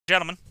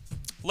gentlemen,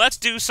 let's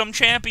do some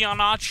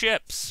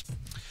championships.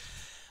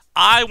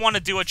 I want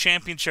to do a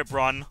championship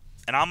run,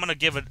 and I'm gonna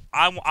give it.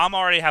 I'm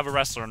already have a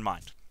wrestler in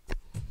mind.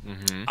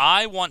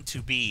 I want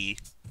to be.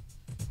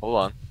 Hold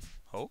on.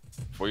 Oh.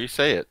 Before you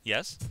say it.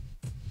 Yes.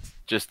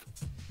 Just,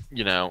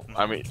 you know,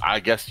 I mean, I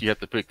guess you have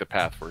to pick the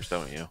path first,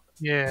 don't you?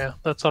 Yeah,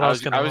 that's what I was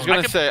gonna. I was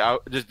gonna say,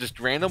 just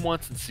random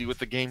once and see what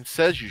the game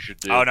says you should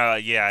do. Oh no,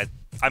 yeah.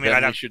 I mean,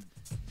 I should.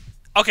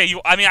 Okay,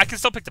 I mean, I can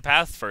still pick the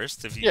path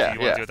first if you want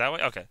to do it that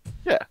way. Okay.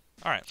 Yeah.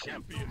 All right.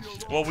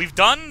 Well, we've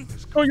done.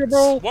 Oh, your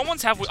bro. What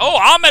ones have we? Oh,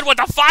 Ahmed with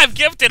the 5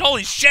 gifted.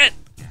 Holy shit!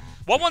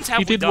 What ones have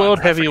we done? You did world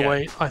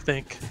heavyweight, I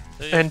think,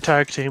 and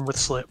tag team with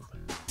Slip.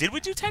 Did we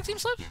do tag team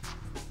Slip?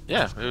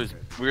 Yeah, it was.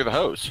 We were the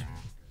hosts.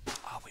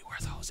 Oh, we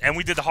were those, and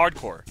we did the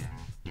hardcore.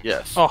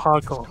 Yes. Oh,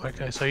 hardcore.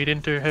 Okay, so you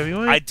didn't do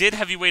heavyweight. I did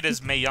heavyweight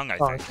as Mae Young, I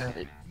think.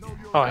 Okay.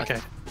 Oh,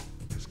 okay.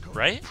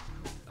 Right?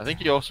 I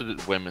think you also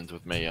did women's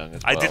with Mae Young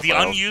as well. I did the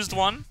unused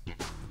one.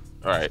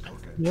 All right.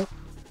 Yep.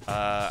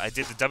 I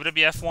did the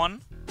WWF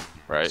one.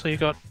 Right. So you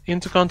got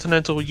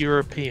Intercontinental,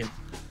 European,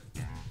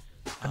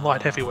 and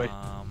light heavyweight.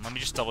 Let me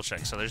just double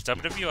check. So there's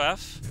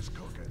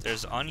WWF,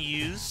 there's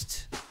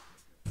unused,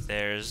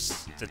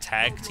 there's the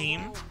tag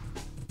team,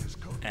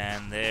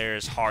 and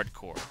there's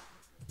hardcore.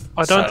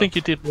 I don't think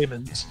you did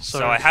women's.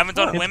 So I haven't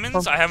done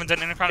women's, I haven't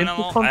done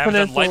Intercontinental, I haven't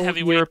done light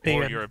heavyweight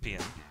or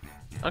European.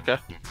 Okay.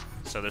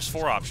 So there's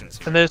 4 options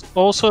here. And there's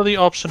also the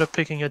option of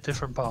picking a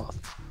different path.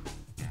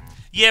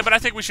 Yeah, but I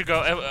think we should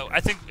go.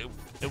 I think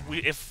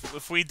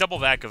if we double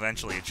back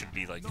eventually, it should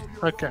be like.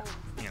 Okay.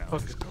 You know.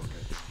 Okay.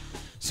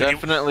 So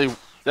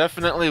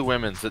definitely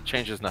women's. It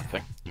changes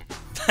nothing.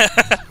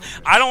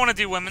 I don't want to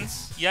do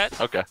women's yet.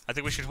 Okay. I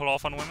think we should hold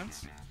off on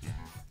women's.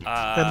 Then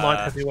light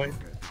heavyweight.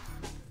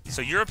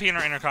 So European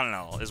or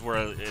Intercontinental is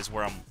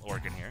where I'm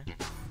working here.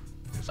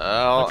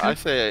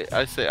 Okay.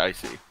 I say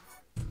IC.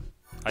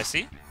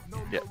 IC?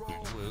 Yeah.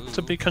 Ooh.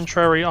 To be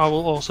contrary, I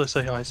will also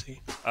say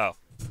IC. Oh.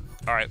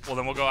 Alright, well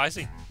then we'll go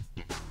IC.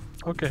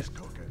 Okay.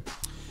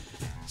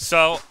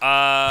 So,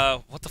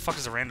 what the fuck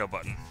is a rando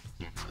button?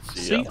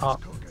 C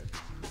up.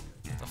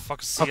 The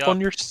fuck is C up?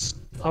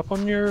 Up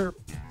on your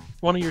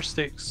one of your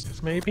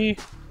sticks, maybe?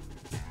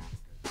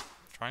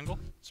 Triangle?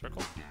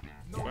 Circle?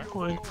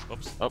 Square?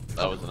 Oops. Oh,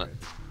 that wasn't it.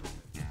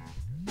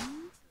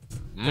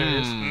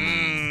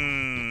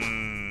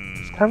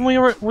 Haven't we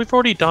we've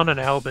already done an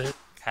Albert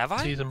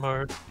season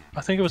mode.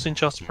 I think it was in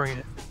Just Bring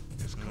It.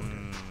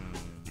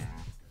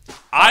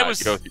 I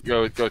was go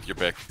with your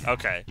pick.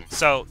 Okay,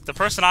 so the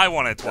person I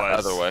wanted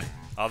was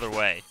other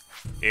way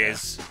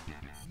is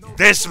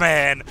this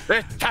man.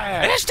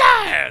 It's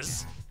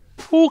TAZZ.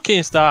 Who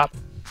can't stop?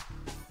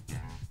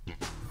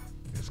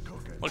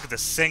 Look at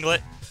this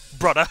singlet,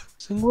 brother.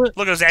 Singlet.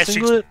 Look at those ass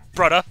cheeks,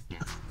 brother.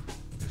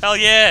 Hell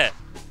yeah.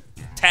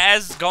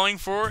 TAZZ going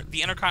for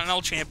the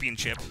Intercontinental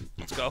Championship.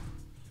 Let's go.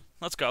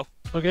 Let's go.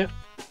 Okay.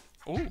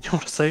 Ooh. You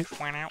want to save?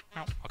 Okay,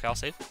 I'll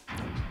save.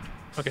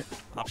 Okay.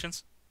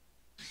 Options.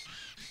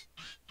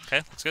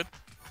 Okay, looks good.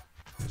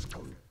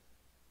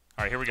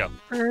 Alright, here we go.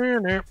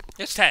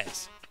 It's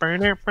TAZZ.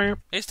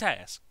 It's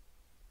TAZZ.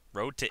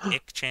 Road to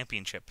IC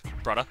Championship,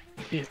 brother.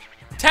 Yeah.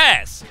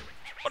 TAZZ!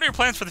 What are your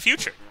plans for the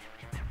future?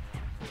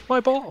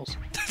 My balls.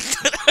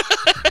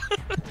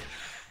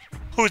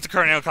 Who's the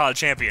current Intercontinental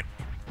champion?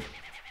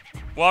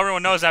 Well,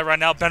 everyone knows that right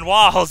now.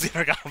 Benoit holds the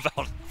Intercontinental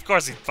belt. Of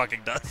course he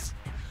fucking does.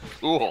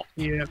 Cool.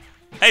 Yeah.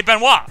 Hey,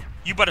 Benoit!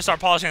 You better start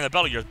polishing the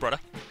belt of yours, brother.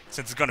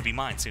 Since it's gonna be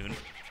mine soon.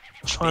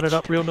 Shine it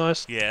up real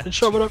nice. Yeah. And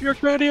shove it up your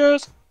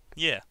grandiose.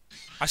 Yeah.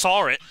 I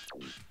saw it.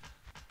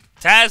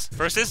 TAZZ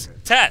versus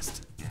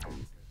TAZZ.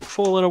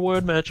 4-letter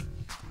word match.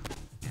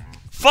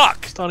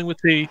 Fuck! Starting with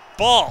T.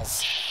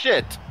 Balls.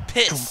 Shit.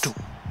 Piss.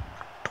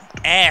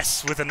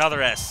 Ass with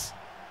another S.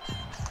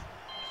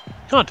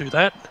 Can't do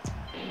that.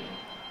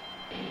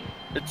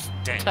 It's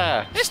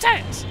TAZZ. It's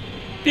TAZZ.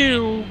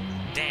 Ew.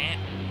 Dan.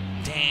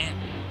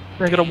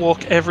 They're gonna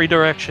walk every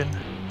direction.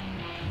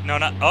 No,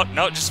 not. Oh,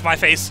 no, just my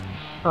face.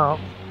 Oh.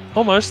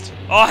 Almost.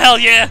 Oh, hell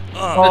yeah!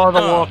 Oh, the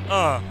walk.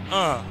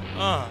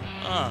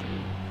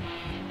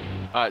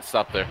 Alright,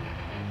 stop there.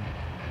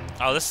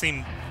 Oh, this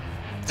seemed...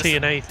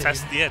 TNA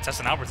thing. Tess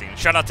and Albert theme.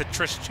 Shout out to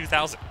Trish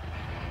 2000.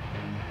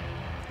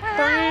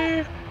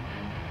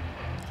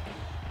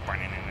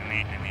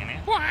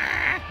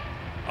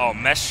 Oh,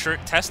 mesh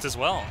shirt test as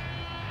well.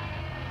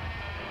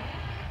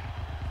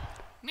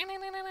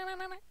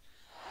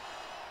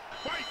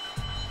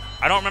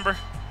 I don't remember.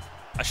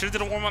 I should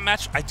have did a warm-up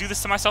match. I do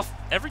this to myself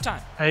every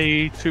time.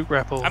 A2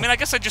 grapple. I mean, I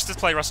guess I just did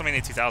play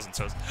WrestleMania 2000,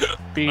 so it's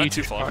not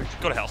too far.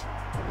 Go to hell.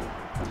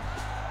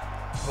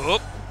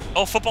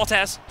 Oh, football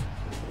TAZZ.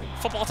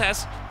 Football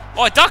TAZZ.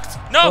 Oh, I ducked.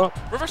 No,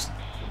 reverse.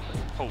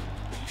 Oh,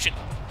 shit.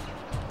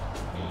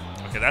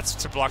 Okay, that's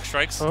to block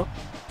strikes. Oh.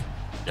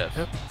 Yes.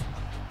 Yep.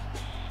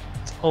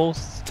 It's all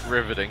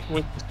riveting.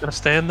 We're just gonna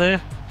stand there.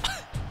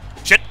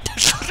 Shit.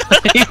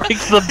 He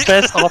picks the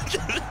best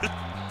option.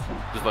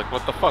 Just like,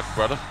 what the fuck,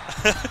 brother?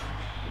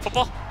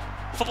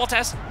 Football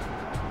TAZZ.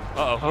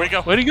 Uh-oh, where'd he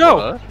go? Where'd he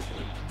go?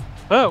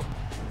 Oh.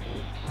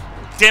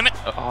 Damn it.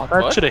 Oh,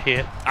 that What? should have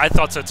hit. I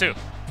thought so too.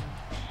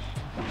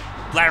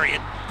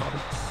 Lariat.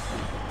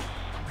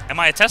 Am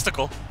I a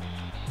testicle?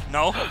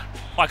 No.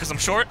 Why? Because I'm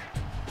short?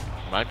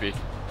 Might be.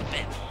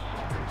 Man.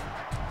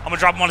 I'm gonna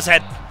drop him on his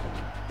head.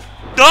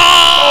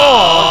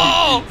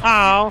 Oh!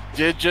 Ow.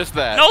 Did just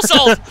that. No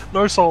soul!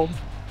 No soul.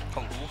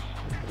 Oh.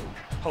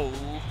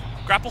 Oh.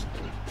 Grapple.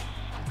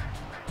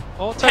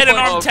 Oh, Head and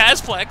arm Oh.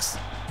 Tazplex.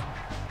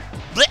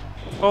 Blech.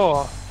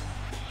 Oh,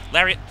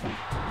 Lariat.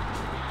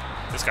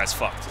 This guy's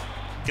fucked.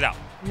 Get out.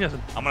 he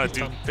hasn't. I'm gonna he's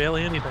do done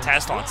barely anything.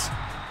 Taz taunts.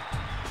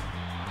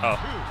 Oh.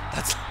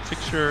 That's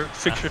Fix your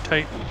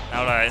tape.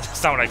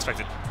 that's not what I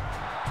expected.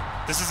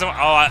 This is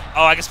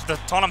I guess the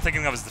taunt I'm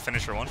thinking of is the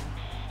finisher one.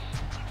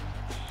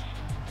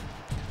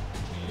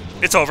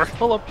 It's over.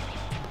 Roll up.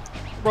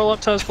 Roll up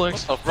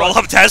Tazplex. Oh, Roll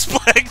up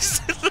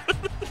Tazplex.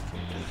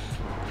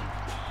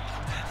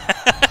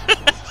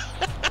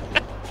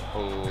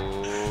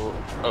 Oh.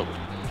 Oh.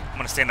 I'm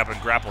gonna stand up and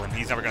grapple him.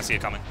 He's never gonna see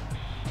it coming.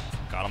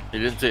 Got him. He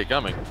didn't see it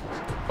coming.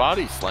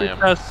 Body slam.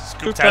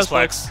 Scoop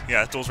Tazplex.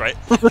 Yeah, Duel's right.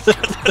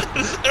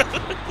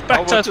 Back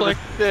Elbow to the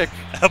Tazplex. dick.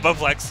 Elbow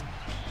flex.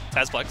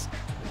 Tazplex.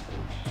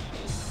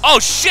 Oh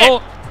shit!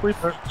 Oh,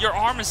 Reaper. Your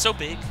arm is so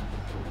big.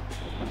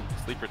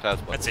 Sleeper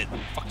Tazplex. That's it.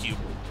 Fuck you.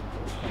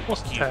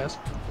 What's the you. Taz?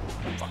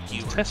 Fuck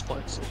you.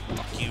 Tazplex.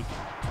 Fuck you.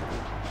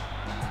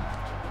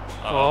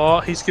 Oh,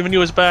 he's giving you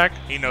his back.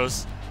 He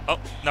knows. Oh,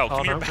 no, Oh,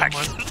 give me your no, back.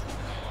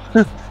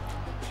 never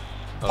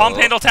Palm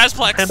handle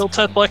Tazplex. Handle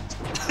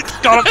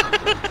Tazplex. Got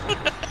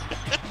him.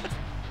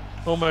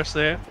 Almost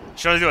there.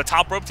 Should I do a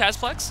top rope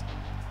Tazplex?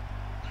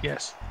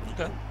 Yes.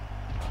 Okay.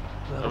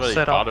 That'll How about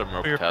set a up bottom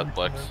rope for your Tazplex?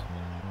 pre-finish.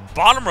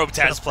 Bottom rope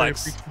Set up for your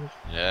Tazplex. pre-finish.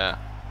 Yeah.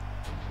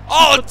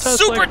 Oh, Super it's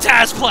super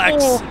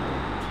Tazplex.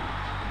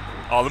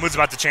 Oh, the mood's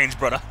about to change,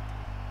 brother.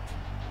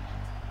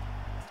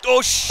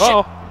 Oh shit.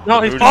 Oh,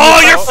 no, he's.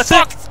 Oh, you're That's it.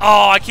 fucked.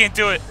 Oh, I can't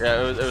do it.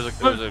 Yeah, it was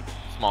a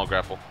small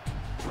grapple.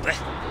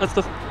 That's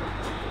the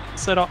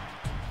set up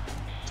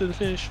to the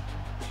finish.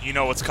 You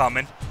know what's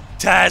coming.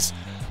 Taz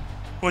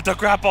with the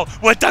grapple,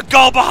 with the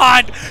go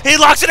behind. He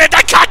locks it in.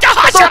 Dakata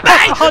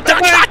Hashime!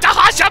 Dakata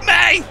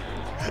Hashime!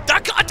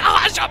 Dakata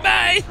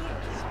Hashime!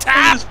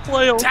 Tap! His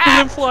flail. Tap! His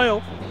in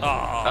flail.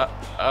 Oh.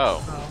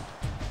 Oh.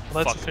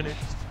 Well, that's Fuck. a finish.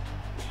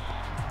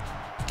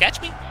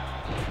 Catch me.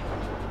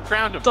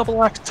 Crowned him.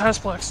 Double axe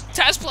Tazplex.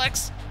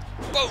 Tazplex.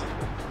 Boom.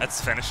 That's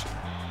the finish.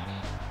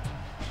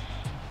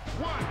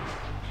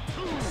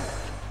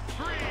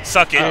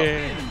 Suck it.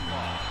 Yeah.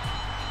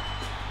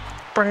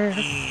 Brand.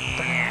 Oh,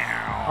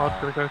 Yeah.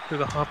 it's gonna go through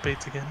the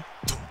heartbeats again.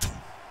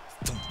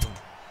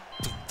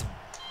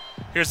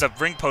 Here's a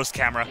ring post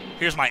camera.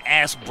 Here's my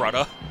ass,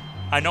 brother.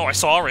 I know, I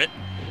saw it.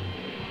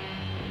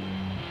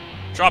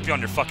 Drop you on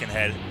your fucking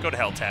head. Go to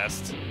hell,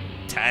 Taz.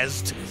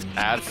 Taz.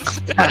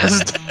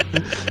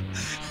 Taz.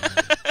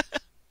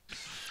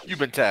 You've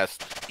been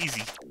tasked.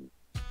 Easy.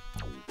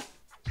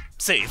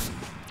 Save.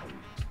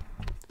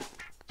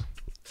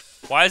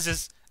 Why is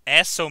his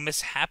ass so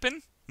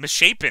misshapen?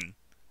 Misshapen.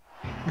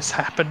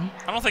 Mishappen.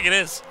 I don't think it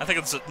is. I think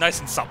it's nice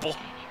and supple.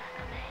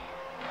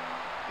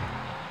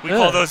 We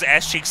call Ugh. those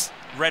ass cheeks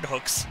red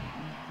hooks.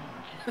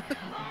 Is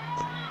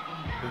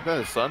that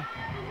his son?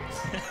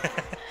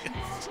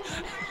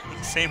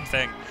 Same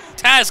thing.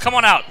 Taz, come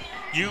on out.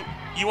 You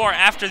are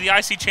after the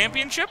IC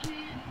championship?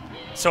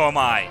 So am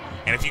I.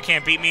 And if you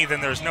can't beat me,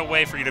 then there's no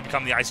way for you to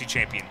become the IC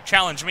champion.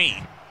 Challenge me.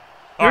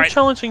 You're Alright.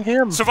 challenging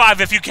him.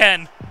 Survive if you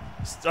can.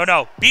 Oh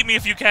no, beat me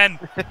if you can.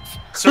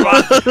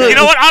 Survive. You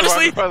know what?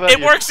 Honestly, Survive if I let it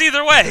you. works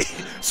either way.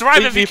 Survive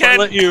Beat if me you if I can,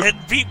 let you.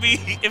 and beat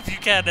me if you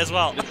can as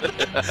well.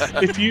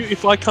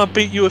 If I can't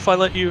beat you if I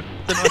let you,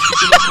 then I should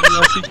give up on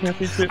the IC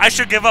championship. I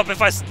should give up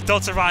if I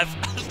don't survive.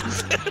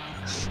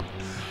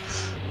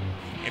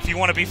 If you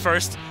want to be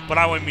first, but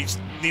I won't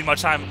need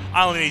much time,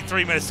 I only need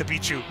 3 minutes to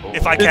beat you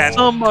if I Did can.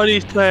 somebody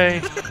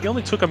say he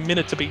only took a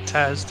minute to beat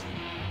Taz?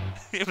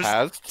 It was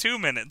Taz? 2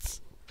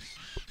 minutes.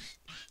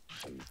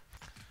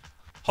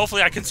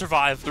 Hopefully I can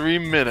survive. 3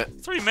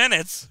 minutes. 3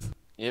 minutes?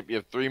 Yep, you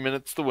have 3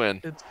 minutes to win.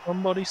 Did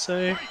somebody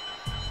say?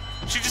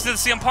 She just did the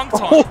CM Punk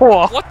taunt.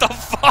 Oh. What the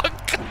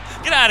fuck?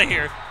 Get out of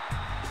here.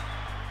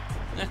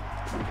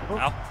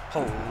 Ow.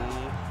 Oh.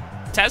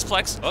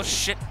 Tazplex. Oh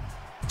shit.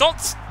 Don't.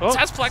 Oh.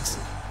 Tazplex.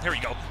 There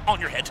you go. On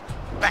your head.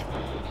 Back.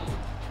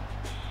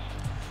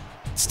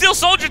 Steel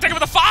Soldier, take him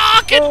with the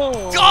fucking.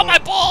 Oh, my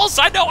balls.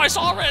 I know, I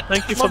saw it.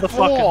 Thank you My for the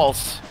fucking.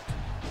 balls.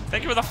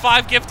 Thank you for the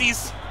 5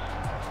 gifties.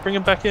 Bring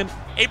him back in.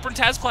 Apron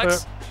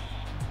Tazplex.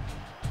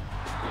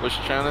 Was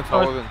Shannon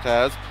taller than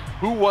Taz?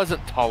 Who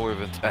wasn't taller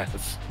than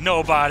Taz?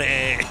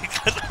 Nobody.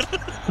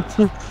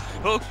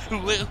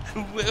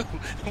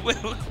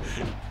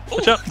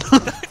 Watch out.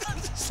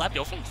 Slap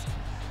your face.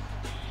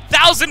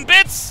 1,000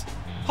 bits.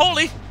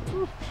 Holy.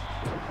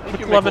 Thank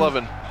you,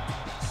 McLovin.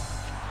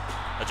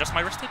 McLovin. Adjust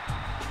my wrist tip.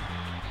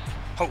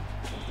 Ho.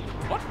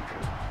 What?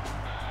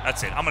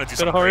 That's it. I'm gonna do Gotta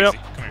something hurry crazy.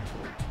 up. Come here.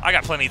 I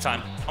got plenty of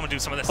time. I'm gonna do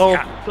some of this. Oh,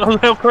 Yeah. oh,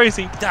 how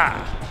crazy.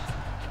 Da.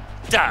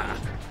 Da.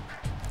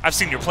 I've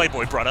seen your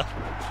Playboy, brother.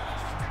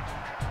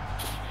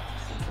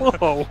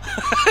 Whoa.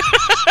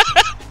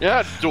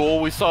 Yeah,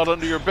 Duel, we saw it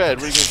under your bed.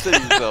 What are you gonna say to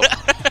yourself?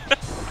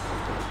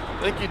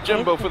 Thank you,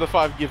 Jimbo, for the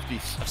 5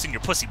 gifties. I've seen your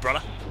pussy,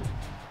 brother.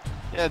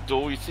 Yeah,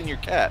 Duel, you've seen your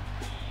cat.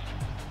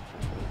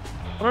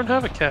 I don't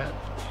have a cat.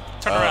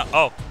 Turn around.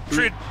 Oh.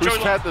 Whose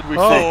cat did we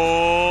see?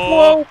 Oh.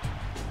 Whoa!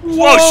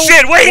 Whoa,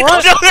 shit, wait!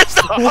 What? No, that's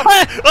not...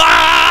 What?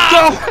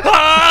 Ah!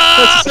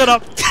 Ah! Let's set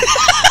up.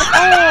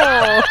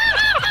 Oh!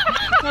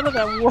 How did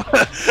that work?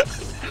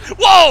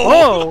 Whoa!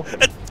 Whoa!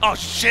 Oh,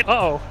 shit.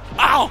 Uh-oh.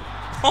 Ow!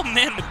 Oh,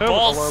 man, the Hurt with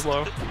balls. a low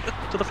blow.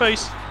 To the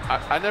face.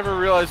 I never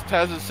realized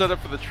Taz's setup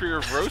for the Tree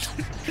of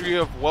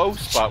Woe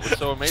spot was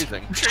so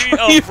amazing. Tree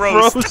of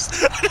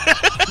roast.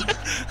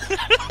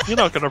 You're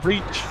not gonna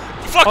reach.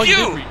 Fuck Oh, you!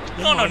 did reach.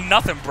 You don't know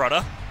nothing,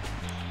 brother.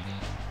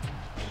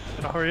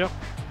 Gonna hurry up.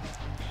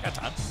 Got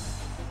time.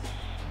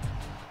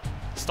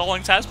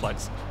 Stalling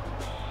Tazplex.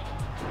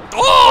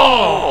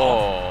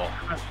 Oh!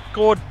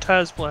 Gourd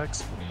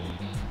Tazplex.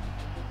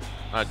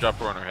 I dropped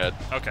her on her head.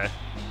 Okay.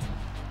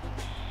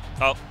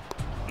 Oh,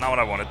 not what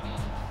I wanted.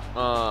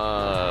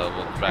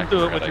 Look back Do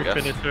to it her with head, your I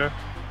guess. finisher.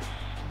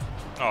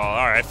 Oh,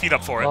 alright, feet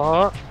up for it.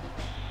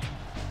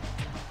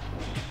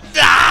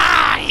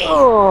 Die!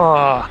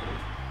 Oh!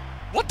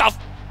 What the f—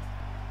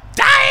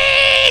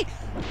 Die!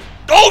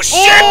 Oh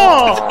shit!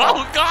 Oh!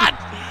 Oh god!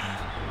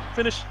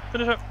 Finish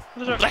her.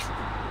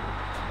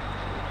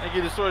 Thank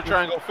you, the sword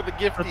triangle for the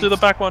gifties. Do the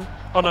back one.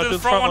 Oh no, do do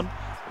the front one.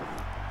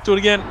 Do it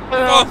again.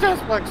 Oh,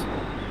 Tazplex.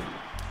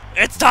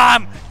 It's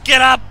time! Get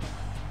up!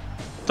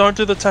 Don't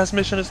do the Taz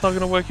mission, it's not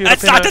gonna work. You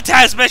It's not the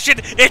Taz mission!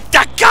 It's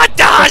the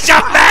goddamn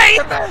of me!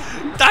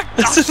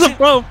 This is the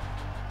rope!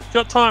 You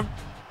got time.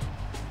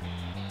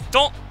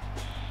 Don't—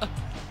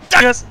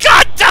 Yes.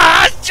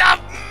 goddamn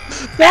of me!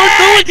 Don't do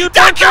it! You The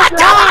don't have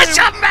goddamn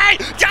time! of me!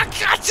 The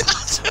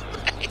goddamn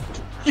of me!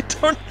 You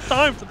don't have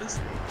time for this.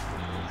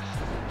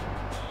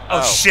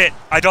 Oh shit,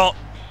 I don't—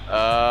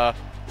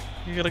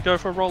 You gotta go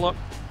for a roll up.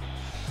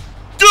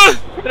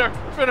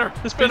 Spinner!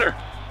 Spinner!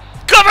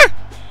 Cover!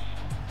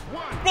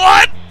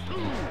 What?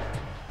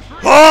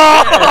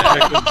 Oh!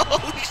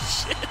 Holy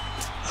shit!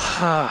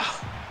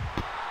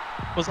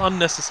 Was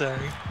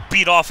unnecessary.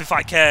 Beat off if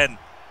I can.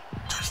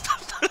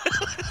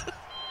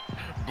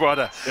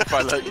 Brother, if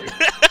I let you.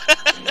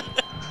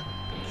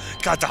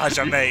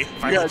 Katahajame,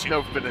 if I You let had you.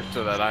 no finish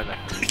to that, I know.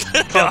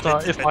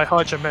 Kata, if I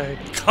Hajime.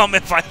 Come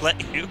if I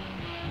let you.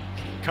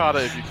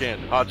 Kata if you can.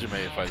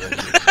 Hajime if I let you.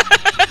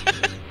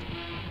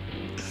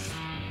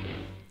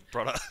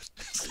 Brother.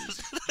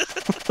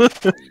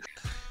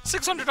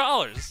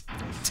 $600.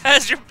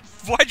 Taz,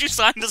 why'd you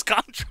sign this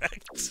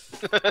contract?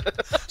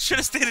 Should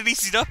have stayed at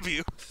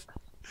ECW.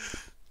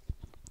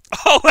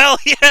 Oh, hell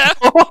yeah!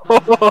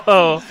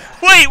 Oh!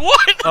 Wait,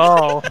 what?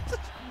 Oh.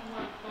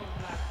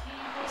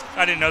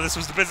 I didn't know this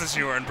was the business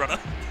you were in, brother.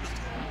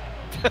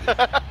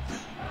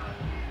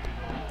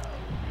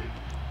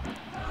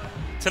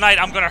 Tonight,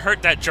 I'm gonna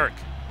hurt that jerk.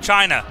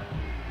 China.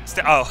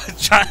 China,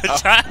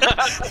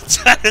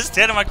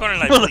 stand in my corner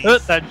like, please.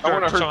 Hurt that jerk, I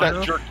want to hurt China.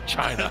 that jerk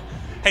China.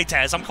 Hey,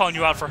 Taz, I'm calling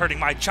you out for hurting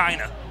my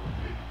China.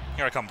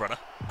 Here I come, brother.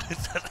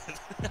 It's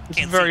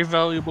Can't very see.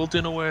 valuable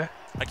dinnerware.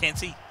 I can't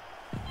see.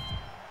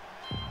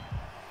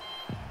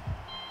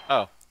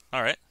 Oh.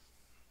 Alright.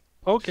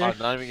 Okay.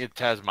 Not even get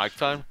Taz mic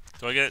time?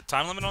 Do I get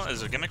time limit on it? Is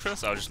there a gimmick for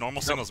this? Oh, just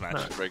normal singles match.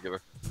 no.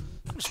 Regular.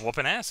 I'm just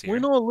whooping ass here.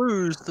 Win or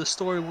lose, the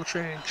story will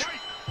change.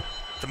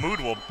 The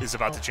mood is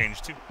about to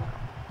change too.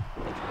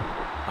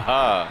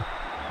 Aha.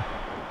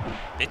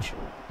 Bitch.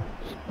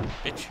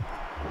 Bitch.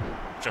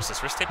 Adjust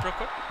this wrist tape real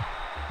quick.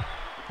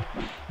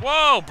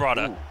 Whoa,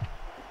 brother. Ooh.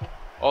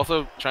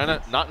 Also,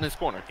 China not in his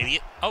corner.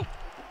 Idiot. Oh.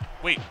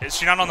 Wait, is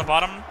she not on the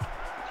bottom?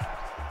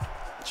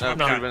 She No, might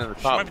be she down, would've been in the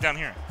she top. might be down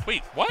here.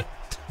 Wait, what?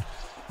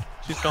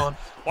 She's gone.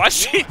 Why is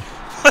she?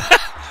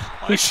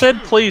 We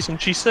said please,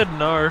 and she said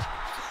no.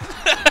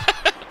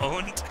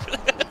 Owned.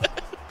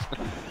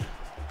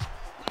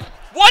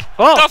 What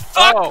Oh. the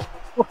fuck? Oh!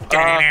 Oh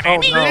no.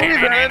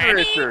 Van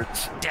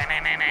Richards.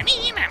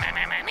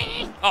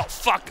 Oh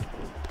fuck!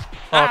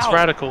 Oh, it's Ow.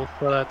 radical,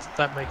 so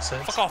that makes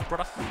sense. Fuck off,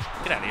 brother!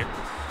 Get out of here!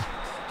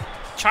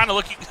 Trying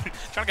to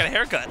trying to get a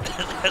haircut.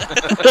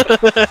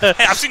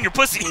 Hey, I've seen your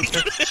pussy.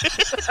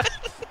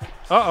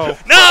 Uh-oh.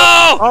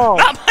 No! Oh.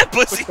 Not my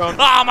pussy! Which one?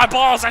 Ah, my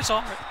balls! I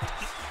saw it.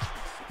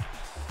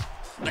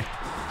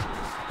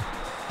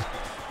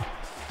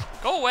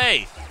 Go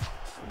away!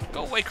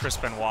 Go away, Chris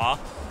Benoit.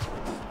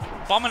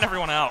 Bombing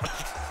everyone out.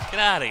 Get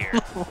out of here.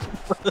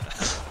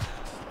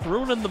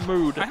 Ruining the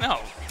mood. I know.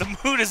 The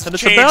mood has And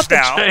it's changed about to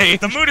now. change.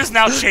 The mood has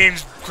now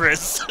changed,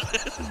 Chris.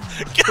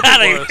 Get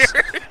out of Worse.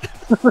 here.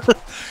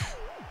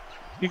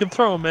 You can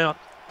throw him out.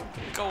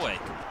 Go away.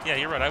 Yeah,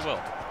 you're right, I will.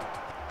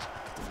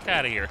 Get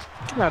out of here.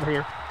 Get out of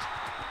here.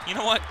 You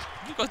know what?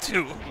 You go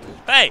too.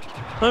 Hey!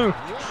 No.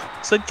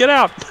 Said get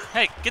out.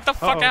 Hey, get the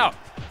fuck Uh-oh. out.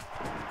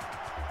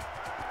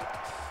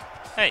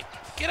 Hey,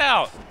 get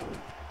out.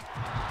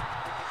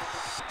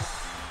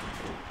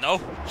 No?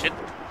 Shit.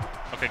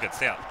 Okay, good.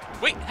 Stay out.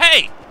 Wait,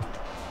 hey!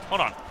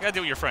 Hold on. I gotta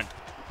deal with your friend.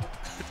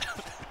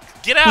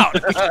 Get out!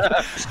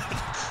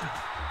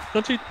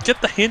 Don't you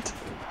get the hint?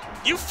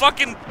 You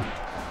fucking...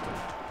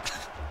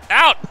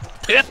 Out!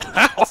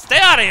 Ow! Stay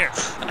out of here!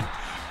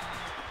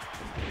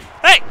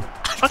 Hey!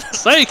 For fuck's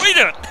sake! What are you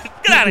doing?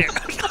 Get out of here!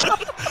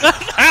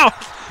 Ow!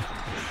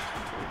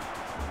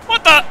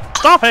 What the?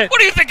 Stop it!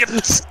 What are you thinking?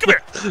 Come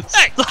here!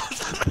 Hey!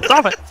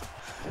 Stop it!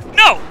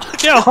 No!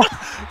 Get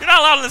off! You're not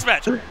allowed in this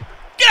match! Get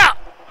out!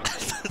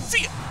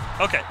 See ya!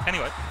 Okay,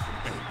 anyway.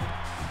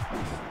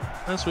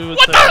 As we would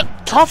What say. the?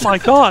 Oh my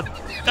god!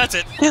 That's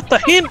it. Get the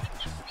hint!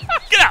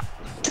 Get out!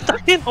 Get the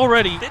hint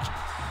already! Bitch.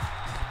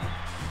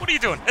 What are you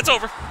doing? It's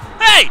over.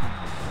 Hey!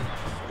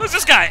 Who's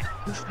this guy?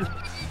 Who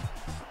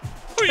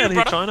are you, Out of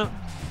here, brother? China.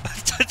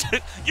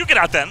 You get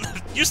out then.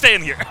 You stay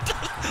in here.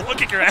 I'll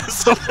kick your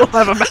ass. We'll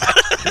have a match.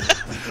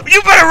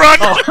 You better run!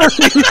 Oh.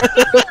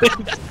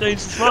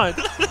 Changed his mind.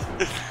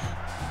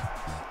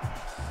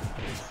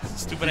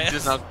 Stupid He ass.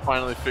 just now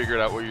finally figured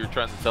out what you were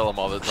trying to tell him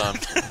all the time.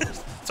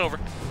 It's over.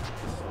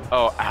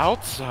 Oh,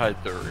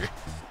 outside 30.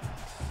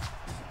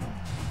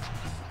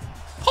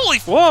 Holy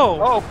f- Whoa!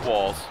 Oh,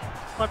 balls.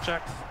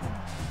 Flapjack.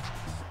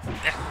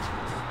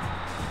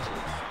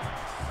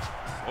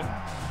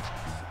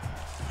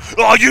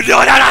 Oh, you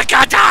know that I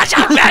got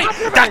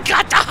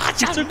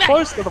You're too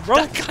close to the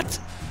rope.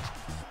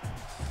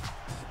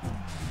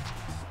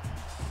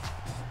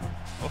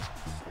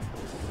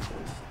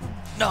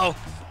 No.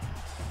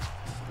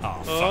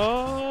 Oh, fuck.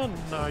 Oh,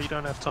 no, you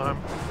don't have time.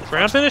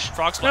 Ground finish?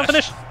 Frog Ground splash.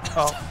 finish?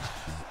 Oh.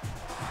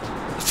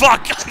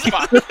 Fuck!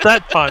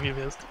 That time you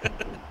missed.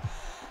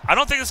 I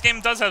don't think this game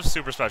does have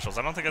super specials.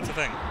 I don't think that's a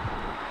thing.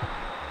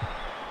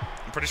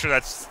 I'm pretty sure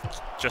that's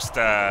just,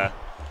 PW.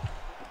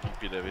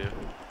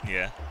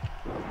 yeah.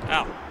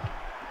 Ow.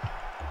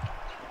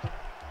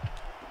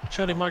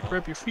 Shady Mike,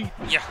 grab your feet.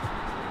 Yeah.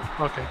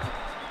 Okay.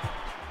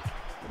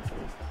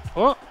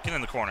 Oh, Get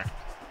in the corner.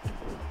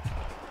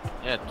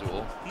 Yeah,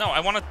 duel. No, I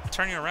want to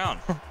turn you around.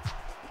 I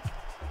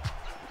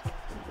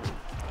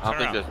don't Turn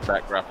think around. there's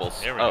back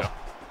grapples. There we oh. go.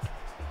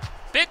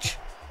 Bitch!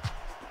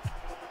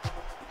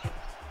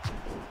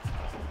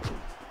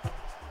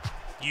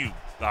 You.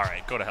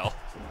 Alright, go to hell.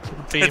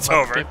 beat It's him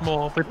up over. a bit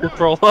more with the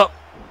roll up.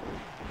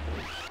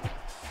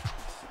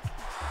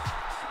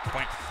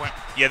 Point, point.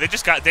 Yeah,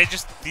 these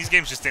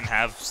games just didn't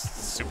have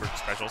super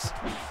specials.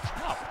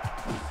 Oh.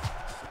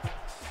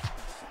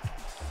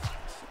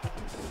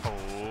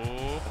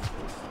 Oh.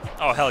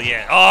 Oh, hell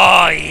yeah.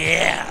 Oh,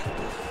 yeah!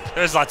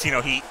 There's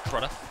Latino heat,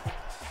 brother.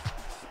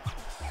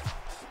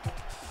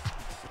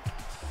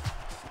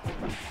 Come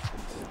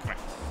here.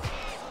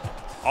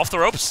 Off the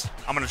ropes.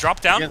 I'm gonna drop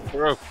down. Against the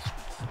ropes.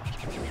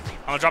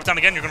 I'm gonna drop down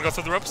again. You're gonna go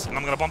through the ropes, and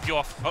I'm gonna bump you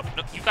off. Oh,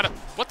 no, you gotta.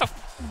 What the?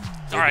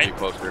 All right. Be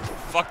closer.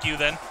 Fuck you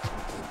then.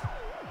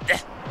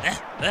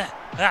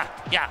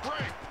 Yeah.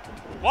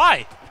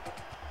 Why?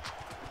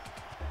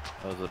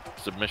 That was a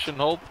submission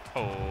hold.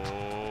 Oh,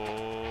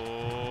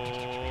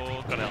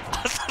 go to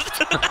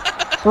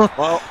hell.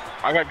 Well,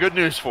 I got good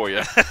news for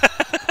you.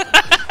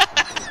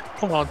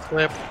 Come on,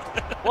 Clip.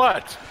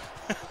 What?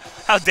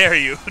 How dare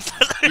you?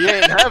 He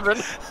ain't in heaven.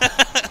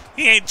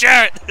 He ain't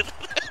Jarrett.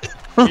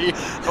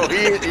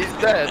 He's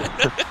dead.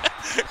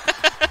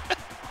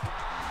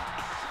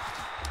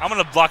 I'm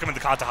gonna block him in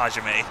the Kata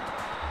Hajime.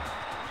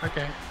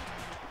 Okay.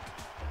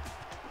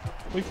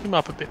 Wake him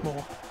up a bit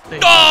more. There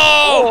you No!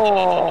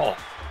 Oh!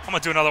 I'm gonna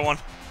do another one.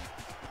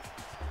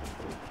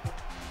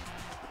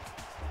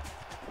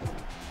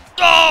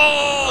 No!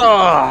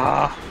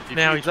 Ah, He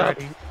now beats he's up.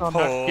 ready. Oh,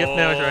 no. Yep,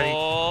 now he's ready.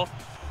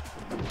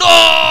 No!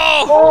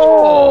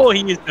 Oh,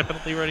 he is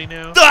definitely ready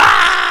now.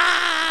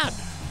 Ah!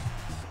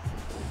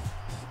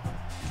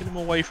 Get him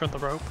away from the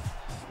rope.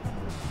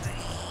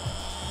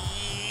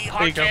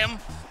 Hard you go. cam.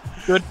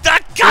 Good.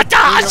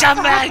 Dakata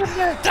Hajime!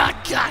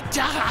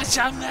 Dakata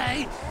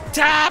Hajime!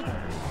 Tap!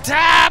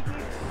 Tap! You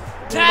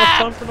enough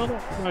Tap! time for another?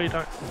 No, you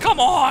don't. Come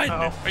on!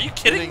 Uh-oh. Are you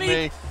kidding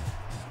me?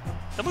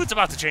 The mood's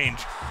about to change.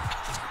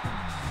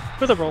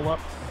 With a roll up.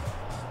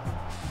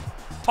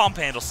 Palm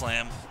handle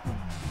slam.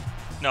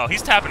 No,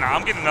 he's tapping now.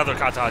 I'm getting another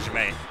Kata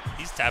Hajime.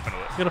 He's tapping to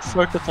it. You gotta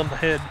focus on the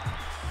head.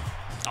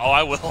 Oh,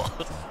 I will.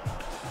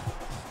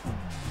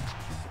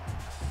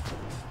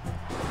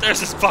 There's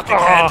his fucking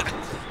head.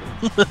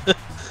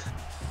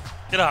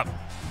 Get up.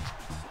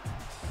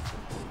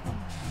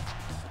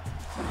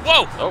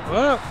 Whoa! Oh,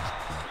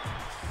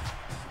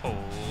 Oh, Oh.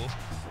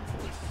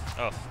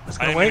 Oh. That's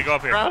I gonna didn't mean wait. to go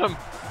up here. grab him.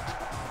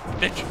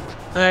 Bitch.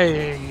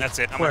 hey. That's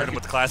it. I'm Where gonna hit him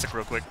with the classic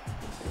real quick.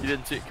 You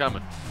didn't see it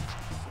coming.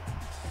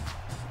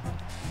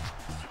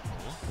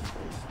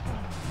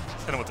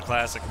 Hit him with the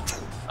classic.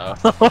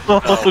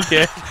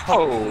 Okay.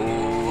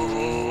 Oh.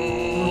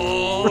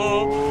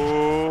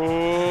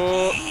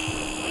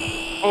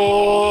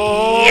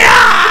 Oh.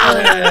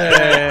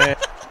 Yeah.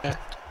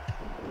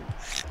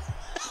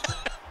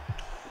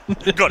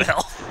 Go to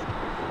hell.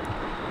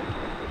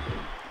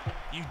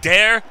 You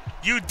dare?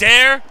 You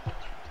dare?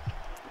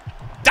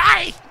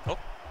 Die! Oh,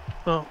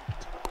 Oh.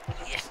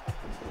 yeah.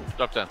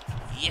 Drop down.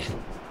 Yeah.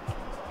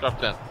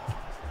 Drop down.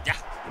 Yeah.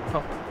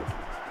 Oh.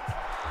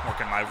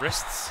 Working my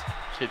wrists.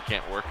 Kid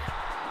can't work.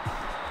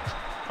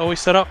 Oh, we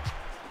set up.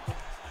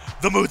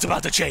 The mood's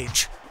about to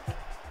change.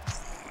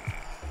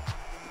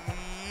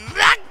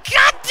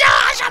 Nakata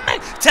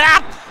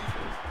Tap!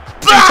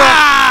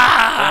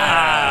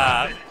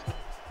 Ah!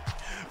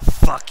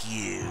 Fuck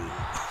you.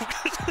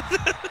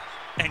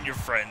 And your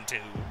friend, too.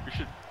 You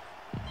should...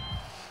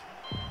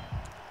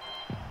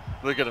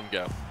 Look at him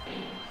go.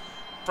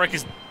 Break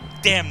his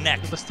damn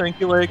neck. The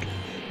stanky leg.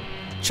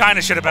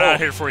 China should have been out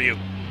here for you.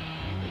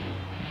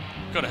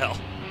 Go to hell.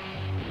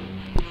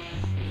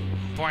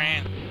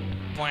 Bwant,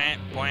 bwant,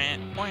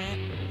 bwant,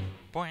 bwant,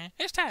 bwant.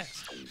 Here's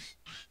TAZZ.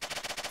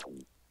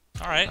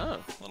 All right, Oh.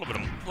 a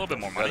little bit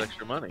more money. Got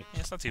extra money. Yeah,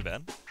 it's not too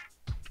bad.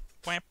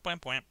 Bwant, bwant,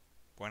 bwant,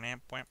 bwant,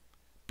 bwant.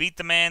 Beat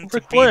the man to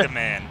Ric be Flair. the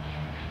man.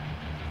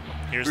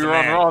 Here's We the were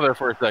on man. Raw there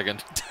for a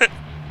second.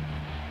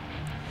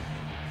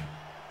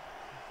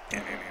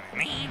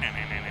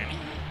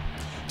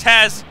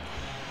 TAZZ,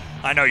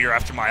 I know you're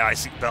after my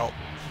IC belt.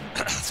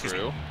 Excuse me.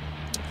 True.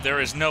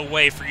 There is no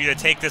way for you to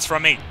take this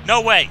from me.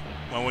 No way.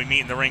 When we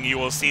meet in the ring, you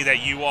will see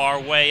that you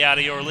are way out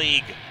of your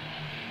league.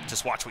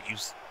 Just watch what you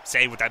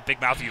say with that big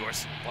mouth of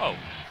yours. Whoa.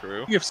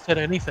 True. You've said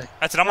anything.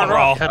 That's it. I'm on Oh,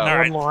 Raw. you had All one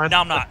right. line.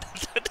 No, I'm not.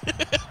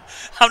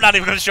 I'm not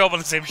even going to show up on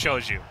the same show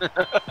as you.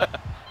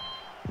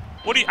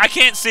 What do you... I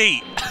can't see.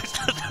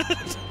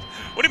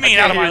 What do you mean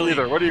out of my league?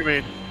 Either. What do you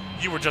mean?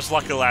 You were just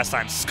lucky the last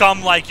time.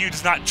 Scum like you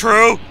does not...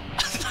 True.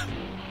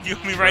 You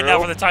and me right now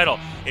for the title.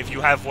 If you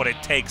have what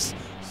it takes,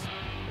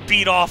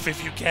 beat off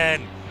if you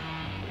can.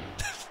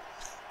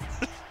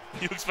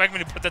 You expect me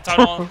to put the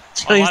title on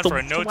online for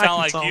a no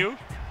talent like you?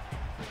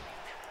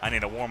 I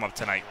need a warm-up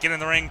tonight. Get in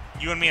the ring,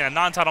 you and me in a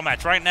non-title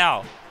match right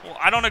now. Well,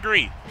 I don't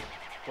agree.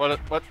 What?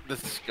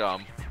 This is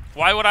scum.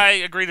 Why would I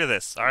agree to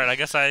this? All right, I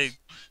guess I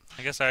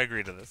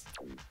agree to this.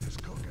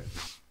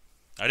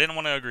 I didn't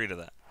want to agree to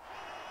that.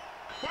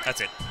 That's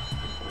it.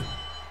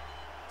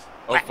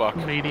 Oh fuck.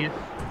 Immediate.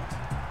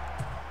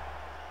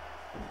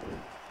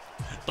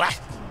 Black.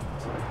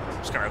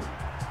 Just gonna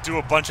do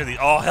a bunch of these.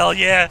 Oh hell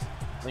yeah!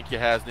 Thank you,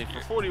 Hasney,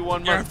 for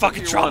 41 You're in months.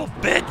 fucking trouble,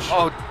 bitch.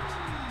 Oh.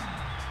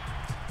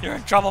 You're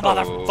in trouble,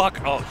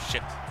 motherfucker. Oh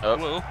shit. Oh,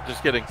 Whoa.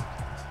 just kidding.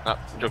 No,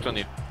 joke's on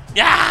you.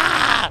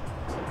 Yeah!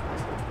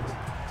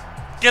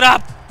 Get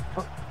up!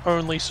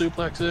 Only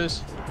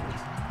suplexes.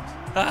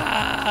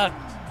 Ah!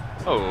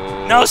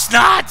 Oh. No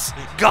snots!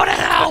 Go to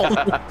hell!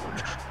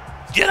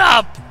 Get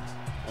up!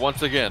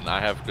 Once again,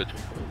 I have good.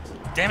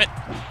 Damn it!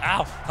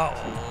 Ow!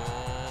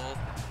 Oh!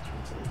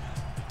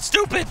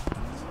 Stupid!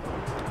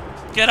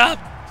 Get up!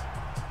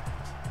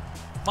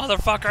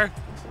 Motherfucker!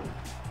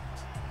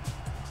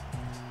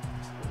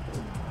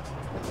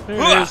 There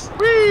it is.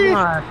 Come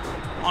on.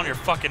 On your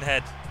fucking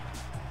head.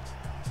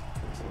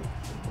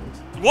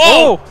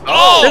 Whoa!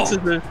 Oh! That's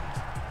a,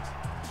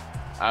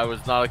 I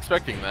was not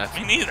expecting that.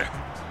 Me neither.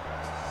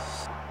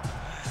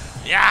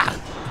 Yeah!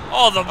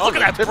 Oh, look at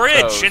that the bridge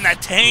tiptoes. and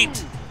that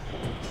taint!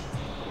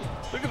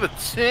 Look at the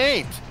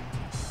taint.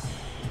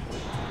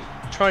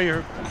 try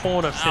your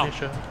corner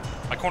finisher.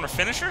 My corner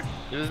finisher?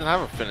 He doesn't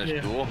have a finished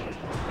Yeah. duel.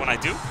 When I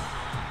do?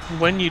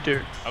 When you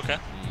do. Okay.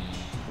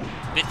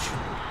 Bitch.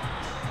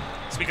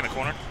 Speaking of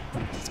corner,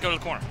 let's go to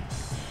the corner.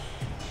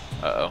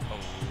 Uh-oh.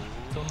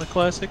 On the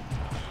classic.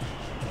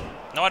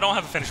 No, I don't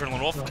have a finisher in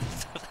Lone Wolf. No.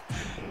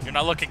 You're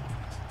not looking.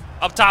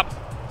 Up top.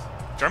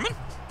 German?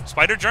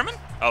 Spider German?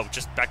 Oh,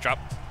 just backdrop.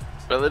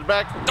 Belly to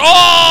back.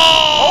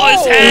 Oh!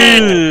 His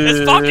head!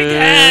 His fucking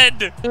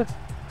head!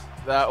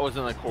 That was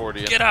an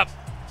accordion. Get up.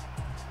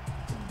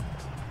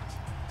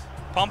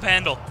 Pump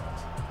handle.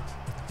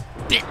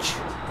 Bitch.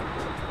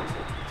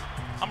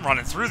 I'm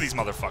running through these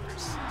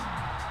motherfuckers.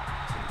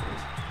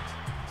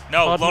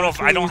 No, Hard Lone work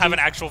Wolf, I don't have easy. an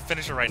actual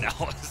finisher right now.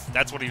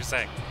 That's what he was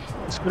saying.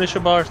 This finisher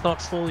bar is not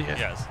full yet.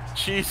 Yes.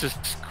 Jesus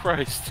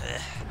Christ.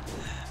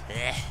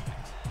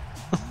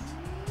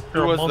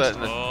 You're Who a was that in monster.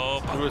 the, Oh,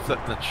 who was that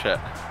in the chat?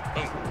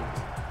 boom.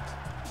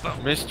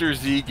 Boom. Mr.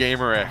 Z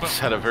Gamer X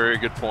had a very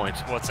good point.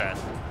 What's that?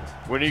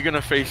 When are you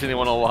gonna face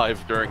anyone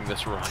alive during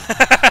this run?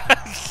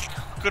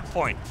 Good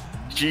point.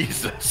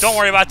 Jesus. Don't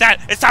worry about that.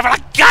 It's time for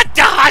the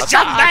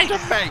goddamn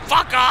debate.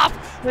 Fuck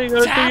off. Now you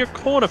gotta Tap. do your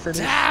corner finish.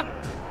 Tap.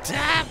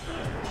 Tap.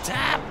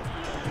 Tap.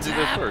 Do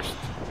this first.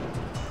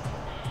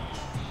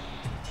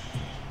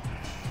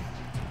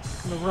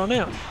 Gonna run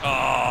out.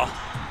 Oh.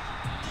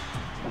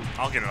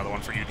 I'll get another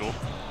one for you, Duel.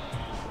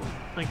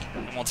 Thank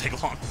you. It won't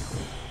take long.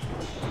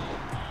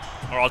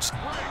 Or I'll just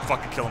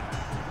fucking kill him.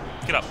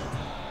 Get up.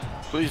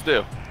 Please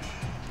do.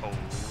 Oh.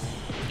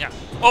 Yeah.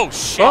 Oh,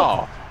 shit.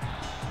 Oh.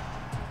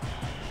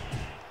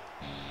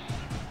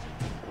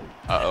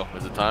 Uh-oh.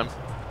 Is it time?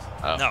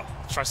 Oh. No.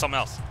 Let's try something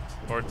else.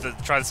 Or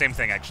try the same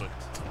thing, actually.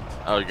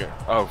 Oh, you go.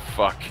 Oh,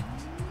 fuck.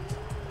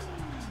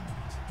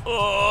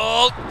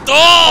 Oh.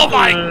 Oh,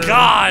 my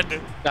God.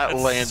 That That's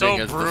landing so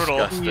is brutal.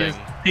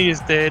 disgusting. He is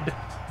dead.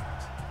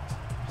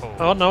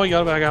 Oh no, he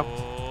got back up.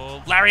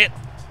 Oh, lariat.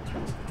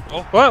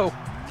 Oh. Whoa!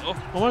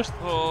 Oh. Almost.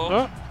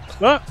 Oh.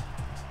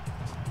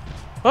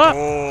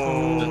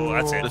 Oh,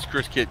 That's it. This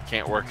Chris kid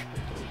can't work.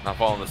 Not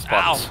following the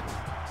spots.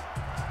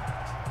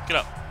 Get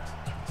up.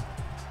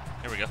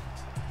 Here we go.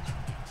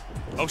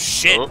 Oh,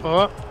 shit. Oh.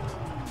 Oh.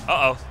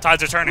 Uh-oh.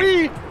 Tides are turning.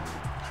 Whee!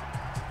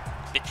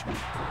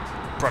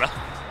 Bitch. Brother.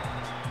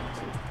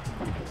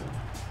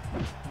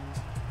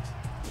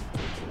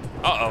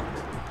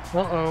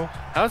 Uh-oh.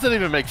 How does that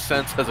even make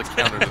sense as a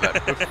counter to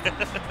that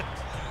move?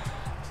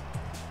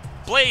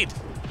 Blade!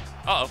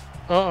 Uh-oh.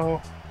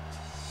 Uh-oh.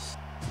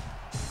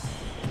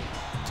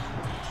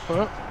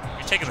 You're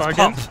taking Try this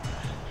again. pump.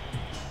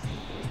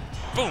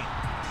 Boom.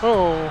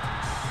 Oh.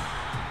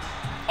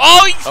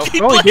 Oh, he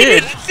Oh, he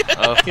did.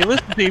 bladed! He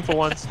listened to people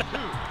once.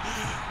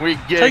 We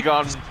gig Take-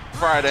 on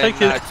Friday take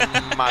his- nights,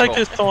 Take Michael.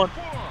 this taunt.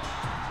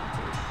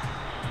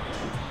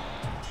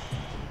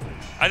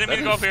 I didn't mean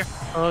to go up here.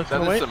 Oh, it's That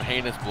gonna is wait. some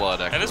heinous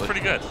blood, actually. That is pretty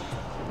good.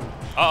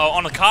 Uh-oh,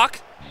 on the cock?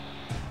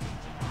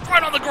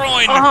 Right on the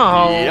groin!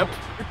 Oh. Yep.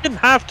 It didn't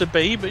have to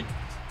be, but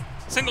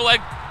Single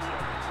leg.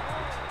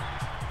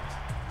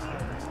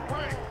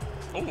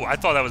 Oh, I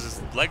thought that was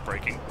his leg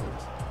breaking.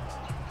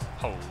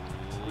 Oh.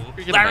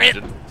 You can Lariat!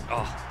 imagine.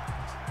 Oh.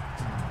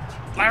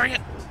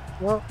 Lariat!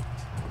 well,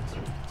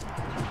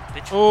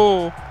 Bitch.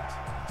 oh.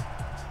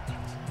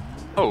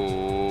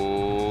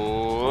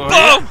 Oh.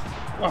 Boom!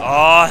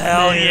 Oh,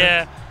 hell Man.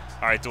 yeah.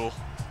 Alright, duel.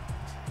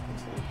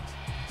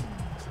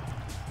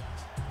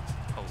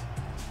 Oh.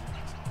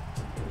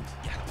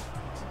 Yeah.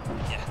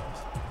 Yeah.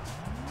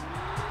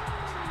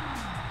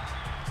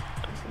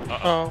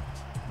 Uh-oh.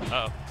 Oh.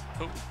 Uh-oh.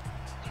 Oh.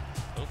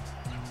 Oh.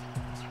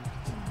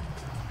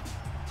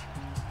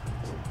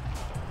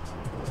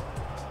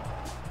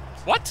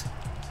 What?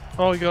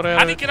 Oh, you got out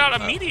How'd of he it. get out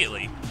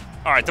immediately?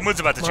 Alright, the mood's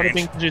about to Might have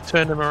been change. 'cause you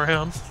turned him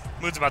around.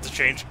 Mood's about to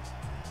change.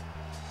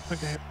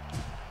 Okay.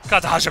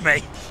 Kata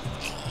Hajime!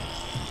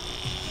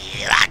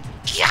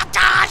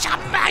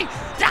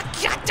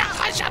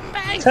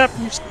 Tap,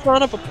 you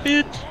son of a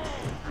bitch.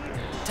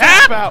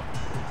 Tap! Out.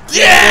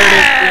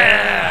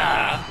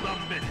 Yeah!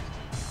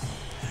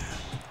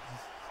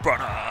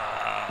 Brother.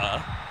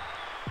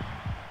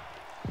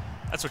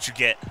 That's what you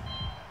get.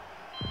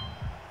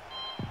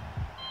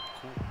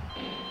 Cool.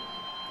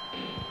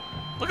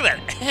 Look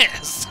at that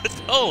ass!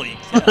 Holy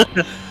cow.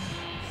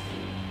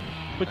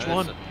 Which That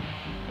one? is-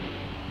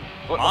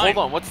 What, Mine.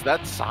 hold on, what's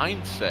that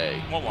sign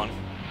say? What one?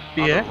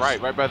 On Yeah. the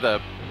right by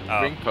the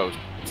Oh. ring post.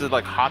 It says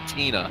like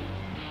Hatina.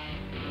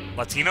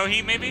 Latino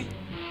heat, maybe?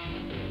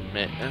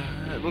 Man,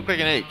 it looked like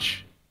an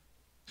H.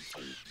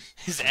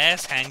 His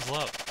ass hangs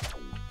low.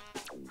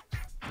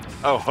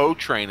 Oh, Ho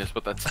Train is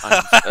what that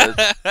sign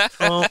says.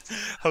 Oh.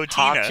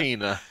 Hotina.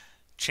 Hatina.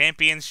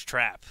 Champion's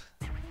Trap.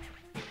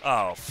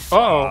 Oh,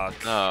 fuck.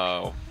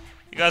 No.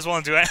 You guys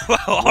want to do it? Well,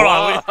 hold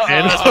on.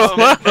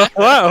 And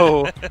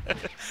whoa.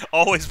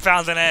 Always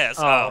pounding ass.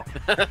 Oh.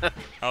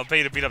 I'll pay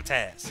you to beat up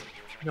Taz.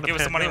 I'm gonna Give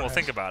us pat the money and your we'll ass.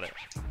 think about it.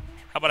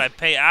 How about I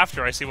pay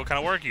after I see what kind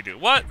of work you do?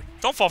 What?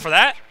 Don't fall for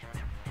that.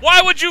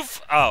 Why would you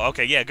oh,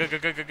 okay. Yeah,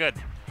 good.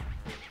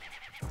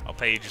 I'll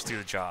pay you just do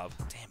the job.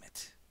 Damn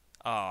it.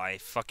 Oh, I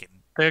fucking...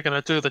 They're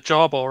gonna do the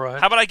job all right.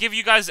 How about I give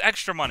you guys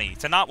extra money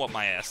to not whoop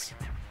my ass?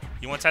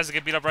 You want Taz to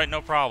get beat up right?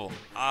 No problem.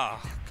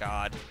 Oh,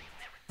 God.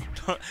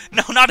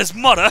 No, not his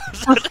mother.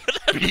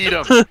 Beat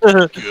him.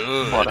 Good.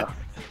 Oh,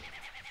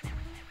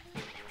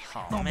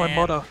 Oh, man. my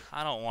mother.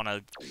 I don't want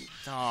to...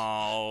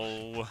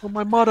 Oh. Oh,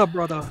 my mother,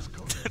 brother.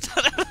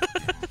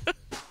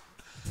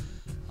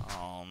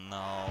 Oh,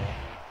 no.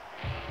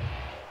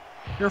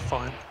 You're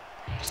fine.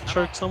 Just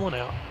choke someone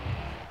out.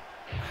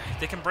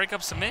 They can break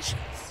up submissions.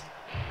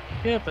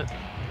 Yeah, but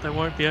they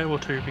won't be able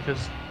to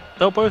because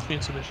they'll both be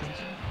in submissions.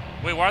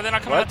 Wait, why are they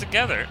not coming What? out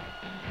together?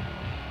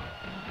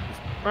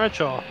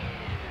 Bradshaw.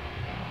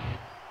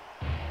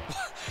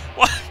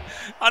 What?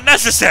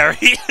 Unnecessary.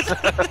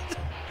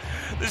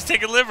 They're just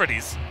taking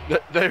liberties.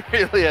 They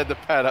really had to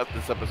pad up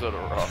this episode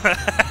of Raw.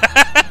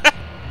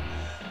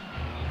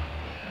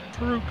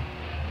 Farouk.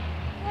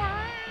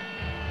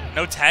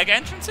 No tag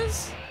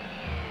entrances?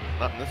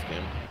 Not in this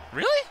game.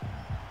 Really?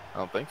 I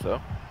don't think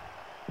so.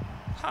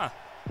 Huh.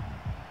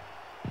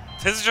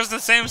 This is just the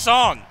same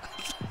song.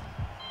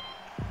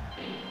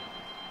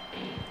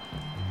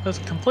 That's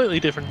a completely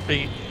different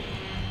beat.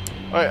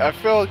 Wait, I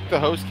feel like the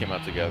hosts came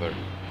out together.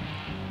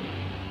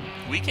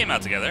 We came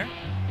out together.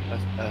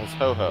 As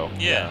Ho-Ho.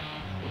 Yeah.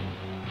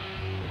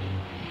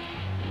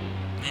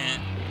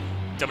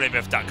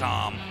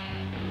 WWF.com.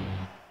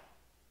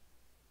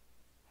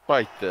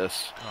 Fight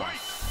this. Oh,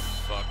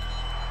 fuck.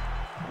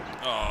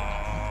 Oh.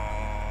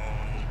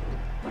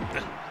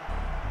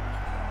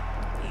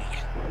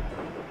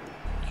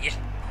 Yeah.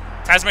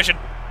 Taz mission.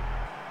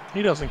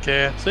 He doesn't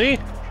care. See?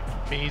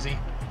 Easy.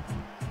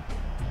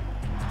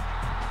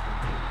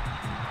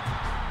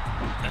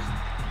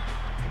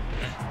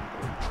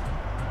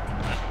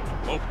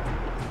 Whoa.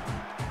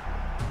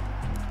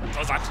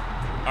 Close left.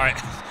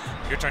 Alright.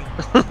 Your turn.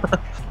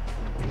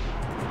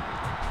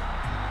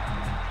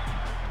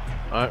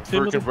 Alright,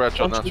 Tim with Farouk a and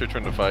Bradshaw, now bunch it's your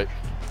turn to fight.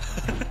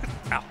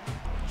 Ow.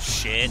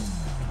 Shit.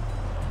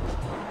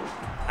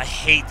 I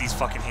hate these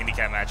fucking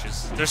handicap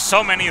matches. There's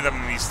so many of them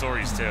in these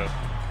stories, too.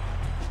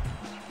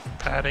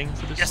 Padding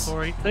for this Yes.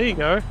 story. There you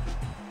go.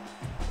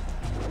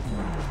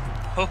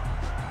 Oh.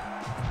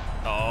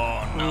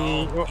 Oh,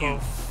 no. Ooh, You uh-oh.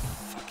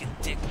 fucking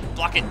dick.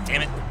 Block it,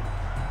 damn it.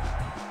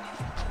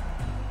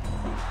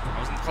 I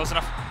wasn't close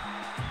enough.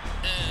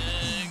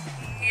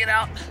 Get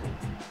out.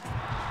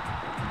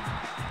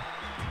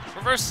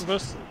 Reverse.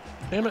 Reverse.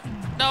 Damn it.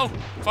 No!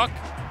 Fuck.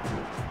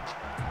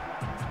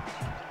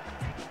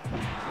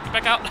 Get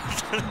back out.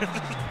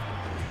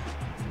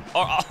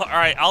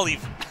 Alright, I'll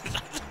leave.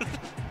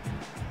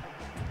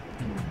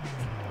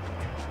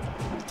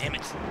 Damn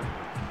it.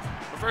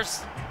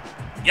 Reverse.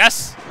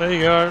 Yes! There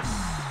you go.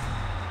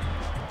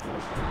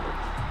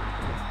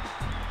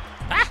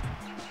 Ah!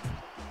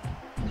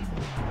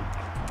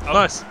 Oh,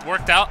 Nice.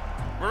 Worked out.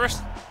 Reverse.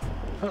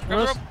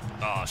 Reverse.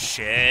 Oh,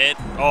 shit.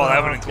 Oh,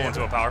 that would have been cool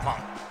into a power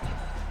bomb.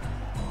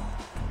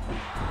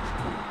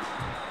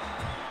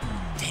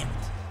 Damn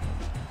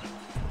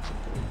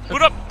it.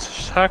 Boot up!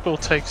 Tackle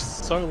takes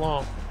so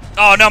long.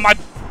 Oh, no, my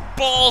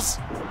balls!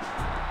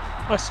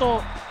 I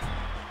saw.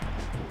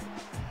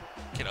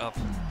 Get up.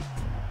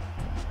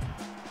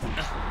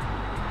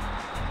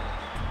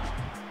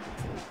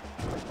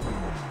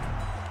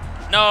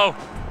 No!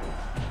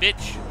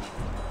 Bitch.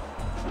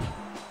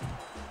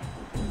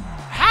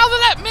 How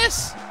did that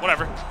miss?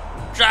 Whatever.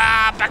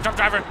 Backdrop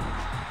driver.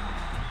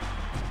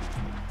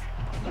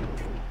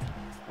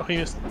 Oh, he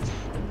missed.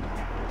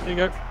 There you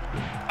go.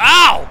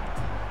 Ow!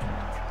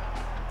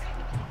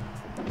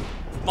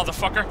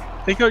 Motherfucker.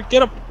 There you go.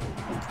 Get him.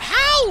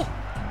 How?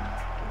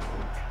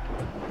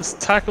 This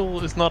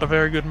tackle is not a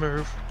very good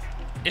move.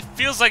 It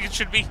feels like it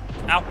should be.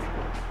 Ow.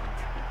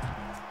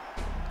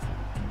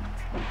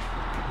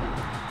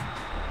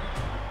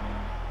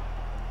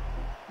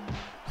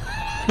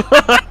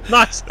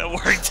 Nice. That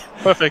worked.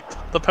 Perfect.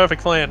 The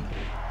perfect plan.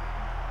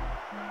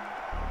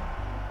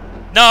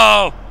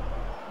 No!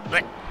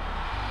 Like,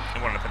 I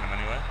wanted to pin him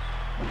anyway.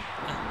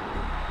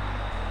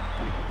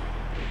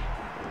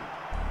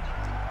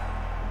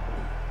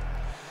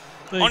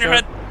 There On you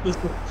your go. head.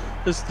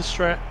 This is the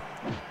strat.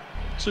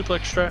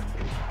 Suplex strat.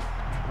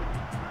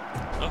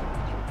 Oh.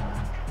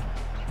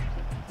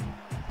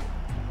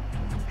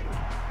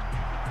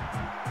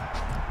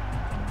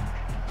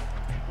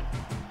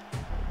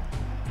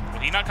 Will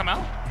he not come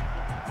out?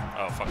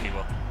 Oh, fuck, he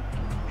will.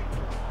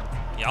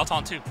 Yeah, I'll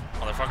taunt too,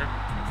 motherfucker.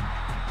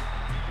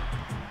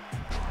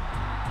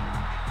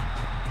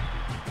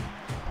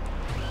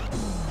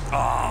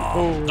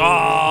 Oh.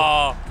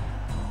 Oh.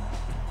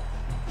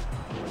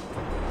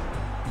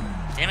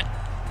 Damn it.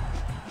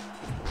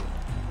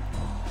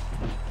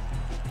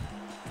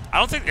 I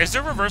don't think... Is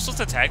there reversals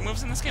to tag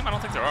moves in this game? I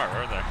don't think there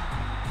are there?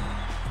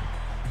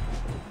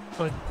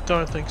 I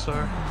don't think so.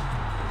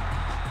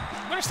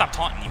 You better stop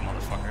taunting, you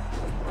motherfucker.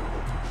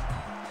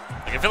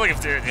 Like, I feel like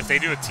if they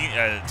do a team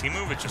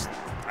move, it's just...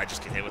 I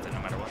just get hit with it no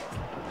matter what.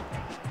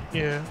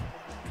 Yeah.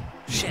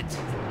 Shit.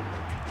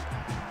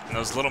 And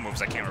those little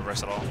moves I can't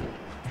reverse at all.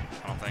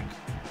 I don't think.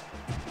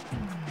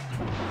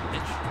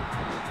 Bitch.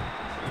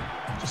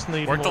 Just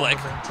need Work the more leg.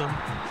 momentum,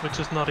 which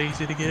is not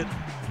easy to get.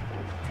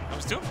 I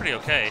was doing pretty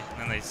okay,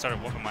 and then they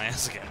started whooping my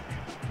ass again.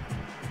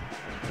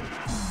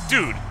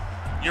 Dude,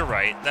 you're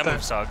right. That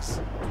move sucks.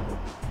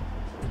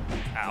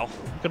 Ow.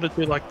 Gotta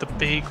do like the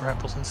B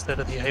grapples instead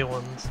of the A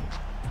ones.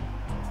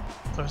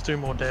 Those do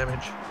more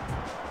damage.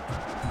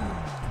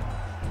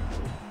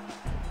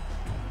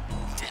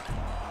 Damn it.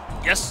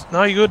 Yes.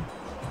 No, you're good.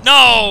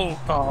 No!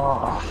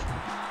 Oh,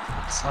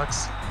 that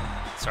sucks.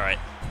 It's alright.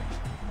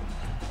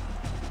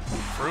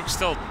 Farouk's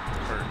still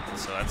hurt,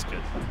 so that's good.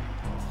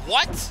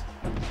 What?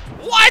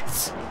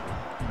 What?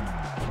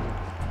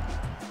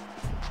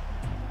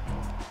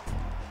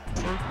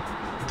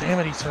 Damn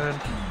it, he turned.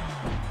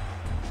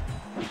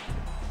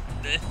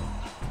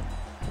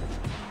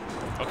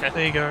 Okay.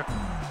 There you go.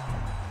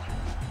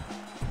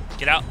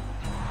 Get out.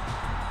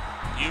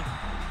 You.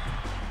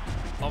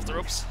 Off the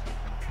ropes.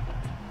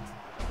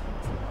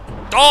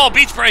 Oh,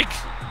 beach break!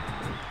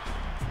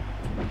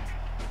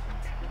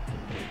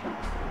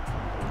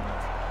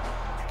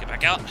 Get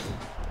back out.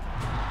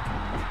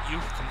 You,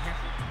 come here.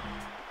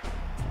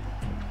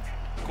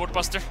 Cord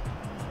buster.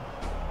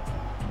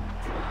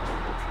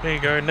 There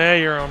you go. Now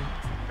you're on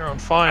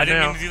fire I didn't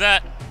now. mean to do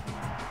that.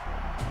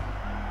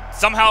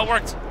 Somehow it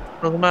worked.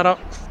 Roll him up.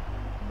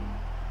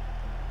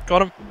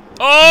 Got him.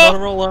 Oh!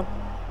 Another roll up.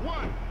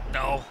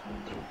 No.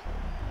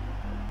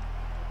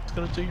 It's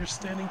gonna do your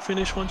standing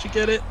finish once you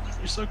get it.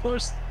 You're so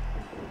close.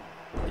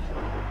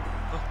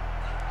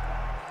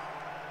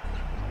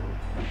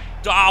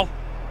 Ow!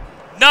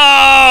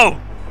 No!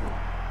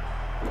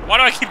 Why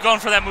do I keep going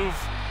for that move?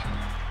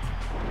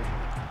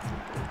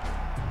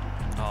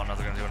 Oh, no,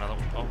 they're gonna do another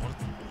one. Oh, what?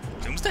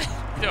 Doomsday?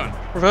 What are you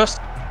doing? Reverse.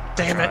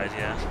 Damn Tried, it.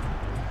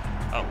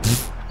 yeah. Oh,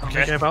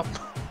 Okay. okay. Gave up.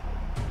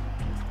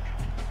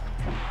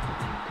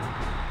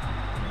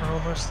 We're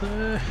almost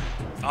there.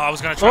 Oh, I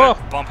was gonna try Oh!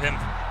 to bump him.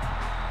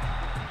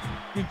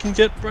 You can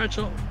get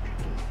Bradshaw.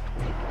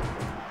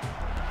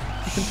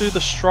 You can do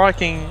the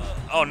striking.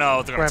 Oh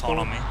no, they're gonna Grapple. taunt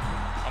on me.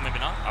 Oh, maybe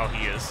not. Oh,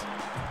 he is.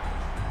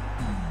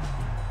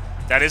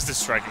 That is the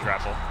striking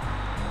grapple.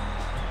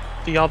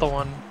 The other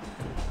one.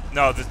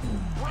 No,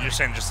 you're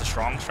saying just the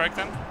strong strike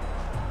then?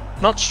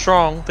 Not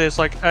strong. There's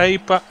like A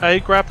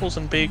grapples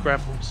and B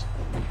grapples.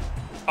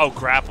 Oh,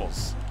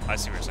 grapples. I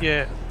see what you're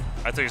saying.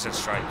 Yeah. I thought you said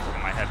strike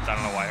in my head. I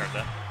don't know why I heard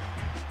that.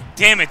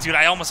 Damn it, dude!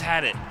 I almost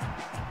had it.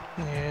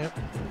 Yeah.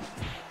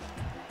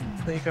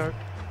 There you go.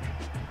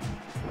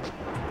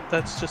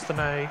 That's just an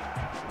A,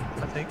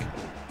 I think.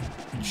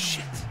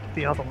 Shit.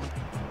 The other one.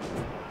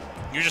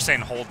 You're just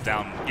saying hold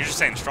down. You're just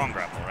saying strong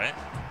grapple, right?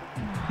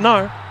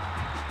 No.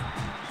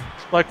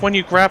 Like when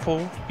you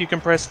grapple, you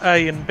can press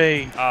A and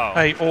B. Oh.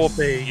 A or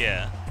B.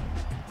 Yeah.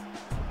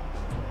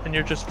 And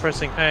you're just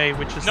pressing A,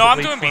 which is No, the I'm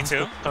weak doing ones B2.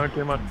 that don't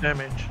do much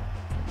damage.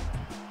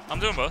 I'm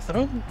doing both. I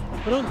don't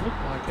look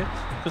like it,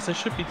 because there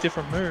should be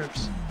different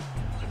moves.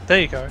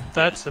 There you go.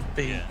 That's a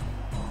B. Yeah.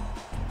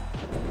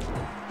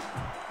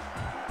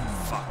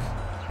 Fuck.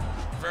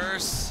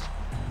 Reverse.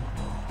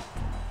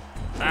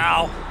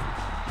 Ow.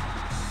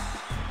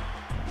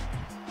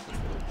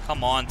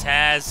 Come on,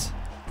 Taz.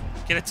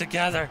 Get it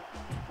together.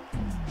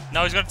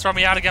 No, he's gonna throw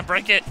me out again.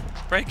 Break it.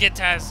 Break it,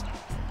 Taz.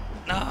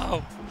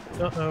 No.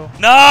 Uh-oh.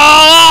 No!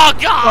 Oh,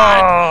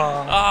 God!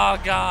 Oh. Oh,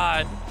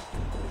 God.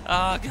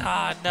 Oh,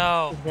 God,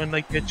 no. When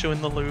they get you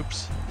in the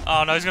loops.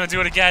 Oh, no, he's gonna do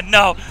it again.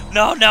 No,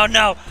 no, no,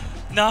 no.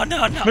 No,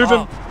 no, no. Move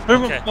him.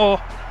 Move okay. him.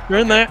 Oh, you're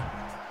in there.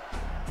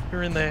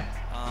 You're in there.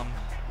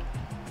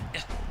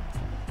 Yeah.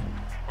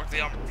 Work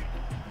the arm.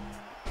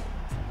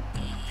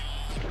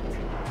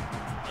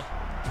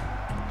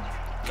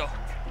 Go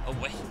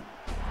away.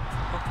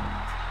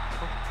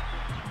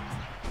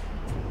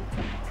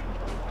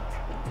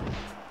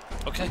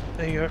 Okay.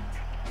 There you go.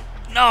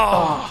 No.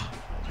 Oh.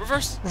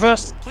 Reverse.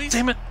 Reverse. Please.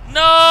 Damn it.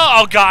 No.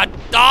 Oh, God.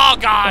 Oh,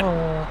 God.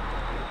 Oh.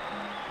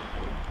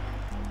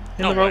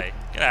 In No the rope. way.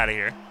 Get out of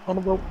here. On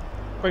the rope.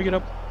 Break it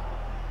up.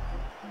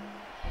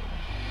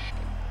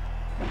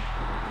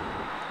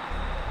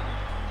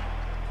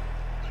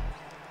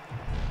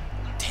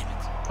 Damn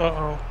it.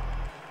 Uh-oh.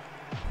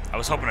 I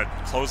was hoping to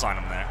clothesline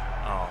him there.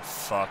 Oh,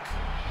 fuck.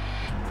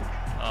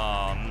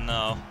 Oh,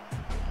 no.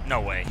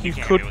 No way. He You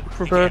can't could do it.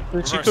 reverse He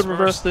this. can't. You could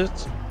reverse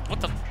this. What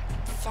the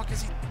fuck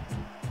is he?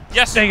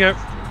 Yes! There you go.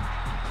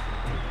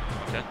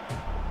 Okay.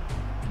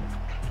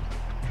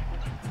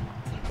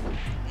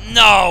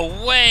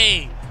 No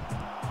way!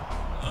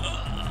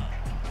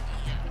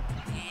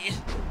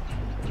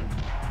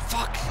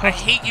 Fuck! I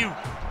hate you!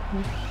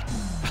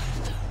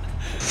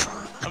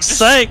 I'm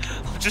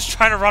just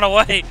trying to run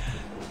away.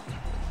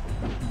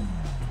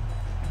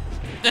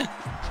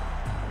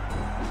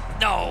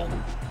 No!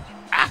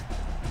 Ah!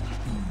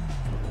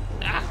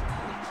 Ah!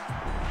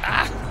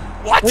 Ah!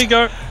 What? There you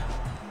go.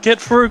 Get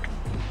Farouk.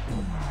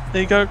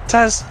 There you go.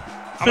 Taz.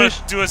 I'm gonna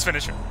Finish. do his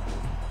finisher.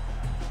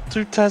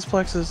 2 Taz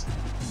plexes.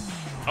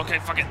 Okay,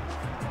 fuck it.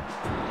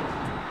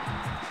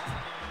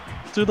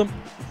 Do them.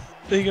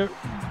 There you go.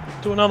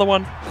 Do another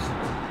one.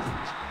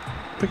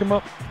 Pick him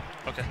up.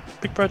 Okay.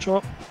 Pick Bradshaw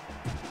up.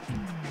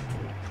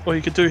 Or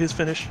you could do his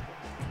finish.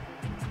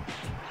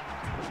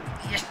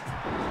 Yeah.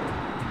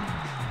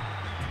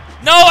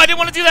 No, I didn't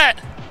want to do that!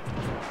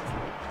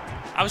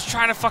 I was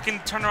trying to fucking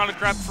turn around and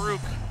grab Farouk.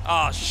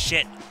 Oh,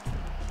 shit.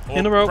 Well,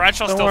 In a row.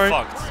 Bradshaw's Don't still worry.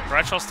 fucked.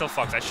 Bradshaw's still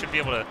fucked. I should be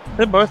able to...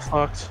 They're both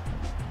fucked.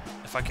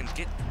 If I can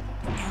get...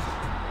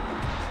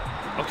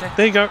 Okay.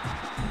 There you go.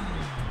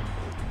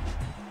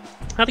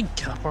 How'd he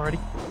get up already?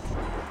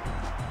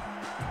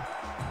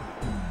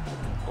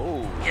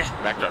 Oh, Yeah.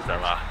 backdrop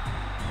driver.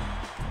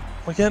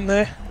 We're getting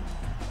there.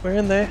 We're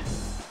in there.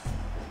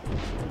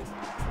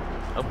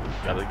 Oh,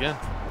 got it again.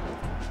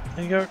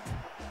 There you go.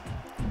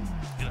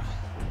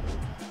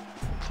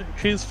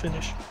 Here's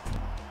finish.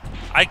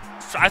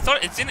 I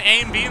thought it's in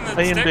A and B in the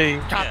A and stick? B.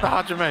 Got the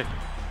Hajime.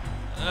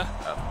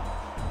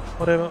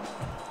 Whatever.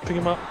 Pick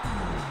him up.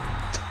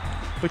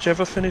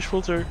 Whichever finish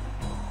will do.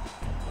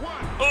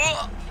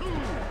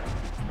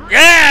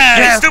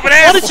 Yeah! Stupid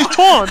ass! What did you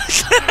taunt?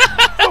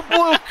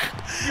 Luke,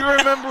 you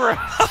remember it.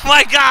 Oh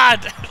my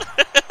god!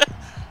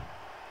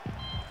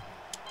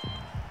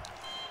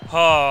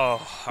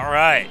 Oh,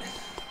 alright.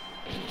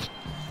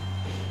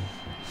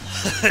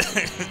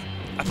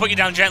 I put you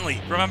down gently.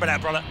 Remember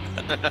that, brother.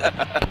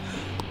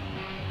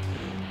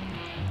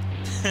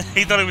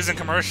 He thought he was in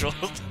commercial.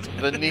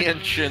 The knee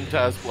and shin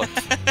Taz flex.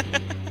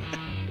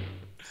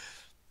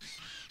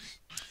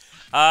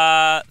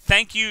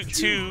 Thank you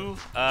to,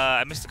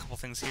 I missed a couple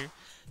things here.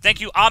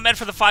 Thank you, Ahmed,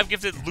 for the 5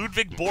 gifted.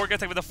 Ludwig Borga,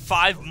 thank you for the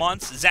 5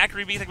 months.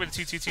 Zachary B, thank you for the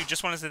 222.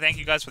 Just wanted to thank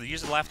you guys for the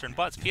years of laughter and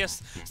butts.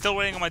 P.S. Still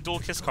waiting on my dual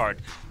kiss card.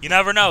 You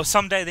never know.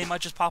 Someday they might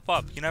just pop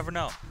up. You never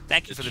know.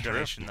 Thank you for the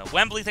donation, though.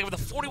 Wembley, thank you for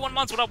the 41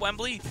 months. What up,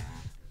 Wembley?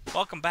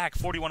 Welcome back.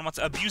 41 months.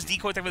 Abused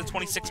Decoy, thank you for the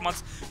 26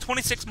 months.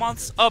 26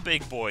 months, a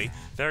big boy.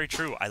 Very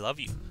true. I love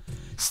you.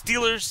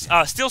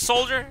 Steelers, Steel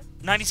Soldier,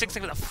 96,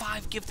 thank you for the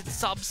 5 gifted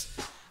subs.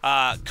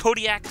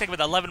 Kodiak, thank you for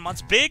the 11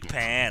 months. Big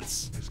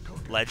Pants.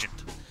 Legend.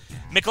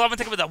 McLovin,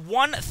 thank you for the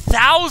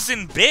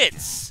 1,000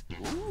 bits.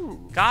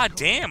 Ooh. God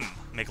damn,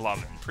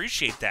 McLovin.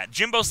 Appreciate that.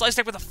 Jimbo Slice,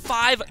 thank you for the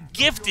 5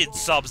 gifted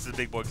subs to the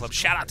Big Boy Club.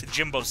 Shout out to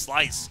Jimbo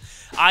Slice.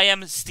 I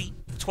am Steve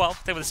 12,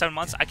 thank you for the 7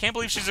 months. I can't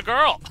believe she's a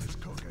girl.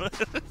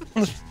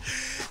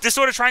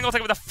 Disorder Triangle,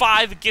 thank you for the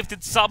 5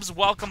 gifted subs.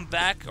 Welcome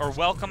back, or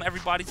welcome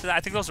everybody to that.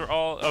 I think those are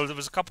all. Oh, there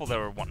was a couple that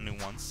were new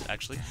ones,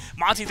 actually.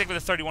 Monty, thank you for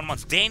the 31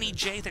 months. Danny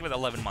J, thank you for the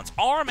 11 months.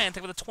 R-Man,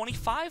 thank you for the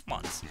 25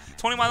 months.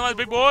 21 months,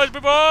 big boys,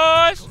 big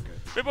boys.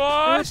 Big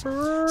boys.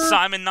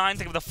 Simon 9,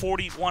 think of the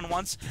 41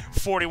 months.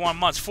 41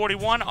 months.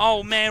 41.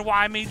 Oh man,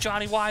 why me,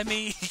 Johnny? Why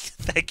me?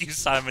 Thank you,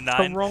 Simon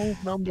 9. The wrong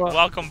number.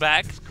 Welcome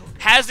back.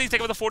 Hasney, thank you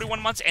for the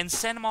 41 months. And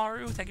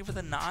Senmaru, thank you for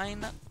the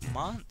 9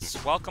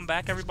 months. Welcome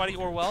back, everybody,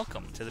 or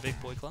welcome to the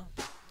Big Boy Club.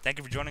 Thank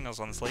you for joining us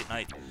on this late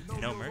night.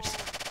 No mercy.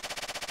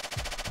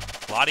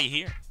 Lottie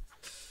here.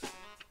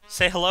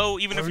 Say hello,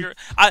 even if you're.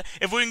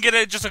 If we can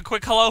get just a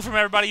quick hello from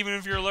everybody, even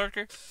if you're a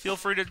lurker, feel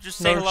free to just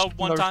say hello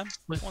one time.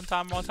 One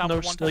time.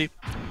 No sleep.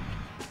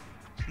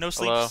 No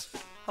sleeps.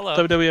 Hello.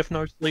 WWF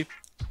no sleep.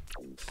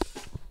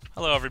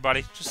 Hello,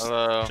 everybody. Just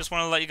want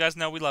to let you guys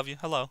know we love you.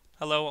 Hello.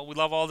 Hello. We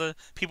love all the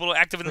people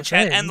active in the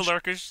chat and the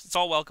lurkers. It's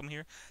all welcome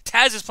here.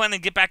 TAZZ is planning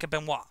to get back at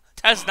Benoit.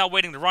 TAZZ is now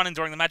waiting to run in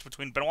during the match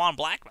between Benoit and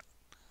Blackman.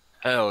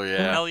 Hell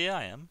yeah. Hell yeah,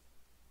 I am.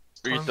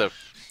 We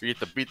get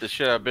to beat the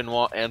shit out of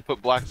Benoit and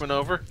put Blackman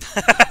over.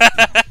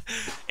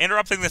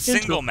 Interrupting the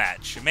single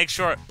match. Make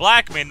sure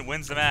Blackman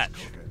wins the match.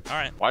 All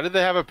right. Why did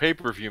they have a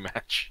pay-per-view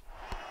match?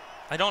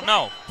 I don't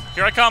know.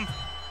 Here I come.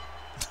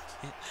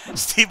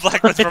 Steve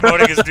Blackman's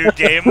promoting his new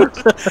game.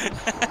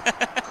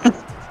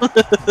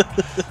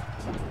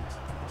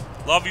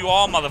 Love you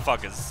all,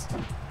 motherfuckers.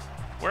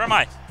 Where am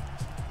I?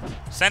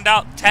 Send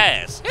out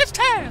TAZZ. It's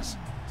TAZZ.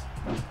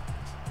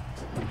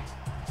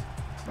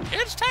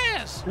 It's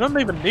TAZZ. You don't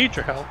even need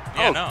your help.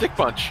 Yeah, no. Dick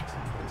punch.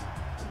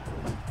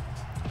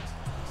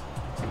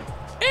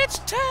 It's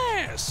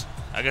TAZZ.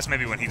 I guess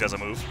maybe when he does a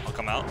move, I'll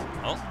come out.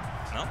 Oh,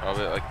 no?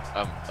 Probably like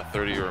a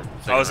 30 or.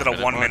 Oh, is it a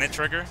 1 minute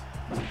trigger?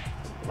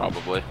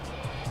 Probably.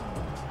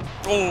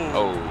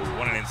 Oh.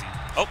 What an NC.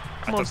 Oh.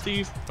 Come on,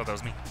 Steve. I thought that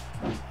was me.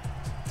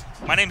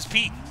 My name's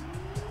Pete.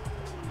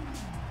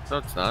 No,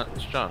 it's not.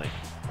 It's Johnny.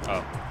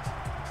 Oh.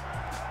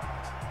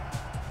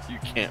 You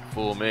can't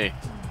fool me.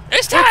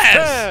 It's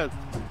TAZZ!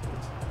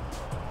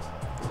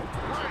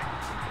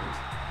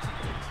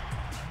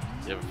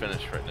 You have a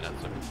finish right now,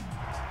 sir.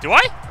 Do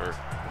I? Or,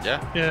 yeah?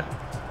 Yeah.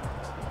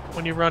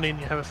 When you're running,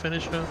 you have a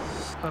finisher,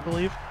 I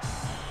believe.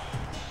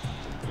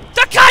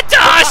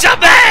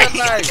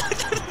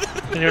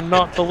 And you're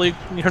not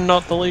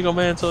the legal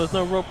man, so there's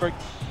no rope break.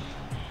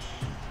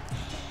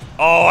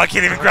 Oh, I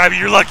can't even grab you.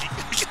 You're lucky.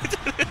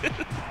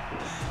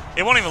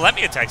 It won't even let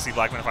me attack Steve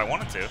Blackman if I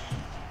wanted to.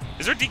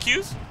 Is there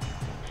DQs?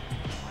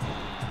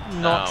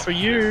 Not for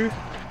you.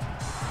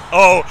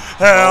 Oh,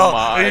 hell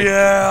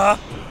yeah.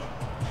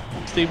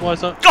 Steve,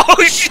 why's up?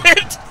 Oh,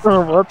 shit.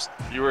 Oh, whoops.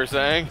 You were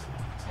saying?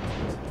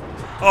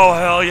 Oh,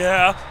 hell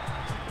yeah.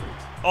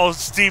 Oh,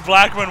 Steve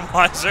Blackman,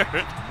 why's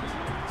hurt?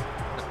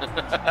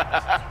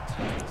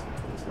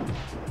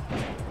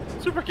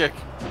 Super kick.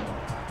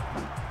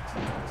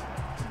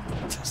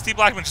 Steve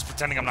Blackman just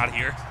pretending I'm not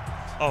here.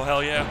 Oh,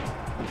 hell yeah.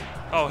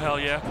 Oh, hell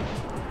yeah.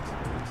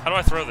 How do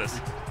I throw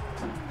this?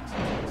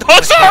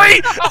 Oh,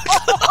 sorry!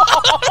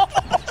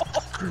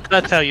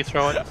 That's how you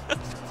throw it.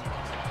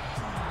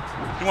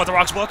 You want the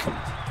Rock's book?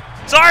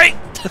 Sorry!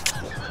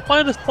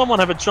 Why does someone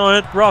have a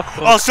giant rock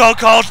book? Oh, so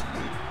cold!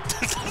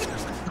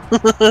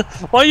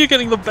 Why are you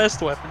getting the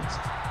best weapons?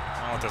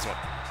 I want this one.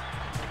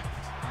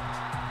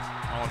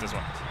 I want this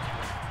one.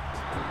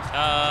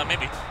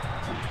 Maybe.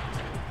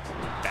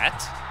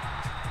 Bat?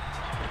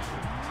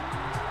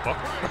 Book?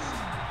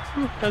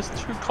 Who has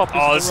 2 copies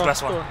Oh, of this is the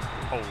best one. book?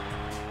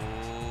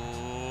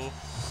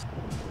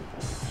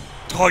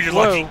 Oh, you're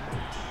lucky.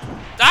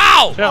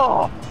 Ow! Yeah.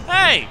 Oh,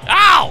 Hey!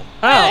 Ow!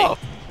 Ow!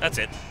 Hey! That's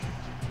it.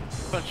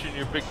 punching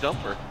your big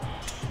dumper.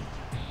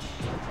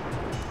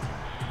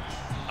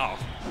 Oh,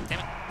 damn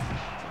it.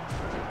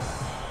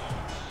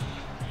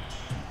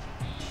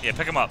 Yeah,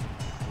 pick him up.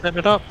 Set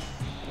it up.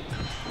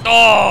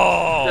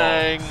 Oh!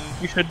 Dang.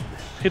 You should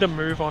hit a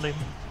move on him.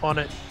 On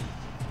it.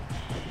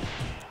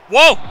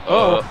 Whoa!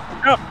 Oh.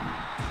 Yeah.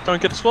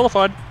 Don't get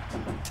disqualified.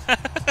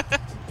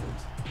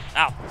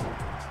 Ow.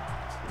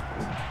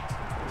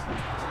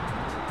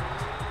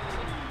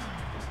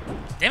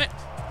 Damn it.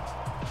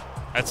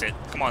 That's it.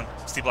 Come on,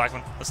 Steve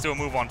Blackman. Let's do a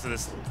move on to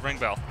this ring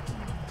bell.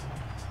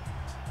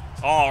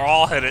 Oh,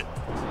 I'll hit it.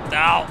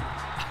 Ow.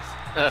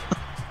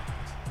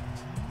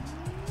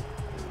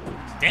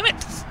 Damn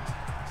it.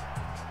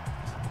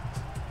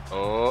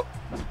 Oh.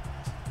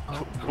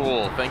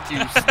 Cool. Thank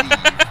you, Steve.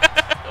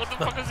 What the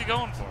fuck is he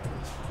going for?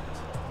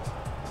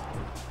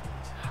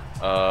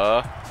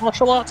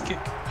 Martial arts kick.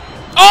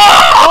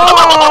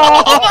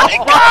 Oh! Oh my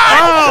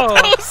god! Oh!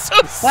 That was so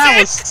sick! That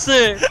was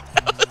sick!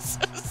 That was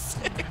so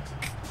sick!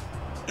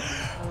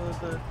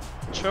 The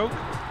choke?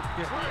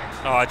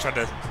 Yeah. Oh, I tried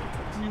to...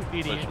 You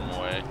idiot. Push him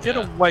away. Get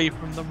away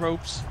from the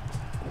ropes.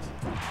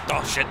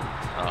 Oh, shit.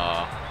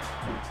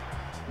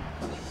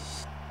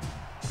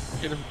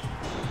 Get him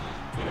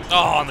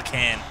Oh, on the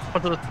can.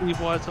 onto the sleeve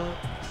wise on it.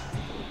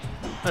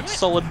 That's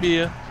solid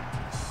beer.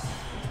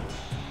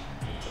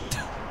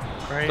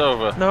 Great. It's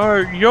over. No,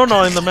 you're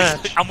not in the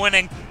match. I'm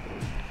winning.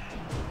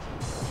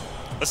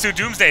 Let's do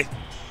Doomsday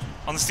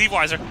on the Steve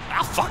Weiser.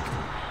 Ah, fuck.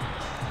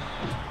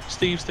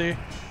 Steve's there.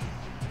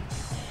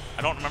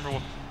 I don't remember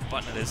what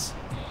button it is.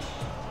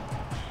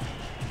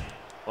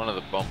 One of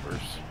the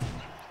bumpers.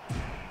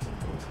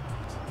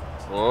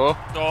 Oh.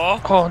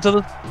 Oh. Oh, onto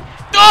the...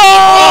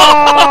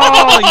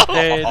 Oh! Oh, he's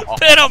dead.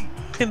 Pin him!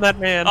 Pin that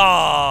man.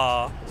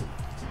 Oh.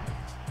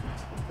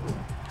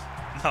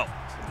 No.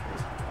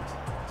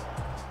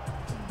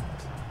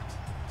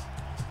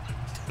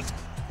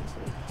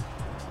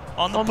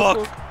 On the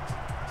book.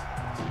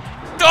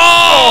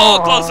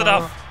 Oh, close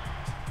enough.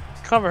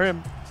 Cover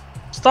him.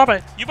 Stop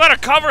it. You better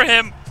cover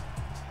him.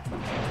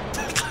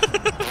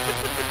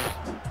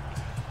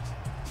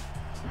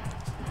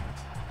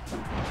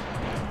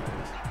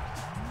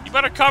 You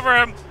better cover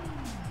him.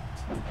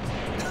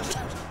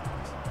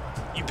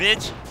 You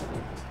bitch.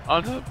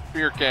 On the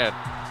beer can.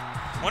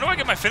 When do I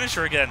get my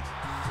finisher again?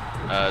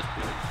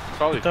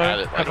 Probably Don't had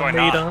it. have do Like, I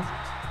a not? meter.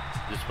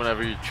 just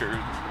whenever your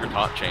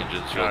taunt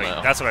changes, you'll Oh,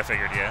 know. that's what I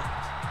figured,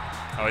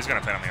 yeah. Oh, he's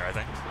gonna pin him here, I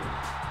think.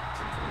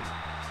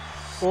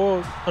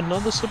 Or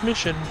another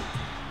submission.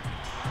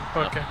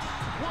 Okay.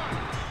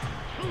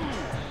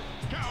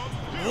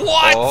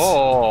 What?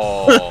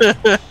 Oh.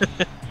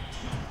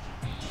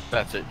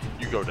 That's it.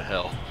 You go to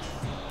hell.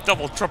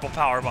 Double, triple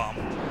power bomb.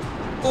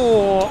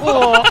 That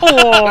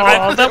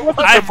was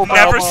a I've triple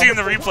never powerbomb. seen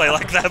the replay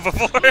like that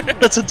before.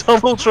 That's a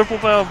double triple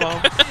power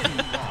bomb.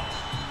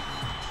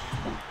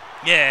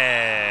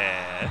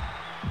 Yeah.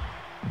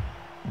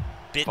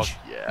 Bitch. Fuck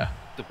yeah.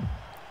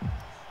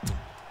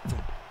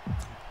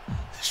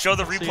 Show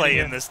the See replay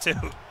ya. in this too.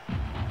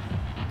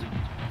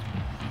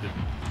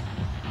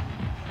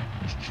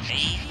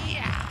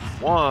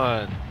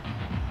 One.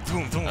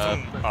 Boom, boom,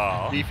 boom.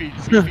 Oh. Beefy,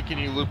 can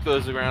you loop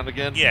those around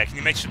again? Yeah, can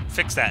you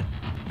fix that?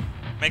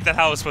 Make that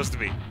how it was supposed to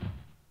be.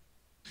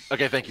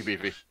 Okay, thank you,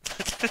 Beefy.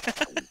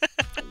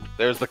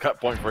 There's the cut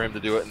point for him to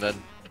do it, and then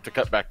to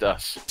cut back to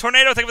us.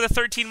 Tornado, thank you for the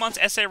 13 months.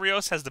 S.A.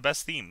 Rios has the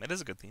best theme. It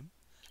is a good theme.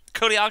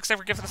 Cody Alex, thank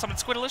you for gifting us something.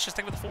 Squidalicious,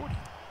 thank you for the 40.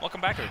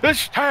 Welcome back, everybody.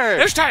 It's time!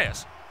 There's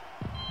Tyus.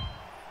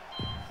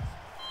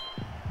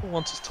 Who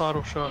wants his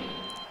title shot?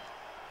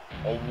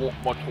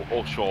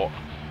 Oh, short.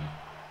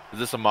 Is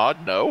this a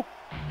mod? No.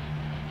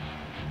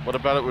 What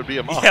about it would be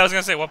a mod? Yeah, I was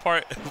gonna say, what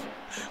part did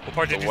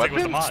you think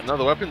was the mod? No,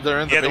 the weapons are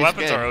in the Yeah, the base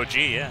weapons game. are OG,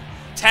 yeah.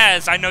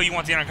 Taz, I know you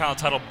want the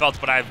Intercontinental title belt,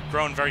 but I've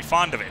grown very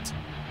fond of it.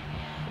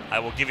 I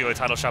will give you a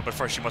title shot, but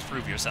first you must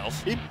prove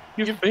yourself.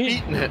 You've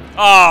beaten it.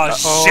 Oh,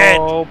 shit!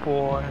 Oh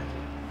boy.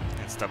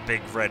 It's the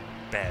big red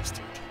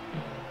bastard.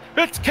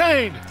 It's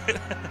Kane!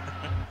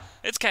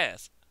 It's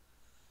Kaz.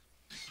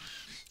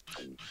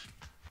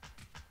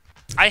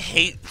 I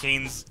hate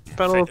Kane's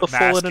Battle of the mask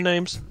 4 letter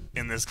names.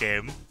 in this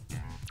game.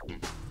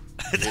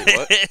 Wait,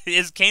 what?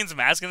 Is Kane's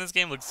mask in this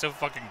game looks so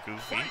fucking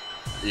goofy?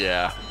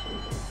 Yeah.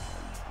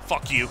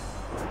 Fuck you.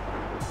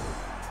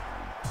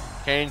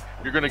 Kane,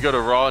 you're gonna go to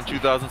Raw in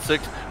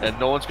 2006, and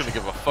no one's gonna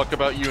give a fuck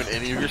about you in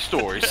any of your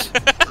stories.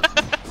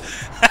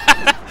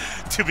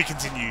 To be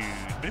continued.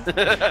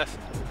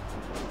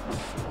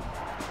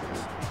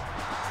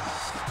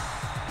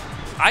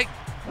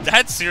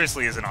 That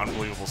seriously is an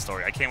unbelievable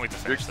story. I can't wait to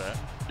finish that.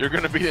 You're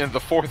gonna be in the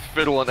fourth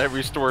fiddle in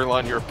every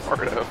storyline you're a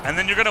part of. And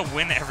then you're gonna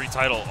win every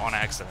title on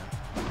accident.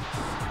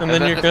 And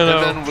then you're gonna.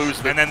 And then lose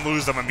And then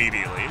lose them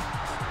immediately.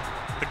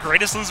 The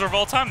greatest loser of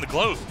all time, the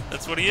Gloat.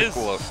 That's what he is.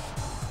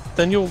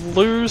 Then you'll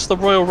lose the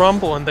Royal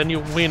Rumble, and then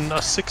you'll win a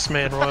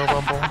 6-man Royal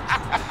Rumble.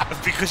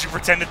 Because you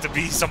pretended to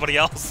be somebody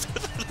else.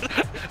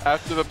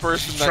 After the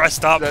person that,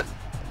 Dressed up.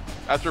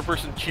 After a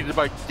person cheated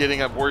by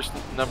getting a worse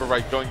number by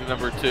going to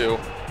number 2,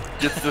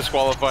 gets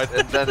disqualified,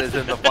 and then is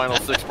in the final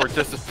 6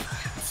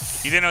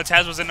 participants. You didn't know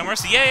Taz was in No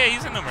Mercy? Yeah,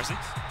 he's in No Mercy.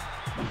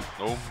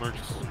 No mercy.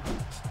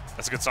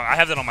 That's a good song. I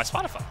have that on my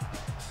Spotify.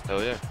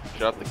 Hell yeah.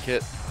 Shout out the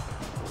Kit.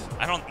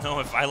 I don't know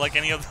if I like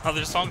any of the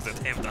other songs that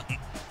they've done.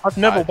 I've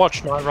never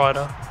watched Knight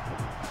Rider.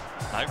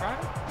 Knight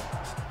Rider?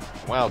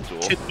 Wow, Tool.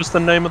 Kit was the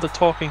name of the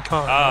talking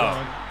car.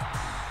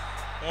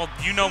 Well,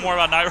 you know more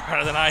about Knight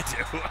Rider than I do.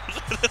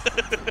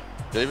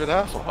 David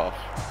Hasselhoff.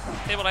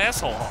 Hey, but I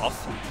asshole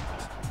off.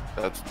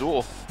 That's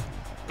Duel.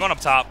 Going up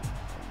top.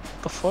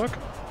 The fuck?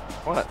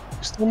 What?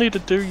 You still need to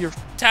do your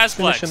Taz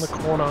finish Flex. in the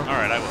corner.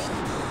 Alright, I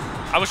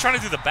will. I was trying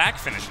to do the back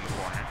finish in the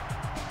corner.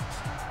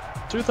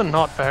 Do the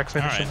not back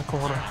finish in Alright. the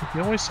corner. He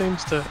always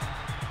seems to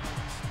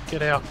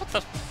get out. What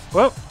the?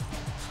 Whoa!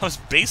 I was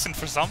basing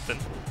for something.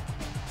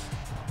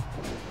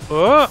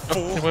 Oh!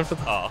 He went for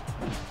the. Oh.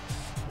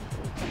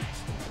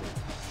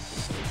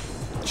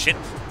 Shit.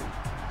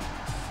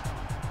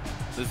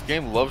 This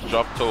game loves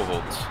drop toe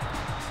holds.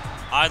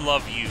 I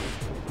love you.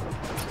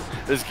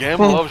 This game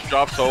loves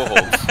drop toe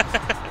holds.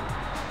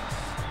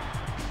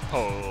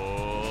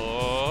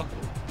 Oh.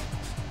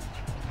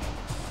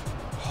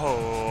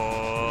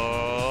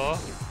 Oh.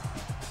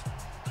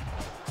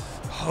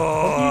 What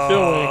are you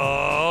doing?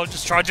 Oh,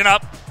 just charging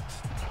up.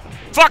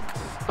 Fuck!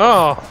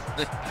 Oh!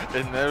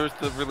 And there's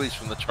the release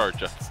from the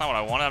charger. That's not what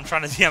I wanted. I'm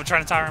trying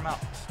to tire him out.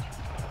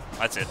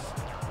 That's it.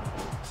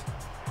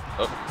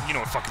 Oh. You know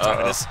what fucking time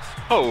it is.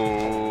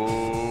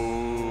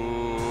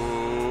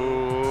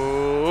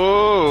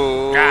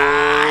 Oh.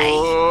 Guy.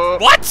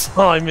 What?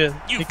 Oh, I'm in.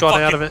 You He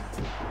got out fucking- of it.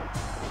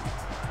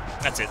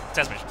 That's it.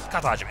 Tasmanian.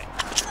 Katajime.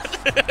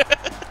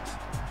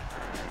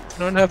 You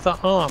don't have the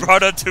arm.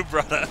 Brother to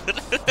brother.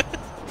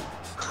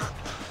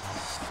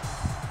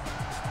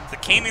 The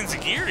Kane and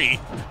Zagiri.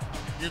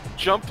 You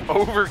jumped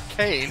over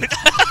Kane.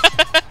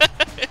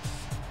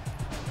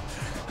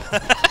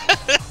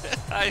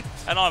 I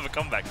don't have a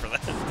comeback for that.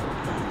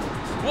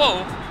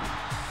 Whoa.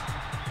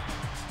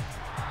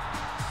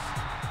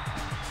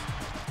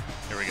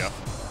 Here we go.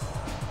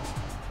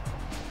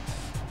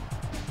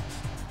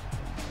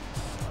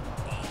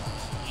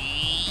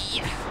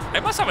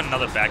 I must have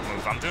another back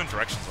move. I'm doing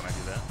directions when I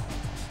do that.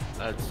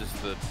 That's just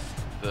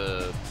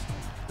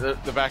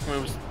the back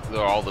moves.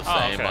 They're all the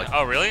same. Okay. Like,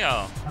 Oh, really?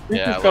 Oh. I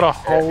think you've got a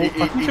hold.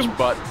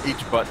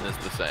 Each button is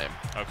the same.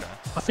 Okay.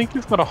 I think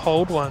you've got a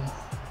hold one.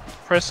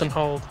 Press and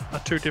hold are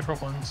two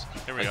different ones.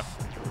 Here we go.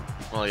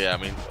 Well, yeah. I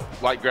mean,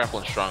 light grapple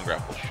and strong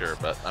grapple, sure,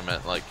 but I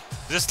meant like.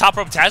 Is this top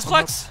rope TAZZ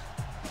flex?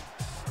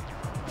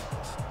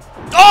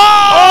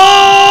 Oh!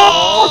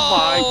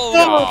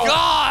 Oh my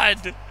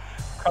God!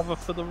 Cover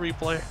for the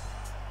replay.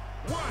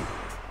 1,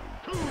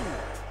 2,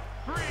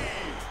 3.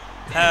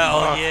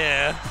 Hell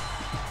yeah.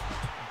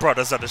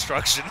 Brothers of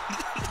Destruction.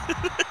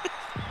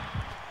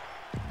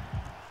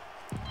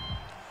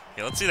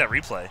 Yeah, let's see that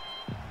replay.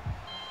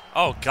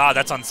 Oh god,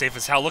 that's unsafe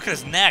as hell. Look at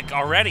his neck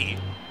already.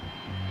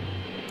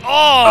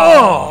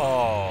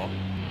 Oh!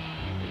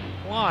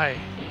 Why?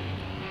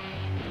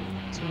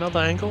 It's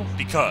another angle.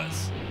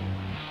 Because.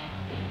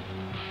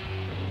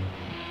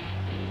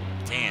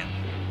 Damn.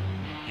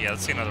 Yeah,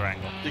 let's see another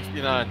angle.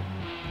 69.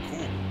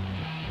 Cool.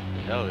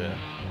 Hell yeah.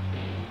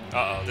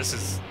 Uh-oh, this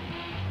is...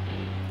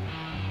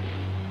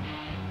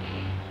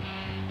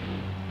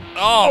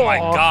 Oh my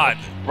god.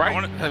 Right. I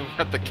wanna... I've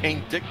got the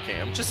Kane dick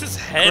cam. Just his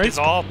head Great. is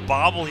all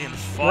bobbly and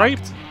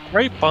fucked.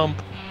 Great bump.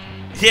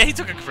 Yeah, he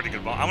took a pretty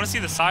good bump. I want to see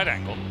the side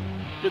angle.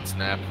 Good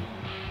snap.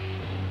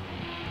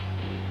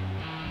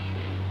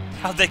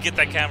 How'd they get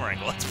that camera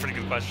angle? That's a pretty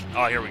good question.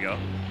 Oh, here we go.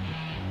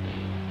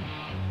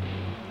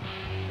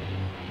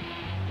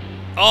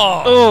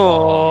 Oh!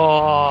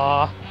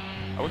 Oh.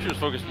 I wish it was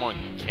focused more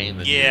on Kane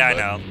than Yeah, I you,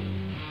 know.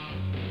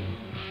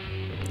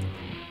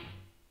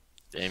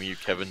 Damn you,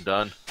 Kevin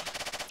Dunn.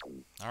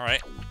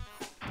 Alright.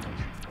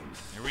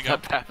 Here we go.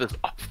 That path is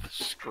off the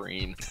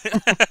screen.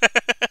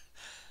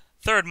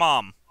 Third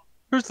mom.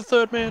 Who's the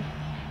third man?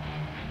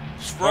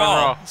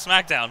 Raw.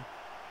 SmackDown.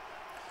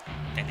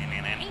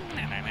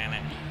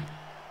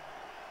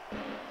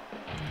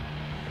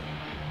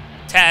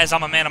 Taz,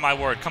 I'm a man of my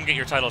word. Come get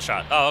your title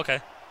shot. Oh, okay.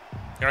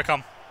 Here I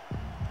come.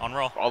 On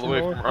Raw. All the way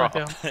from Raw.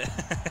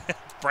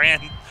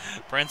 Brand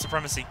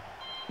supremacy.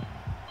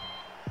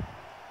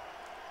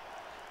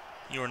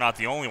 You are not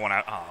the only one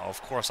out. Oh,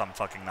 of course I'm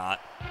fucking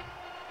not.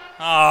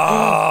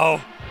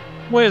 Oh!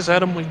 Where's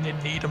Adam when you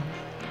need him?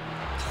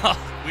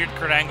 Weird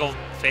Kurt Angle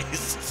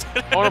face.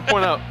 I want to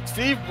point out,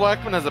 Steve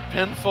Blackman has a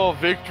pinfall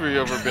victory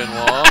over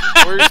Benoit.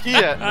 Where's he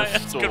at in this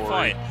That's story? a good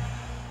point.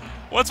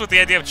 What's with the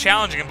idea of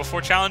challenging him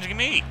before challenging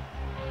me?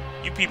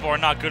 You people are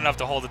not good enough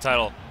to hold the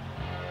title.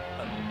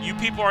 You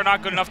people are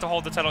not good enough to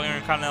hold the title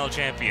Intercontinental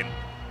Champion.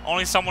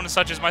 Only someone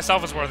such as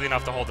myself is worthy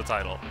enough to hold the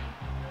title.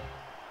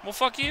 Well,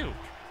 fuck you.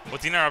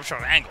 With the interruption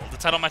of Angle, the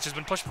title match has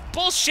been pushed.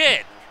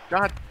 Bullshit!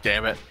 God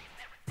damn it.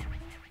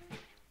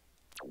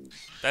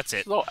 That's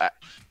it. It's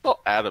all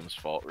Adam's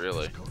fault,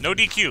 really. No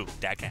DQ.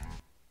 Dackhand.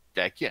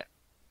 Deck yeah.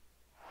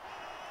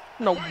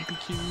 No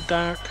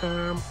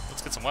BQ.com.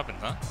 Let's get some weapons,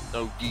 huh?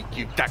 No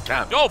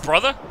DQ.com. Yo,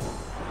 brother!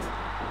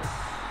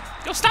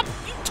 Yo, stop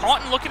you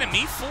taunting looking at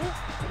me, fool!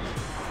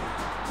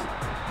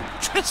 You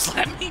trying to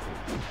slap me?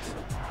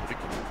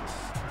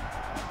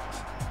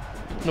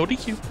 No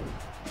DQ.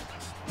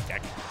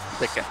 Dackhand.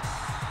 Deck yeah.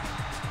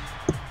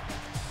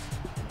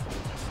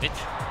 Bitch.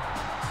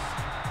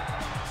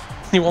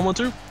 You want one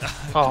too?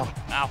 Oh.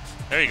 Ow.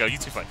 There you go, you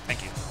two fight.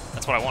 Thank you.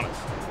 That's what I wanted.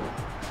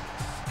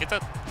 Get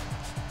that.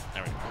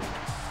 There we go.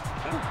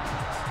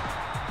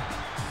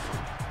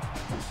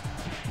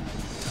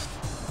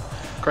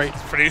 Ooh. Great.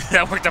 Pretty.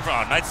 That worked out for.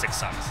 Oh, Nightstick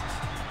sucks.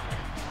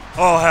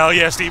 Oh, hell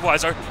yeah, Steve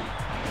Weiser.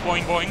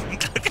 Boing,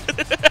 boing.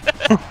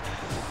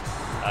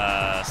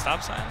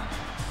 Stop sign.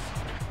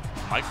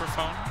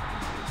 Microphone.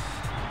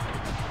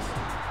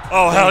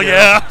 Oh, hell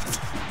yeah.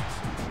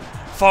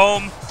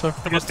 Foam. So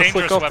The you most get to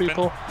flick dangerous off weapon.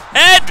 people.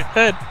 Head!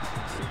 Head.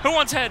 Who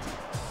wants head?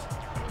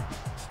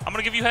 I'm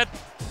gonna give you head.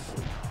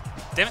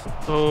 Damn it.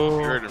 Oh,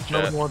 You heard him,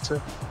 no chat. one wants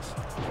it.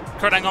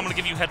 Kurt Angle, I'm gonna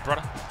give you head,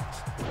 brother.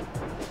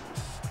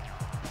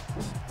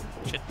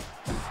 Shit.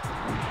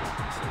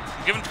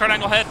 I'm giving Kurt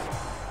Angle head.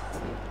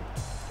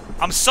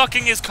 I'm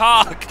sucking his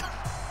cock.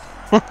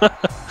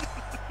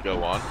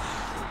 Go on.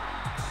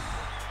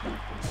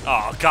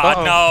 Oh, God,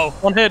 Uh-oh. no.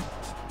 One head.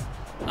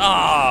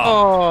 Oh.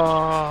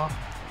 Oh.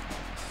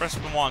 Rest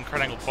of them and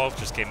Kurt Angle both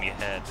just gave me a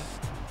head.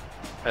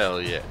 Hell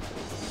yeah.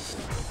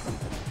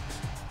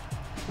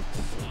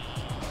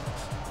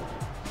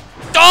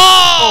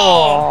 Oh!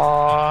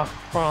 Oh.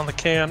 Right on the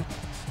can.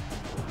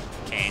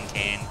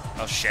 Kane.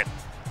 Oh, shit.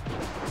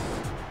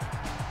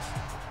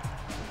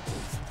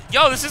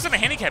 Yo, this isn't a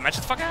handicap match.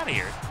 Get the fuck out of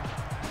here.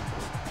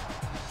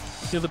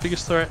 You're the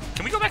biggest threat.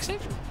 Can we go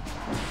backstage?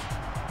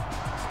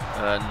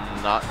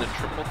 Not in a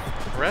triple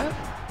threat?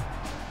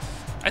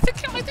 I think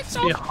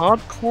so. Be a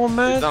hardcore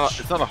match?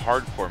 It's not a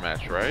hardcore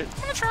match, right?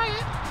 I'm gonna try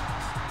it.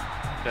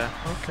 Okay.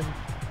 Okay.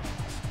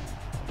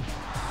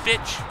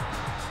 Bitch.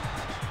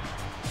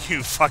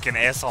 You fucking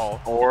asshole.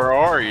 Or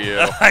are you?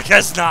 I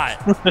guess not.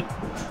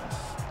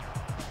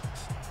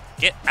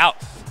 Get out.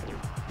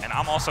 And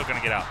I'm also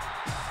gonna get out.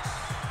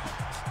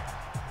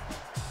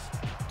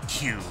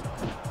 You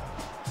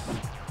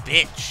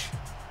bitch.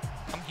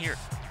 Come here.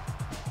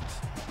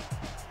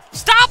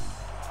 Stop!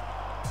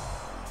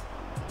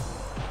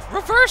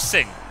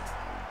 Reversing.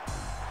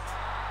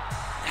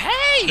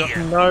 Hey! You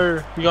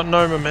got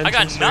no momentum, I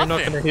got so you're not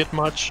nothing. gonna hit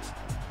much.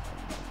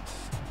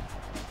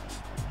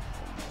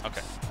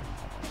 Okay.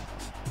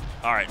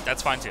 Alright,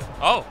 that's fine too.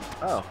 Oh!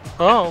 Oh.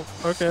 Oh,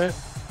 okay.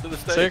 To the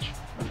stage. Sick.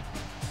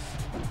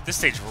 This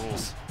stage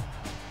rules.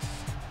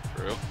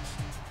 True.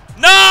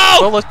 No!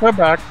 Well, let's go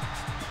back.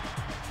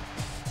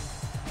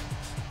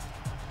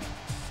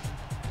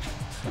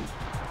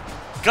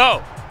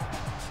 Go!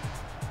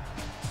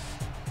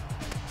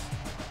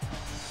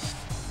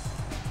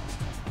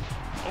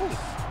 Oh.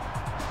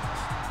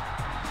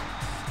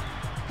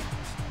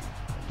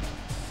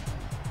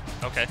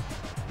 Okay.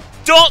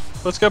 Don't!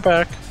 Let's go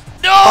back.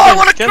 No! I Fucking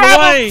want to get grab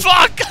away. him!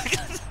 Fuck!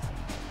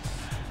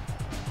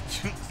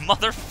 You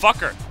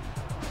motherfucker!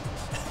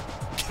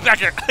 Get back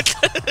here!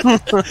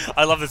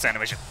 I love this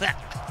animation.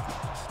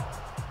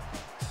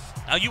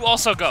 Now you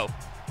also go.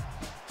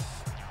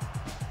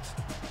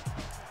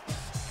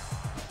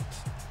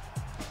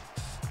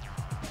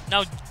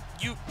 Now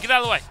you get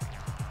out of the way.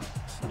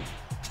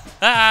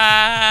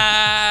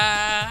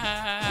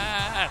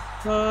 Ah!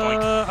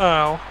 Boink.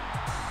 Ow.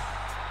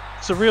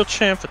 It's a real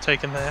champ for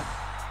taking that.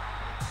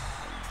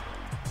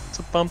 It's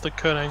a bump that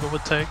Kurt Angle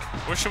would take.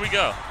 Where should we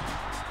go?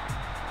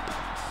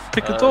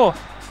 Pick a door.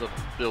 The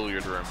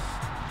billiard room.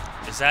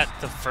 Is that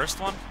the first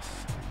one?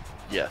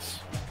 Yes.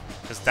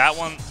 Because that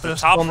one, the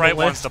First top on the right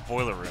one's left. the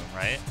boiler room,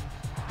 right?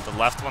 The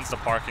left one's the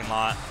parking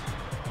lot.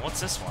 What's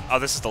this one? Oh,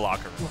 this is the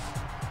locker room.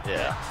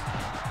 Yeah.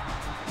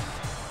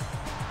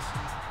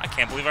 I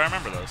can't believe I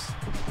remember those.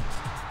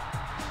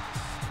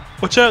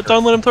 Watch out,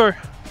 don't let him through.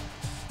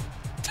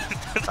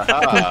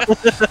 Aha.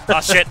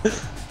 Oh shit!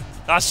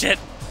 Oh shit!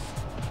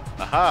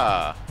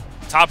 Aha.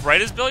 Top right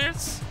is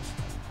billiards?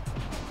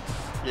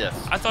 Yes.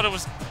 I thought it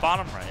was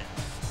bottom right.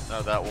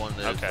 No, that one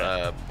is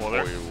Okay.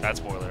 Boiler? That's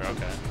boiler,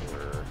 okay.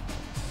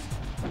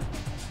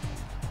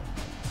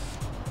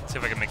 See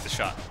if I can make the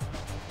shot.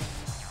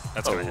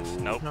 That's gonna hit. Oh.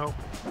 Nope. No.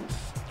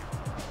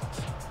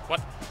 What?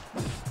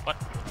 What?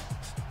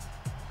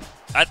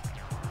 That?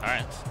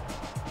 Alright.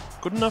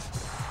 Good enough.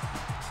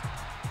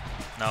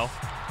 No.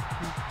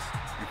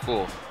 You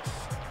fool.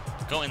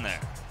 Go in there.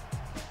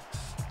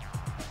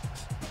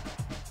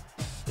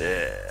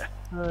 Yeah.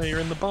 You're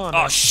in the bar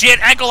Oh now. shit!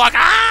 Ankle lock!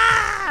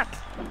 Ah!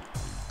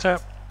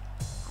 Tap.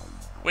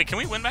 Wait, can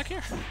we win back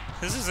here?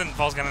 This isn't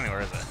Falls Gun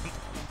anywhere, is it?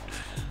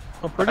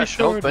 I'm pretty I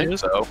sure don't it think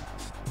is. so.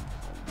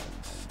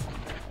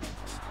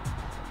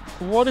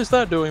 What is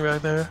that doing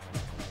back there?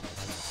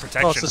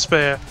 Protection. Oh, it's a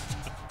spare.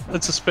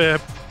 It's a spare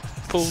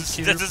pool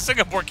cue. That's a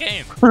Singapore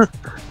game.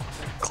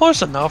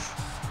 Close enough.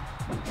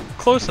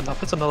 Close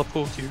enough. It's another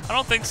pool cue. I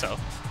don't think so.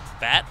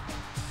 Bat.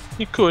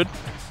 You could.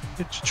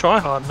 You should try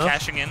hard enough.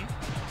 Cashing in.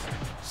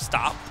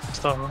 Stop.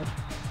 Start right.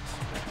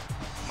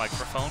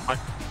 Microphone.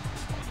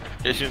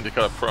 Guess you need to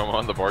cut a promo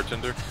on the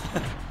bartender.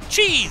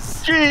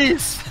 Cheese!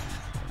 Jeez!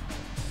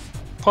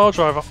 Pile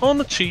driver on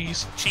the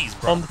cheese. Cheese,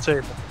 bro. On the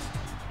table.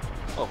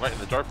 Oh, right in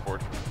the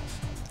dartboard.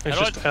 It's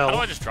how, just do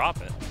I L. just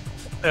drop it?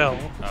 L.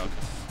 Oh, okay.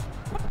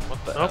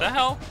 What the What the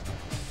hell?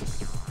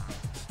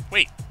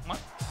 Wait, what?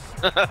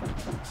 hell?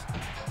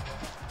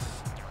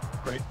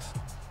 Great.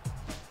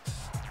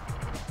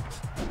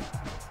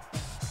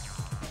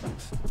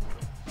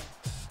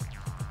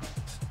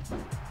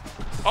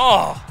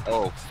 Oh!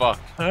 Oh, fuck.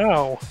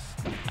 Ow.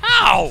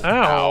 Ow!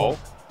 Ow.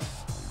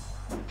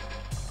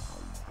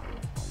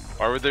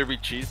 Why would there be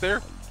cheese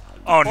there?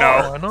 Oh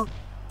no! Why not?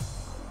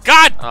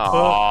 God! Aww.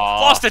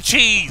 Lost the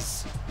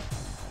cheese!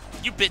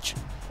 You bitch!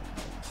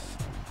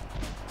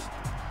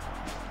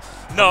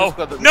 No! just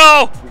glad that we-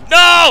 No!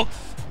 No!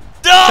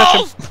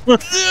 No! Catch him.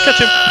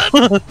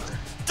 Catch him.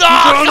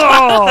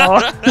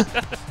 Ah!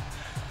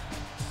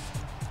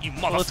 You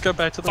Well, let's motherfucker! go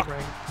back to the Fuck.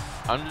 ring.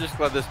 I'm just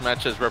glad this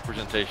match has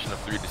representation of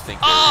 3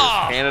 distinct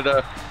Ah! areas.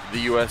 Canada, the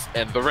US,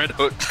 and the Red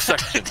Hook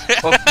section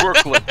of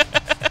Brooklyn.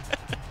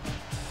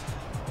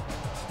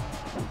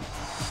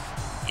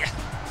 Yeah.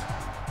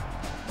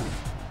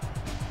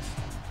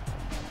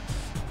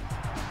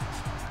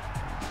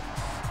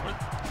 Where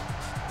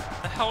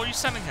the hell are you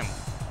sending him?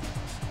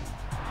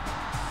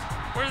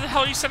 Where the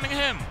hell are you sending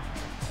him?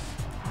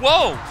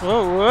 Whoa!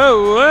 Whoa,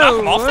 whoa, whoa. Knock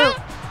him off whoa.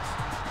 that?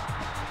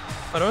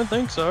 I don't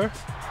think so.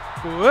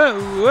 Whoa,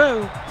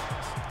 whoa.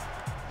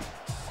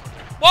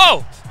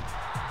 Whoa!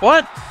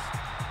 What?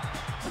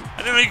 I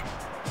didn't know you,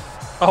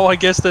 Oh, I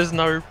guess there's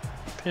no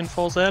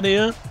pinfalls out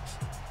here.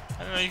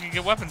 I didn't know you could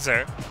get weapons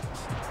there.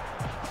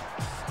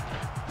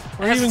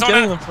 Where are you even its own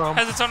getting them from?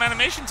 Has its own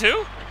animation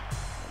too?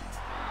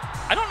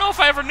 I don't know if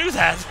I ever knew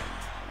that.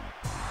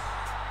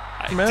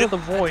 I'm out of the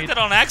I void. did that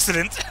on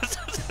accident.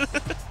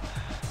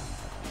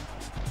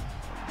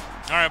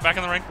 Alright, back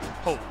in the ring.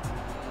 Oh.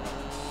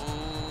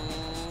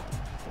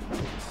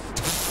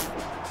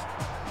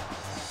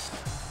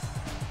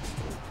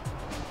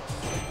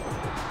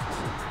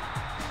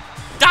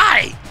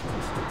 Die!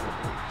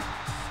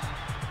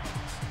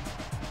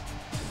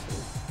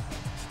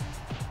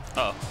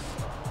 Uh-oh.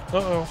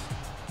 Uh-oh.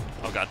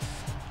 Oh, God.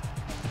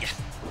 Yeah.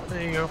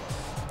 There you go.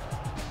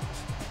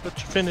 Let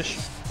you finish.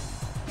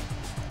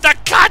 The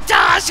Kata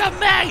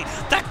Hajime!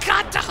 The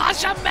Kata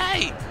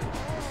Hajime!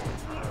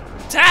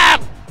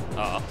 Tap!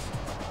 Uh-oh.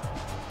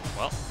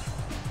 Well.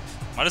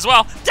 Might as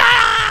well.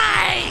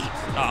 Die!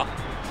 Uh-oh.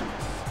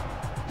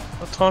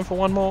 Got time for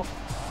one more?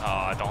 Oh,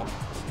 I don't.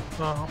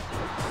 Oh.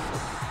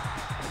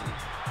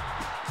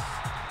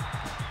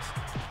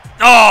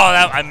 Oh,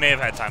 that, I may have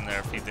had time there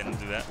if he didn't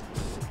do that.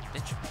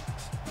 Bitch.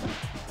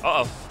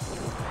 Uh-oh.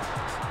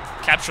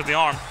 Capture the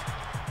arm.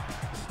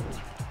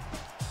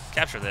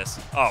 Capture this.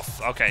 Oh,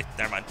 okay.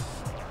 Never mind.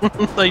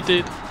 They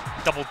did.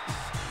 Double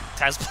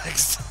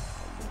TAZZ.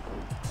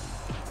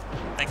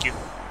 Thank you.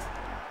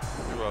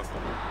 You're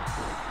welcome.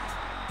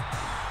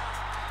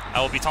 I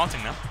will be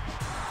taunting now.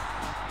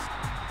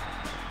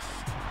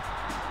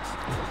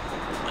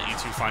 Let you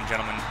two fine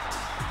gentlemen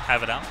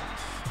have it out.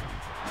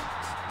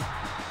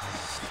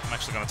 I'm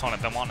actually going to taunt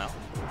at Benoit now.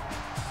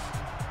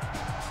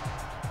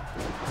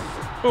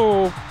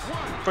 Oh,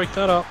 break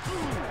that up.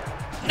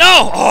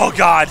 No! Oh,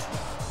 God!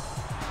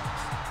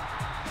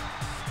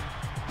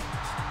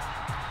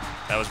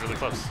 That was really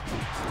close.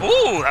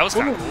 Ooh, that was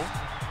kind of cool.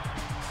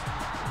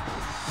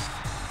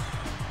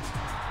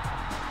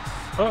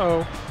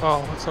 Uh-oh.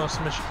 Oh, that's not a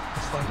submission.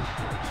 That's fine.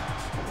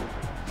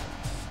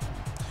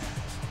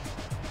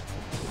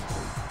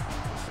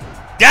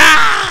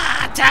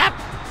 Ah! Tap!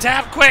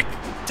 Tap quick!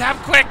 Tap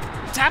quick!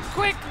 Tap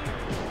quick!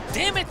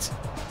 Damn it!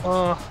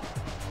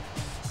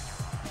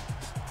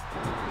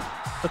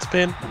 That's a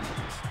pin.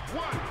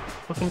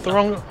 Looking at the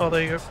wrong... Oh,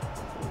 there you go.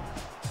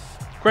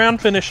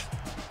 Ground finish.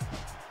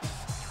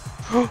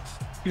 You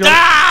got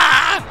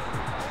Ah!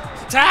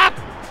 Tap!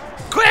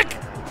 Quick!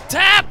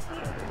 Tap!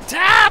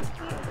 Tap!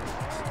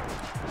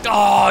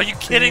 Oh, are you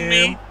kidding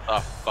me? Oh,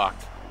 fuck.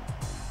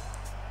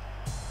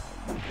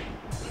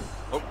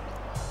 Oh,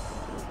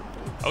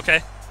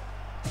 Okay.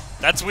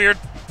 That's weird.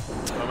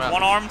 I'm out.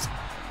 One-armed.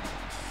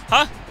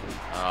 Huh?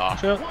 Oh. it.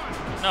 Shut.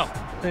 No.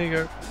 There you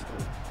go.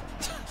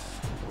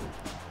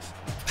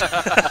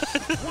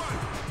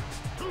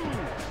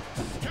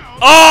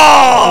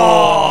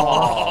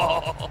 Oh!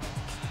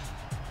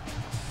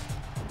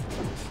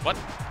 What?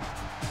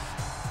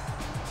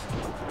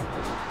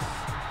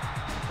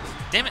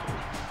 Damn it.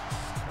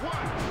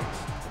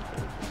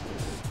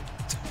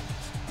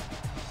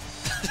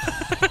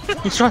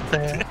 He's right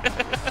there.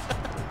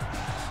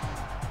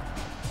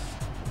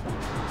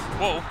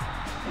 Whoa.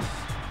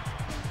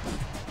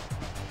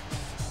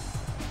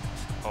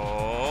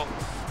 Oh.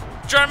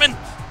 German!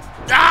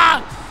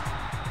 Ah!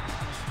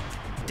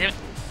 Damn it.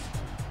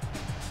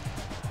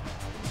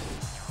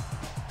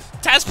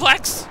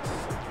 TAZZplex!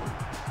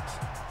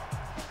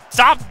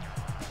 Stop!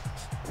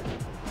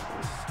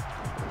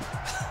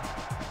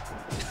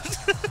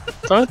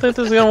 Don't think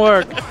this is gonna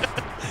work.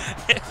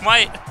 It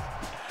might.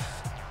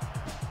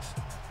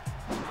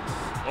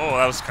 Oh,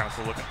 that was kind of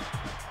cool looking.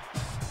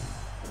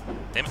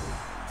 Damn it.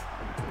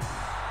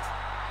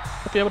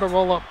 I'll be able to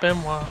roll up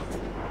Benoit.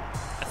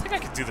 I think I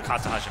could do the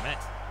Kata Hajime.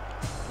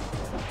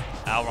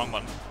 Ow, wrong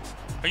button.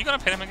 Are you gonna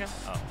pin him again?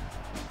 Oh.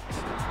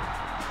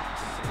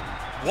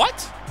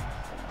 What?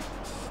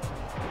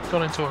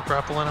 Got into a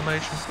grapple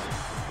animation.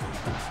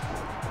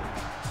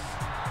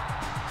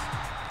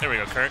 There we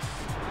go, Kurt.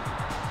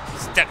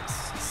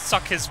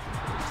 Suck his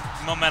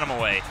momentum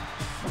away.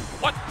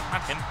 What?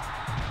 Not him.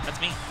 That's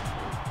me.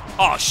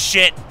 Oh,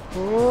 shit.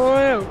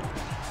 Whoa.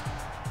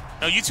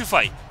 No, you two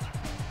fight.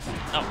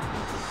 No.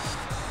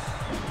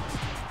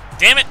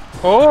 Damn it.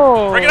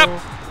 Oh. Bring it up.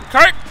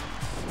 Kurt.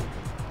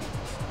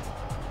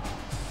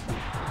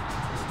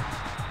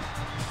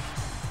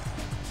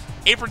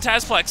 Apron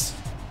TAZZplex.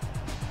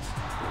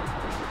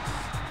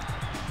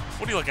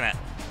 What are you looking at?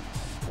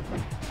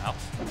 Ow.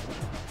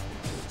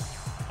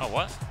 Oh,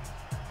 what?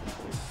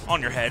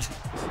 On your head.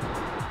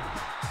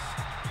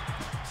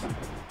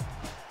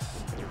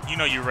 You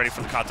know you're ready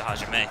for the Kata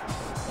Hajime.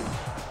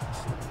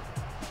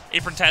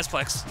 Apron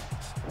TAZZplex.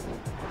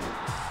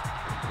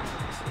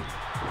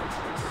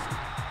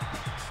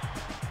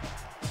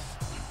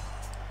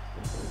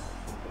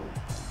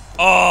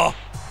 Oh!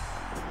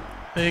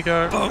 There you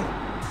go. Boom!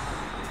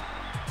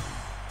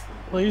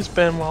 Please,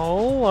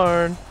 Benoit,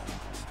 learn.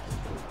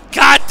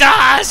 Kata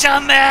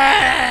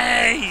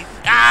Hajime!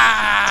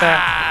 Ah!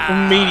 Tap.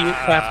 Immediate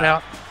tap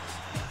out.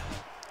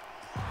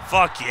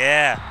 Fuck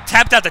yeah.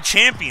 Tapped out the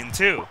champion,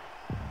 too.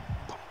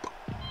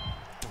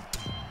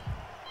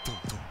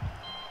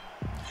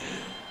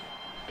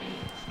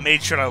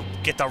 Made sure to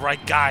get the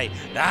right guy.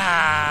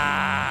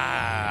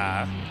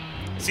 Ah!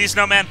 See you,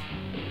 Snowman.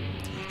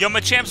 Yo,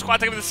 Machamp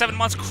Squad, thank you for the 7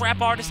 months. Crap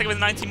Artist, thank you for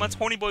the 19 months.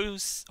 Honey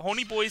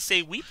boys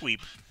say weep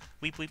weep.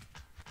 Weep weep.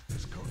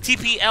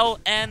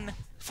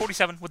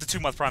 TPLN47 with the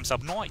 2-month Prime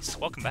sub. Nice.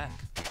 Welcome back.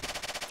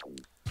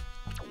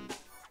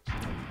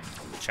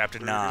 Chapter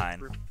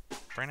 9.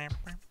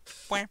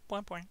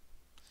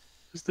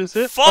 Is this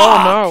it? Fuck!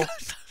 Oh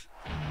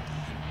no!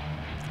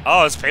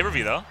 Oh, it's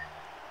pay-per-view though.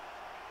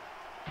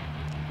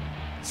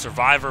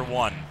 Survivor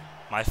 1,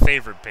 my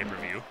favorite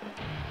pay-per-view.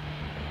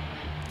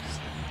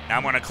 Now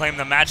I'm gonna claim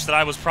the match that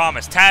I was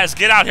promised. Taz,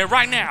 get out here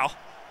right now!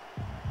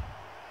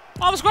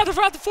 I was going to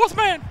fight the 4th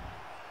man.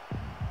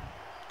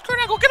 Kurt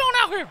Angle, get on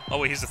out here! Oh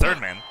wait, he's the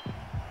 3rd man.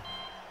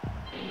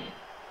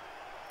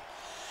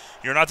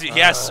 You're not the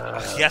yes,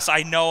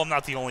 I know I'm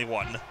not the only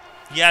one.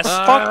 Yes.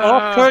 Fuck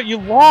off, Kurt, you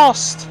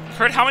lost!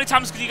 Kurt, how many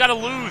times you gotta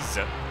lose?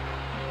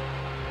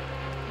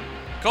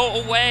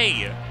 Go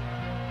away!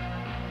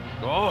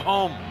 Go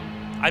home.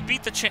 I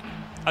beat the champ.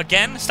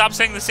 Again? Stop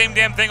saying the same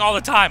damn thing all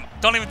the time.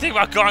 Don't even think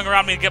about going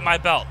around me to get my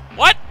belt.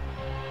 What?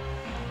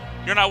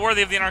 You're not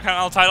worthy of the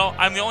Intercontinental title.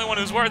 I'm the only one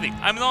who's worthy.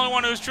 I'm the only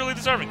one who's truly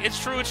deserving. It's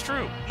true, it's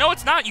true. No,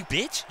 it's not, you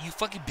bitch. You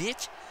fucking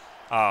bitch.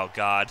 Oh,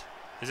 God.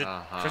 Is it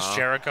Chris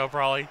Jericho,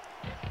 probably?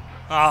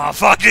 Oh,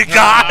 fucking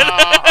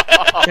God!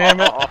 Damn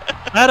it.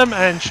 Adam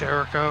and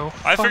Jericho.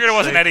 I figured it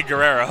wasn't Eddie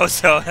Guerrero,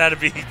 so it had to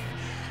be...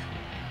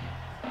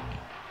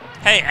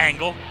 Hey,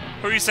 Angle.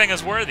 Who are you saying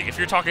is worthy? If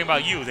you're talking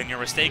about you, then you're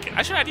mistaken.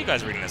 I should have you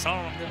guys reading this. I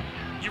don't know what I'm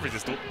doing. You read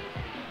this, dude.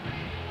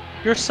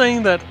 You're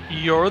saying that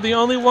you're the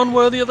only one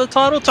worthy of the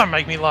title? Don't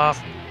make me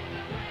laugh.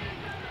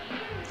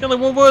 The only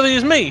one worthy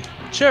is me,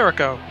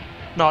 Jericho.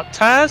 Not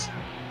Taz,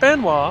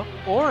 Benoit,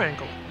 or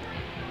Angle.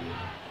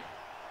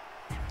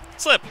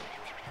 Slip.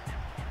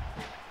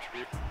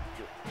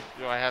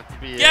 Do I have to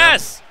be?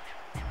 Yes.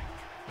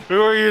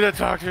 Who are you to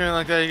talk to me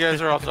like that? You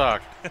guys are all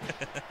talk.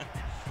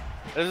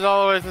 This is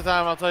all a waste of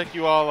time. I'll take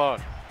you all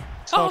on.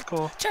 It's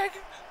hardcore. Check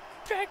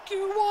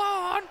you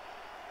on.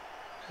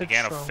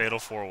 Again, a strong. fatal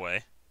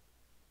 4-way.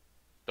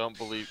 Don't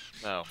believe.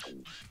 No.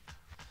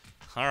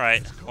 All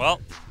right.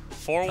 Well,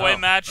 4-way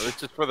match. It's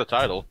just for the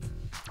title.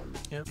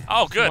 Yep.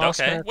 Oh, good. Last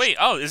Okay. match. Wait.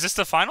 Oh, is this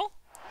the final?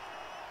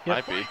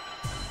 Yep. Might be.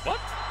 What?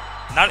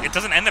 Not. It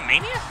doesn't end at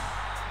Mania?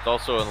 It's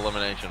also an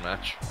elimination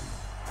match.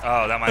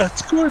 Oh, that might.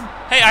 That's good.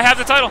 Hey, I have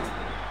the title.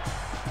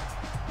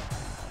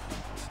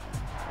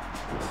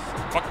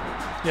 Fuck.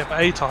 Yep,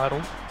 a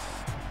title.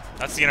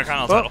 That's the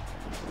Intercontinental Oh. title.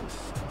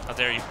 How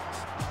dare you?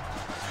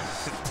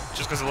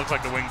 Just because it looks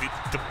like the wing,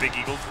 the big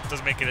eagle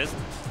doesn't make it is.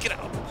 Get out.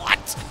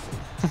 What?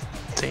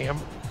 Damn.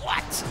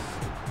 What?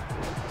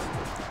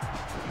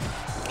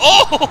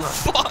 Oh,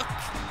 fuck!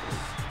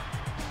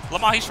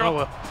 Lamar, he's Oh strong.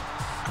 well.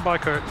 Goodbye,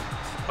 Kurt.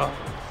 Oh.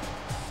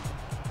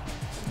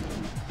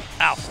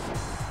 Ow.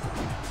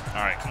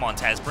 Alright, come on,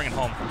 Taz. Bring it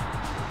home.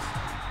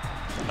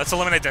 Let's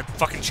eliminate that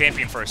fucking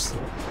champion first.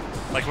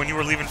 Like when you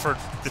were leaving for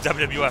the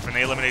WWF and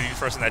they eliminated you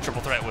first in that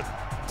triple threat with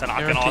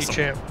Tanaka and Guaranteed Awesome.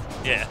 champ.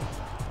 Yeah.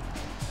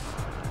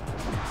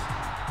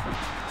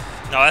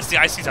 No, that's the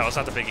IC title. It's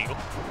not the Big Eagle.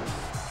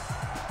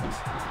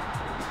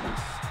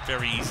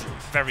 Very easy.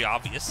 Very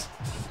obvious.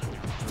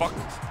 Fuck.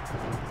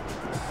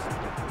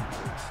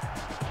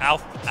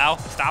 Ow. Ow.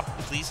 Stop,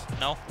 please.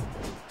 No.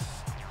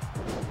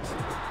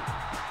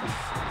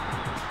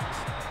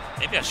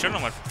 Maybe I shouldn't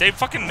have went. They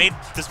fucking made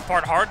this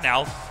part hard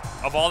now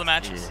of all the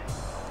matches.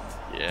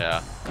 Yeah.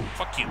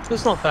 Fuck you.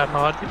 It's not that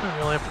hard. You don't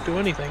really have to do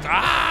anything.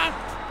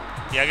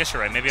 Ah! Yeah, I guess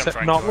you're right. Maybe Except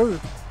I'm not trying to. lose.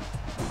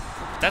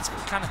 That's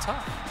kind of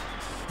tough.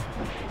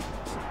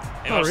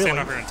 Maybe Oh, I'll stand really?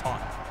 over here and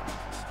taunt.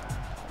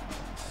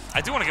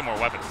 I do want to get more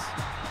weapons.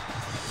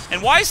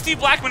 And why is Steve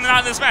Blackman not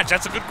in this match?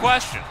 That's a good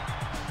question.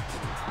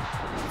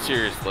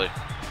 Seriously.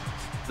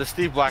 The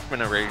Steve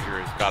Blackman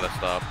erasure has got to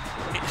stop.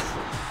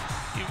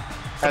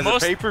 The Has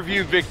most- a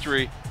pay-per-view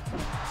victory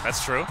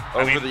That's true. over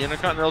I mean, the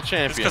Intercontinental it's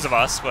Champion. because of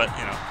us, but,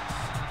 you know.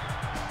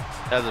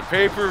 Has a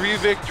pay-per-view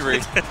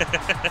victory.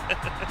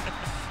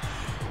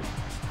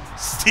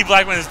 Steve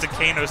Blackman is the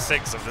Kano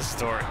 6 of the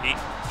story.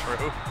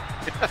 True.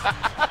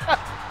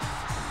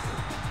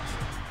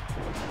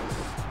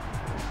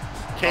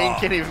 Kane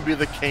can't even be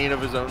the Kane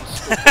of his own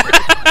story.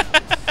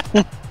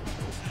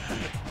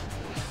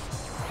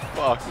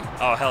 Fuck.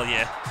 Oh, hell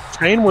yeah.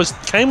 Kane was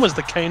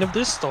the Kane of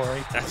this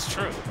story. That's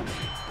true.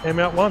 Came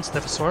out once,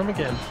 never saw him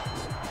again.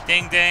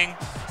 Ding, ding.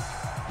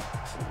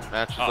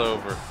 Match is Oh.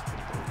 over.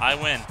 I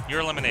win.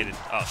 You're eliminated.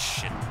 Oh,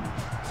 shit.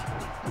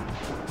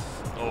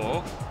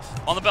 Oh.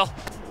 On the bell.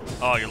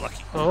 Oh, you're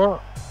lucky.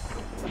 Oh,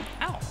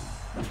 Ow.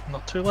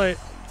 not too late.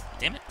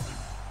 Damn it.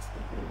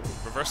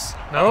 Reverse.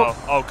 Nope.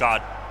 Uh-oh. Oh,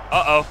 God.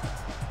 Uh-oh.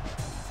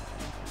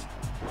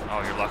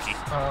 Oh, you're lucky.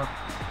 Come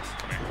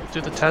here.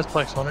 Do the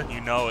Tazplex on it.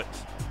 You know it.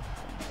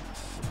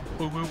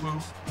 Woo woo woo.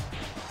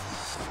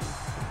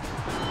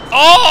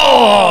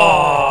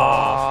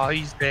 Oh! Oh,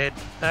 he's dead.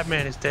 That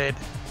man is dead.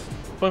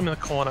 Put him in the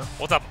corner.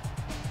 What's up?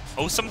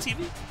 Awesome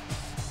TV?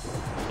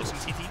 Awesome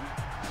TV?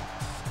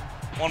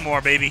 One more,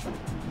 baby.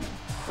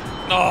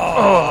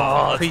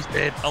 Oh, Oh, he's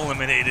dead.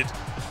 eliminated.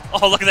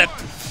 Oh, look at that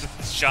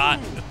shot.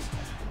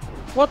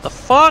 What the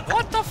fuck?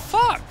 What the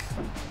fuck?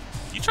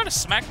 You trying to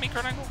smack me,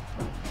 Kurt Angle?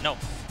 No.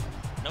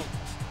 No.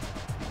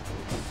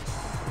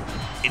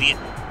 Idiot.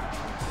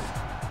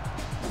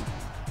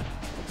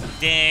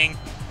 Ding.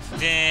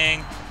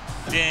 Ding.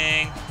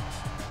 Ding.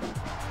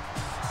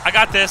 I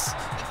got this.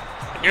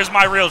 Here's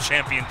my real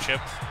championship.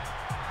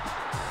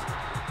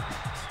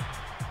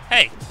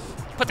 Hey,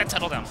 put that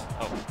title down.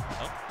 Oh.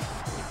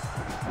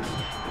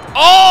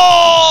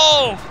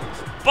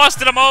 Oh!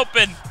 Busted him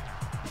open.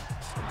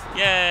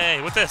 Yay.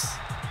 With this.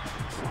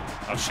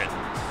 Oh, shit.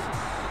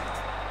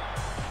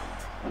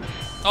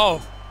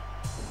 Oh.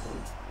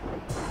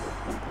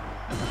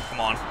 Come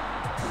on.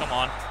 Come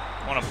on.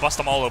 I want to bust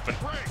them all open.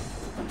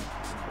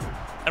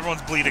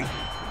 Everyone's bleeding.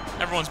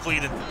 Everyone's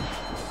bleeding.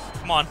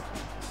 Come on.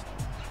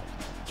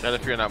 Chat,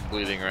 if you're not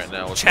bleeding right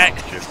now, what's Chat.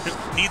 wrong with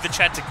you? Need the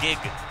chat to gig.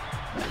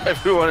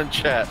 Everyone in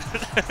chat.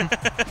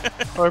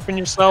 Open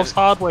yourselves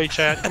hard way,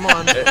 chat. Come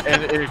on.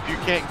 And if you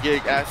can't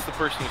gig, ask the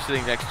person who's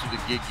sitting next to you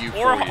to gig you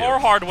Or for you. or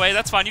hard way.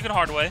 That's fine. You can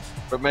hard way.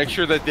 But make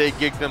sure that they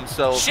gig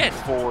themselves Shit.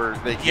 before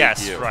they gig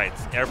Yes, you. right.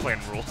 Airplane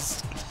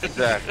rules.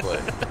 Exactly.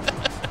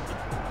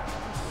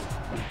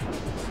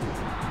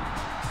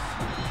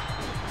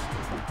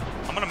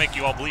 I'm gonna make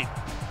you all bleed.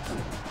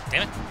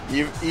 Damn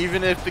it.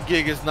 Even if the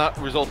gig is not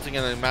resulting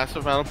in a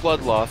massive amount of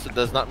blood loss, it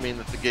does not mean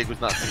that the gig was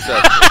not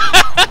successful.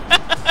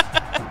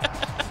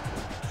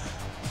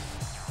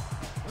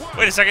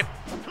 Wait a second.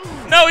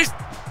 No, he's...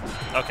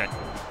 Okay.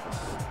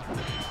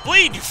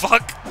 Bleed, you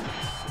fuck.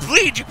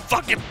 Bleed, you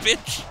fucking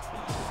bitch.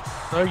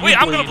 No, you Wait,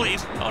 I'm gonna bleed.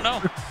 bleed. Oh,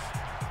 no.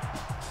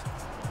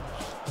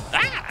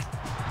 Ah!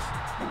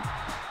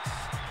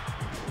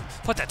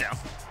 Put that down.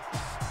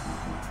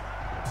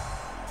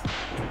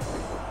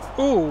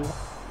 Ooh.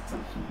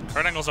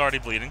 Kurt Angle's already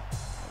bleeding.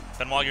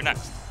 Benoit, you're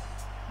next.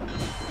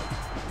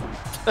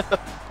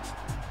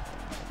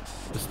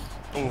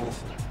 Ooh.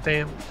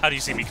 Damn. How do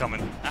you see me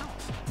coming? Ow.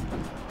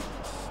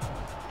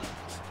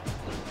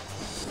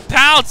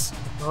 Pounce!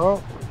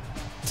 Oh.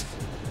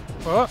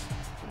 Oh.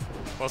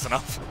 Close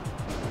enough.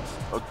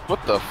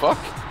 What the fuck?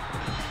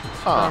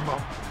 Huh.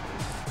 Karma.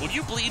 Will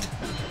you bleed?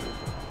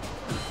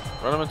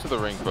 Run him into the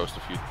ring post a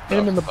few Hit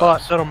him in the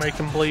butt. That'll make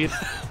him bleed.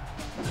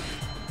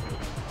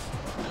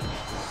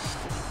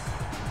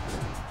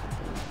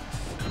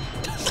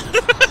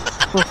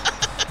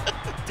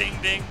 Ding,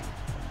 ding.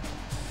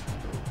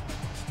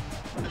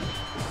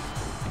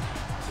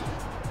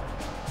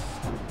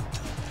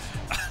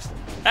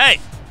 Hey!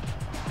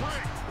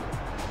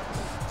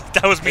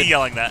 That was me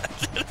yelling that.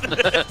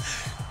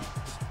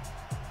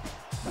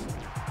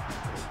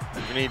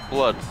 We need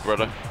blood,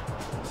 brother.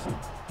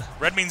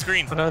 Red means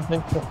green. I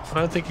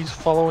don't think he's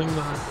following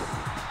the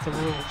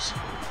rules.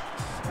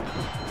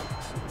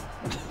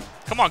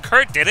 Come on,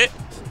 Kurt did it.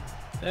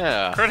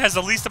 Yeah. Kurt has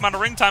the least amount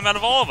of ring time out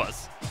of all of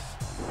us.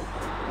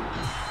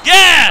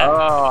 Yeah!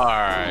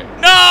 Alright.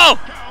 No!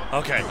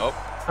 Okay. Oh.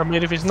 I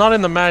mean, if he's not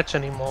in the match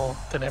anymore,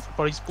 then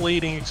everybody's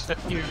bleeding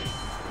except you.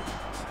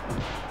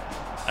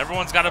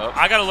 Everyone's got to... Oh.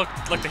 I got to look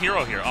like the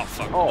hero here. Oh,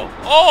 fuck. Oh.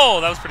 Oh,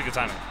 that was pretty good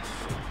timing.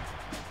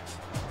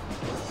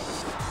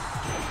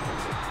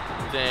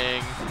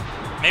 Dang.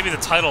 Maybe the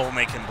title will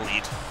make him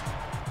bleed.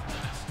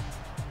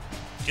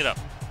 Get up.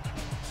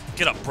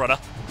 Get up, brother.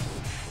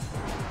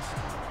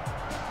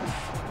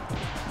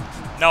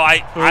 No,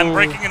 I'm Ooh.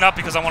 breaking it up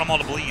because I want them all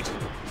to bleed.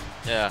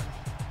 Yeah.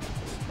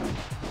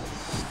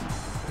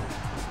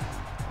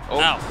 Oh.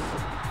 Ow.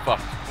 Fuck.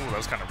 Ooh, that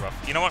was kind of rough.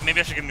 You know what? Maybe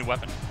I should get a new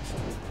weapon.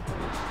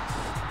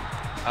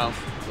 I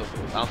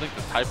don't think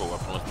the type of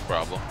weapon was the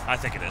problem. I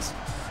think it is.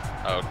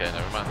 Oh, okay,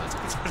 never mind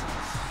then.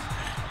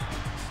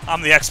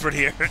 I'm the expert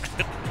here. Maybe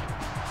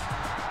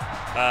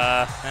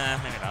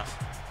not.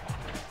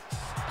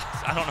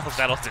 I don't know if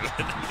that'll do it.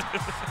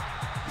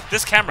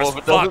 This camera's Well,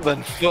 if it doesn't, fucked.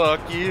 then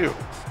fuck you.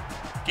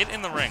 Get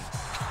in the ring.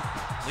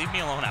 Leave me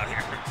alone out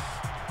here.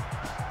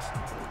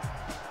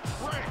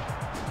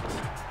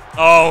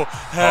 Oh,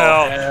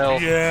 hell,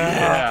 hell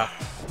yeah.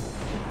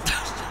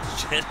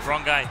 Shit,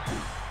 wrong guy.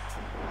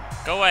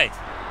 Go away.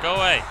 Go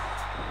away.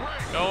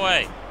 Go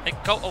away. Hey,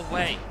 go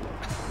away.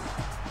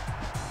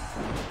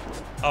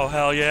 Oh,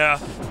 hell yeah.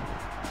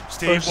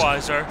 Steve First-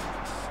 Weiser.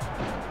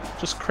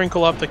 Just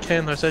crinkle up the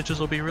can. Those edges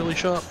will be really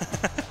sharp.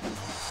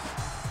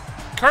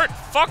 Kurt,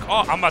 fuck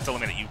off. I'm about to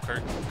eliminate you,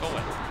 Kurt. Go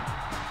away.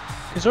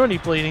 He's already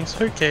bleeding, so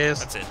who cares?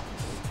 That's it.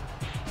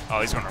 Oh,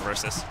 he's going to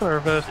reverse this. Gonna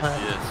reverse that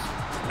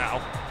Yes. Now.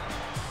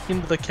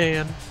 into the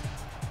can.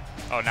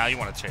 Oh, now you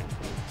want to change.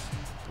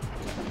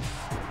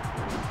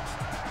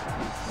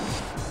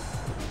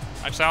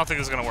 Actually, I don't think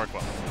this is going to work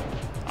well.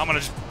 I'm going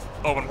to just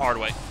open him hard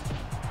way.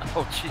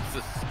 Oh,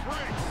 Jesus.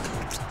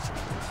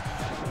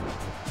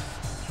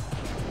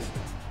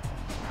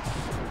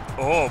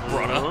 Oh,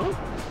 brother. Huh?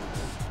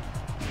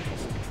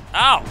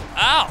 Ow!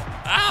 Ow!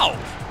 Ow!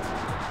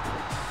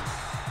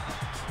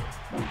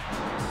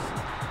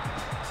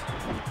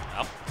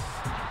 Ow.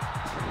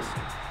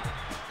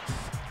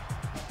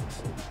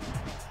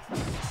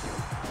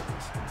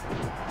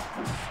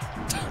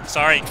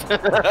 Sorry.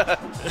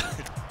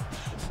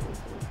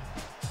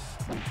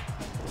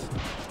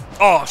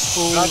 Oh,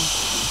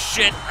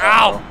 shit.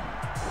 Ow!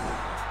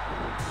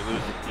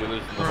 You're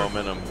losing the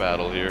momentum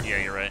battle here.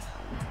 Yeah, you're right.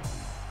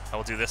 I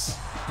will do this.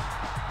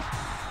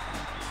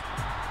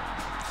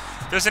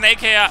 There's an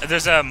AKI.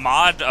 There's a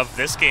mod of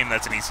this game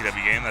that's an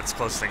ECW game. That's the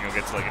closest thing you'll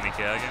get to like an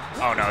AKI game.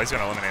 Oh no, he's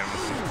gonna eliminate him.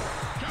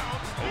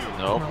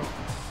 No.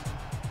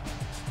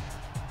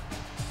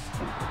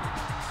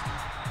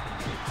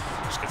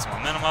 Just get some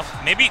momentum up.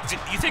 Maybe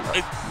you think?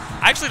 I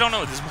actually don't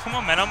know. Does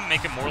more momentum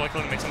make it more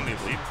likely to make somebody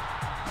bleed?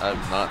 I'm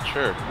not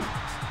sure.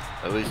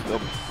 At least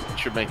it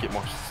should make it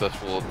more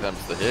successful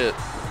attempts to hit.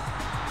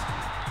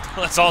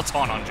 Let's all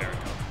taunt on Jericho.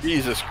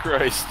 Jesus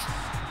Christ.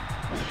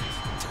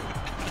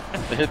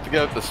 They hit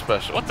together with the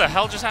special. What the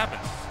hell just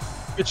happened?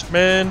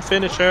 Pitchman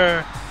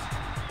finisher.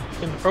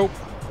 In the rope.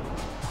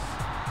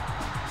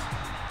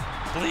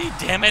 Bleed,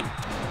 damn it.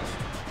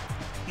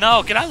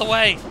 No, get out of the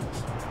way.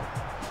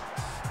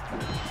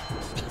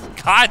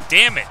 God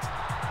damn it.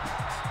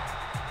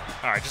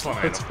 Alright, just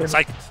eliminate him.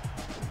 Psych.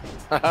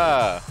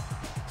 Haha.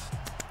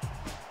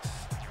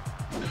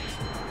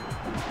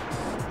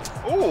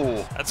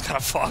 Ooh. That's kind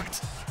of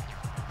fucked.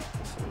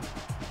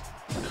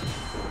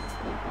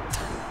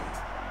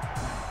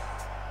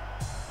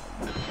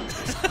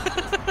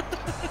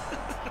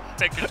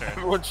 Take your turn.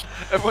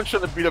 Everyone's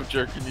trying to beat up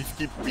Jerk, and you just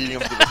keep beating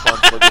him to the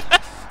punch by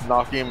just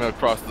knocking him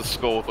across the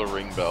skull with a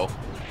ring bell.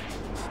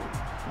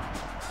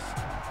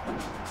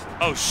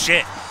 Oh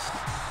shit.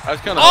 I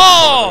was kind of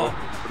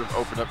hoping would have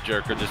opened up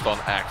Jericho just on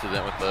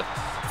accident with a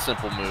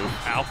simple move.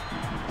 Ow.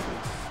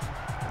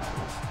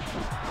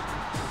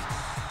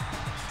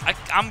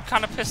 I'm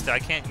kind of pissed that I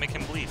can't make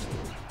him bleed.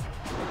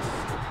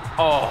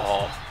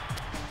 Oh.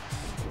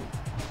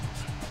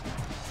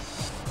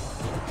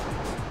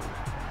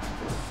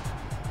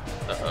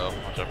 Uh-oh,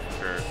 watch out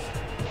for Kurt.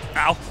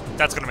 Ow.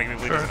 That's gonna make me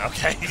bleed, isn't it?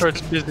 Okay.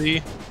 Kurt's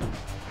busy.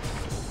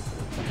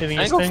 Hitting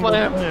his Angle thing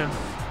slam.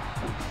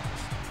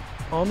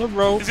 On the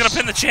ropes. He's gonna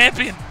pin the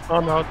champion. Oh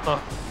no, no.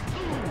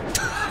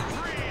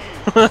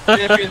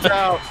 Champion's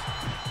out.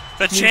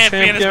 The New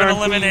champion champ has been guaranteed.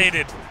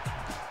 eliminated.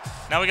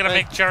 Now we gotta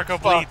make Jericho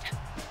bleed.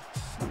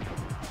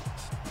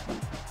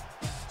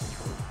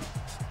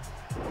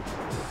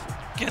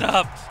 Get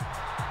up.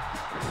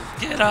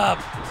 Get up.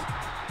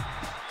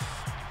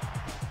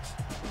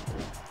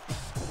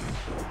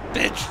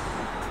 Bitch.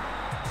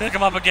 Pick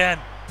him up again.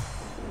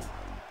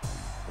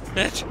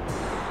 Bitch.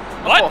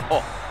 What?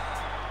 Oh.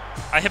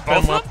 I hit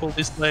both Benoit of them? pulled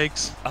his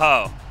legs.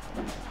 Oh.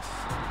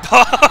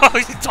 Oh,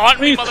 you taunting What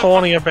are me, you motherfucker.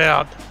 taunting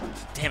about?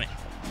 Damn it.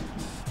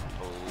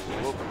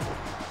 Oh.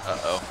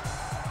 Uh-oh.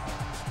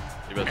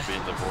 You must be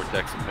in the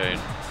vortex of pain.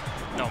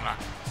 No, I'm not.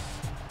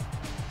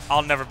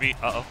 I'll never be.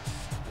 Uh-oh.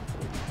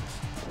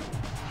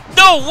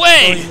 No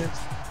way!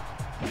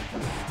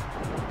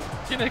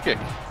 TNA kick.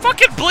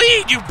 Fucking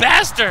bleed, you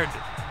bastard!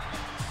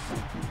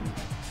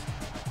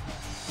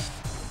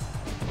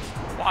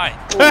 Why?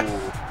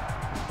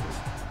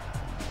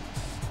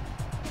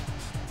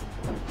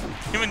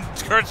 Even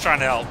Kurt's trying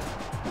to help.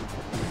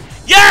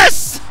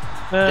 Yes!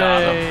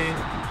 Hey.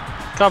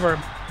 Cover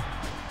him.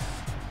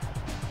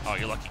 Oh,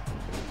 you're lucky.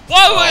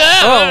 Whoa!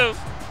 Oh.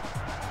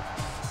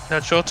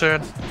 That's your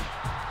turn.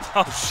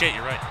 Oh shit,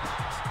 you're right.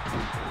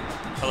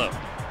 Hello.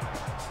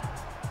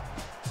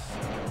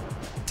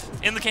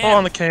 In the can. Oh,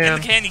 on the can. In the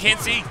can, you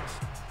can't see.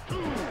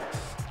 2,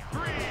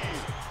 3,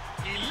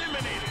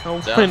 eliminated.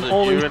 I'll Down win to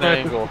all you these and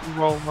matches Angle. with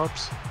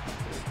roll-ups.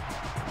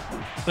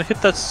 They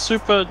hit that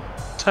super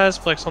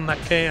TAZZ on that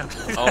can.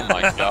 Oh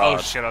my Oh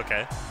god. shit,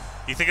 okay.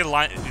 You think it's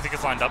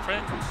lined up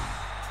right?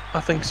 I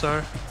think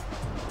so.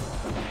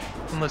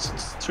 Unless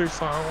it's too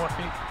far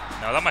away.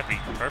 No, that might be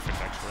perfect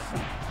actually.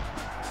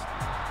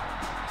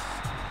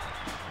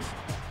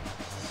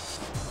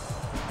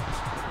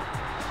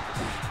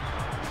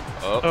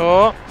 Oh.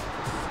 Oh.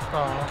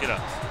 Oh. Get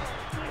up.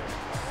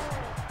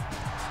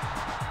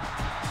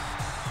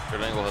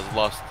 Kurt Angle has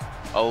lost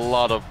a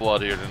lot of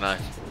blood here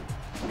tonight.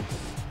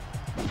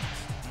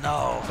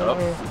 No. Oh.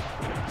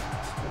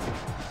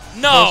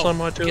 No! Else I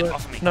might do Get it.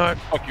 off of me. No.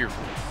 Fuck you.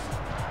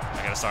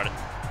 I gotta start it.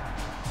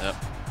 Yep.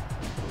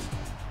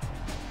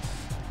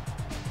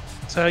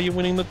 That's how you're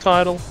winning the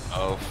title.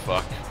 Oh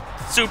fuck.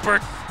 Super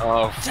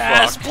Oh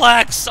TAZZ fuck.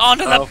 Plex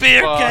onto the Oh,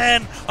 beer fuck.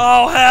 can.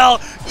 Oh hell.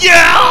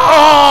 Yeah!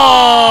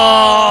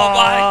 Oh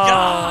my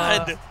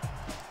god.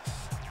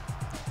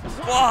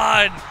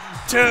 1,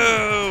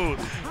 2,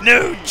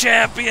 new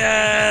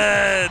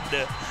champion!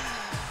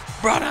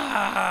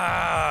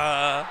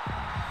 Brother!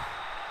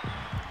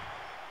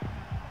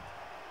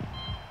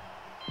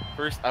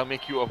 First, I'll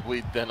make you a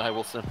bleed, then I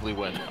will simply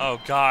win. Oh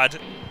god.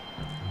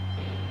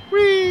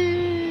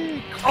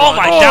 Whee! Oh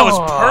my, that was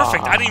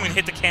perfect. I didn't even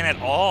hit the can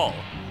at all.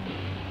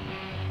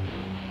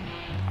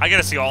 I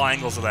gotta see all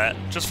angles of that,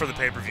 just for the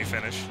pay-per-view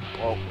finish.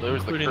 Well,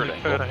 there's the Including Kurt the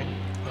Kurt Angle.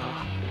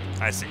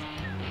 Angle. I see.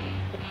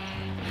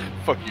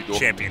 Fuck you, Dole.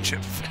 Championship.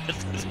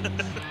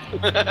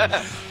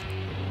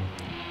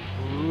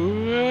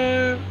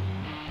 Ooh.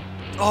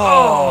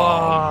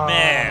 Oh,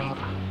 man.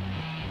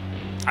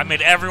 I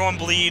made everyone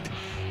bleed.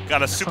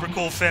 Got a super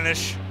cool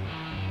finish.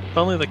 If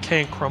only the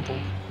can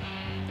crumpled.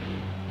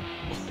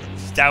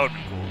 That would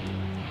be cool.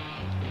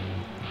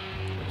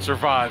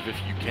 Survive if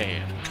you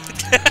can.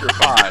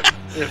 Survive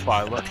if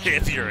I let you.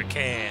 If you're a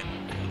can.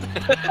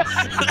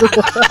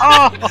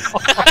 Oh,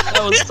 that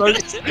was so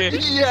sick.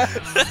 Yes!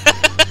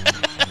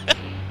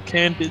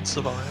 Can did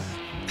survive.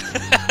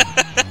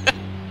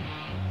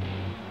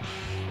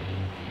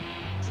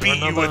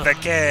 Beat you with a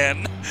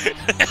can.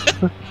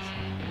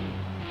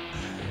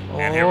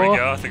 And here we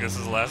go. I think this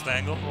is the last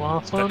angle.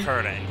 Last The one.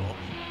 Kurt angle.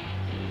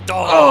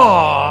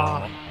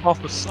 Oh, off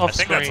I screen.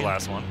 think that's the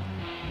last one.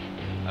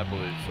 I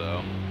believe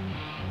so.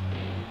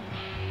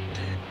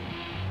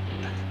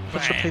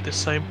 Let's repeat the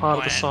same part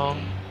of the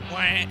song.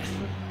 Yeah.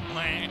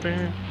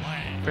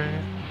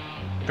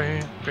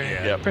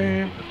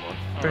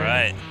 All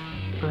right.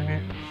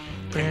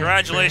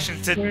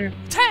 Congratulations to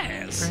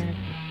TAZZ.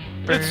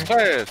 It's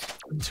TAZZ!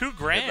 $2 Yeah,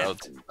 grand.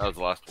 that was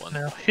the last one.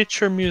 Now hit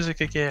your music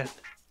again.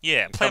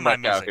 Yeah, play Come my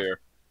back out music. here.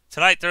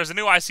 Tonight there's a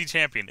new IC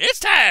champion. It's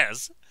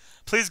TAZZ.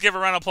 Please give a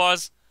round of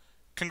applause.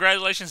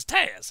 Congratulations,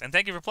 TAZZ, and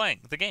thank you for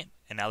playing the game.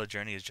 And now the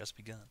journey has just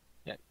begun.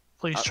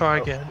 Please try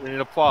again. We need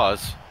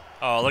applause.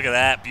 Oh, look at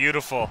that.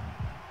 Beautiful.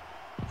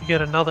 You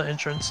get another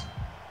entrance.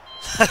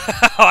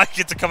 Oh, I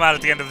get to come out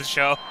at the end of the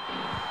show.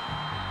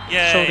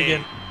 Yay. Show it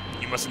again.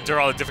 You must endure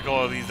all the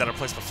difficulties that are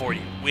placed before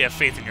you. We have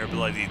faith in your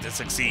ability to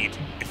succeed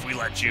if we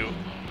let you.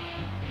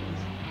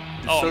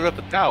 You still got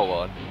the towel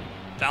on.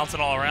 Bouncing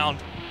all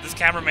around. This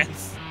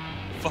cameraman's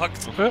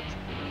fucked. Good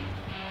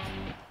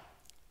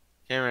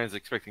Cameraman's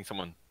expecting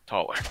someone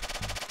taller.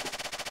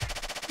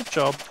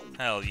 job.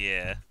 Hell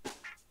yeah.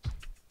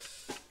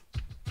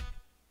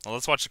 Well,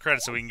 let's watch the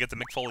credits so we can get the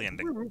Mick Foley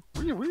ending.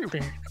 Bam,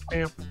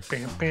 bam,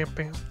 bam,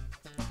 bam.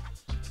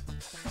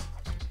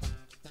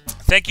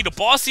 Thank you to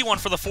Bossy1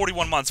 for the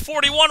 41 months.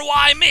 41,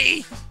 why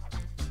me?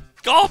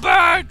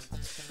 Goldberg!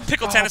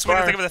 Pickle Tennis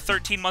winner, think of the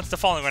 13 months. The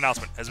following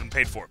announcement has been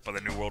paid for by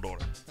the New World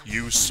Order.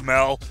 You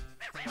smell.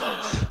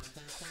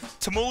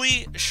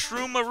 Tamuli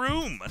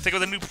Shroomaroom. Think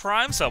of the new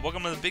Prime sub.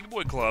 Welcome to the Big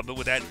Boy Club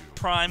with that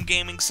Prime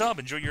Gaming sub.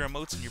 Enjoy your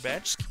emotes and your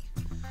badge ski.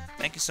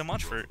 Thank you so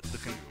much for the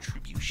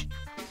contribution.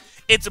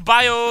 It's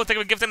Bio. Think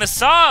of a gift and a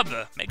sub.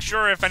 Make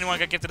sure if anyone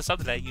got gifted a sub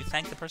today, you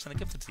thank the person that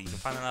gifted to you. You can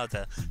find that out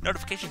at the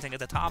notification thing at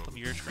the top of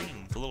your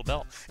screen, the little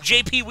bell.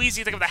 JP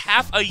Weezy, think of the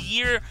half a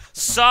year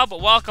sub.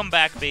 Welcome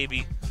back,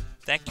 baby.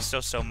 Thank you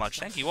so much.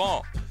 Thank you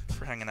all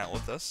for hanging out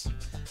with us.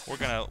 We're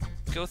gonna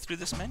go through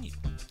this menu.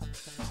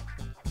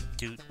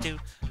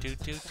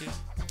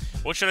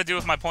 What should I do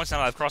with my points now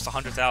that I've crossed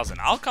 100,000?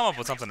 I'll come up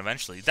with something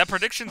eventually. That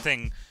prediction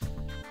thing.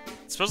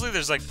 Supposedly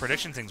there's like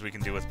prediction things we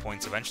can do with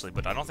points eventually,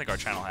 but I don't think our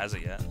channel has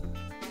it yet.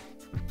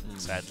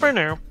 Sadly. For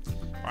now.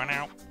 Right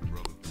now.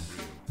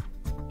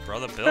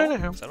 Brother Bill? Right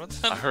now. Is that what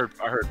I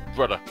heard,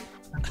 brother.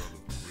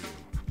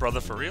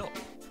 Brother for real.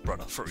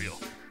 Brother for real.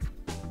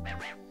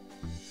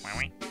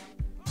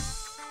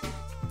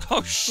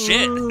 Oh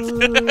shit!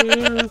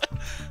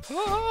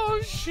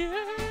 Oh shit!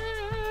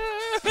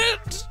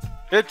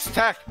 It's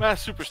Tac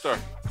Mass Superstar.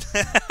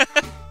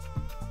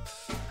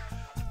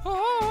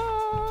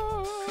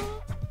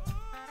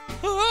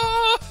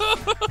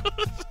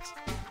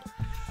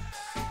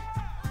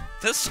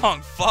 This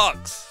song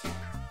fucks.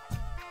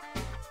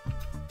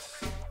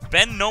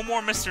 Ben, no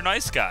more Mr.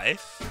 Nice Guy.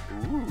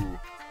 Ooh.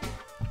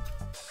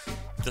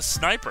 The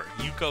Sniper,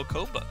 Yuko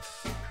Koba.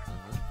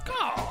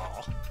 Oh.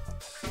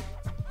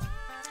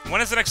 When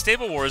is the next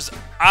Stable Wars?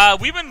 I've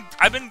been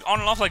on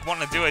and off like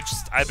wanting to do it.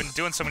 Just I've been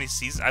doing so many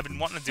seasons. I've been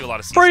wanting to do a lot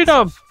of seasons.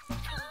 Freedom!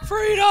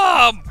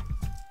 Freedom!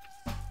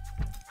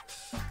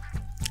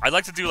 I'd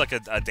like to do like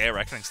a Day of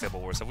Reckoning Stable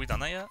Wars. Have we done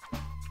that yet?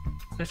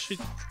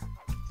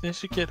 They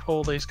should get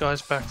all these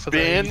guys back for the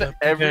Ben game.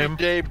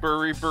 Everyday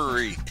Burry.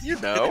 You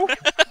know.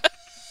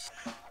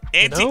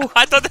 Anti. You know?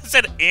 I thought that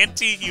said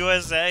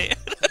anti-USA.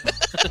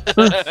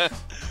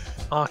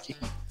 Arky.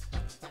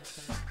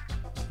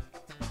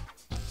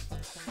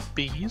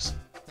 Bees.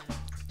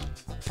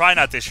 Probably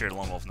not this year,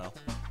 Lone Wolf, no.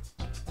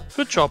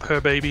 Good job, her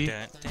baby.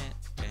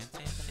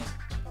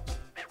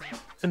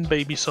 And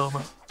baby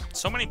Soma.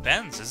 So many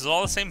Bens. Is it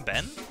all the same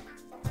Ben?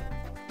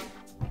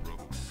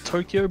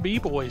 Tokyo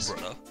B-Boys.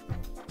 Brother.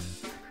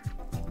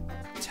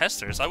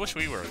 Testers? I wish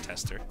we were a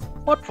tester.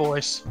 What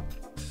voice?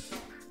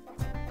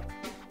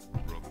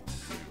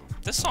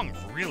 This song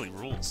really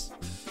rules.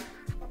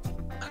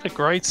 Had a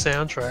great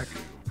soundtrack.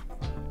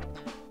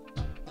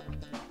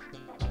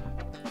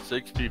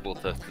 6 people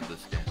tested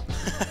this game.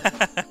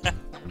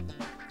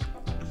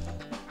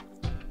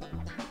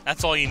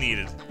 That's all you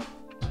needed.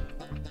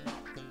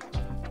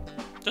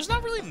 There's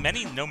not really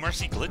many No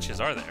Mercy glitches,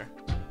 are there?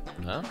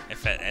 No?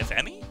 If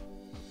any?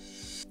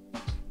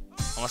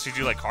 Unless you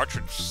do like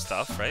cartridge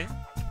stuff, right?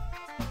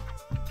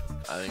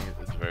 I think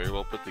it's very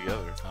well put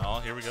together. Oh,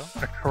 here we go.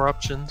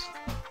 Corruptions.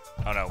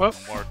 Oh no, Well.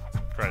 more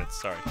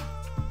credits, sorry.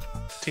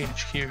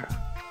 THQ.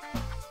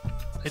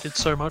 They did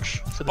so much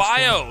for this game.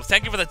 Bio,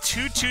 thank you for the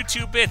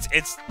 222 bits.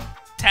 It's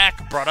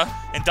Tack, brother.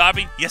 And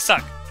Dobby, you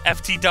suck.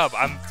 FT Dub.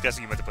 I'm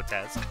guessing you meant to put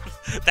Taz.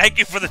 Thank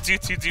you for the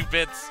 222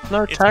 bits.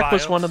 No, It's Tack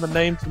was Bio. one of the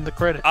names in the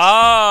credits.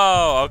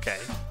 Oh, okay.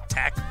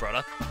 Tack,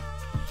 brother.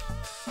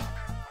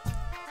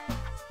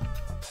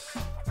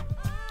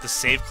 The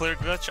save clear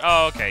glitch?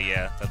 Oh, okay,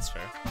 yeah, that's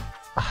fair.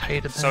 I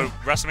hated that. So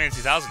WrestleMania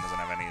 2000 doesn't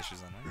have any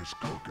issues on it.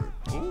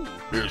 Ooh,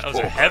 Here's those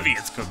are Paul. heavy.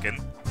 It's cooking.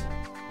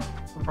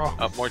 More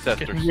Getting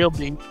testers. real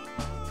deep.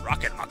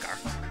 Rocket mucker.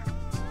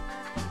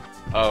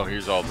 Oh,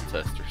 here's all the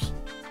testers.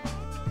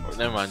 Oh,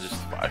 never mind, just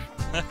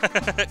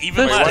 5.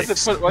 Even Wait, Why'd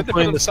less. they put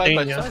Between them the side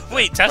by Stania. side?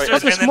 Wait,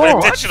 testers there's and more. then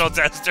additional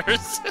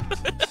testers.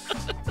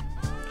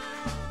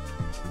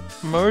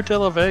 Mo de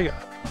la Vega.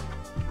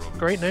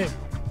 Great name.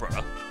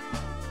 Bruh.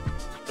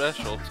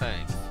 Special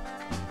tanks.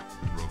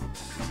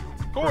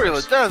 Corey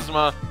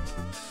Ledesma.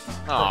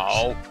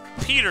 Oh,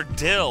 Peter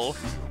Dill.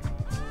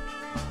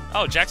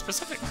 Oh, Jack's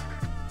Pacific.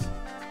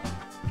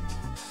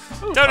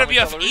 Ooh, Tommy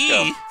WWF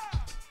Tallarico.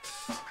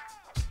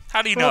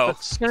 How do you know?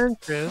 Robert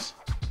Sanchez.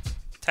 I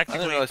didn't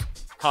Technically, realize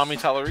Tommy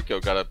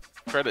Tallarico got a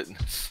credit in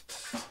this.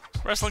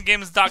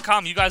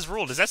 WrestlingGames.com. You guys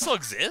rule. Does that still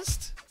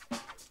exist?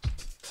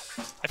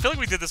 I feel like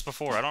we did this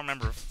before. I don't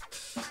remember.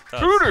 If it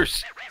does.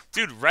 Hooters.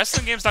 Dude,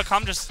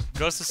 WrestlingGames.com just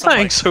goes to some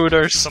Thanks,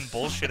 Hooters. some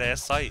bullshit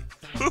ass site.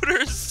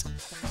 Hooters.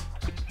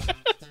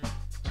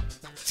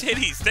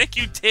 Titties. Thank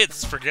you,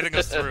 tits, for getting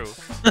us through.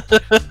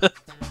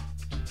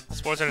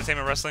 Sports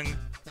Entertainment Wrestling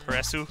for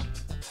Esu.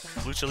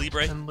 Lucha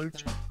Libre. And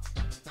Lucha.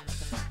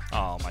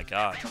 Oh my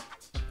god.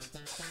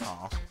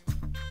 Oh,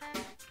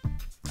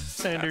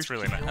 Sanders. that's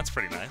really nice. That's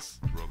pretty nice.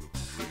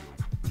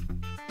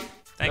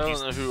 I Thank don't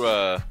you.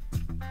 know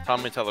who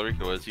Tommy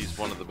Tallarico is. He's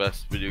one of the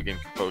best video game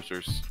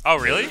composers Oh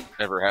really?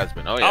 ever has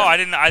been. Oh yeah. Oh, I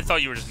didn't. I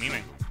thought you were just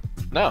memeing.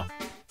 No.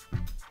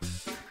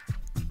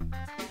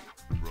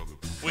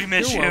 We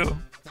miss You're you.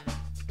 welcome.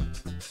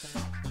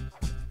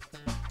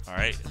 All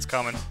right, it's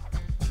coming.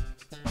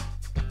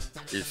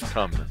 It's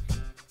coming.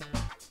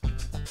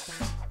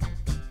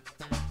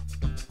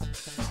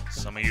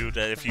 Some of you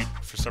that if you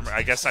for some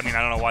I guess I mean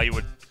I don't know why you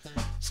would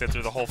sit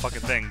through the whole fucking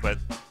thing, but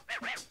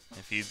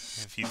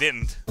if you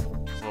didn't, the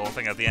little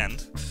thing at the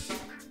end.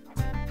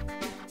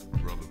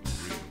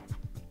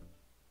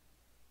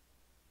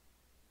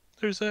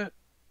 Who's that?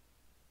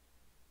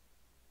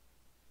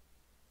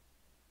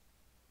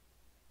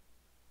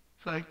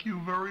 Thank you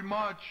very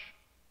much.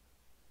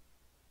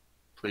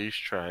 Please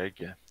try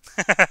again.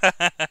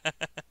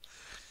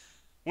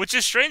 Which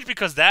is strange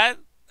because that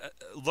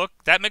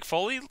that Mick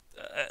Foley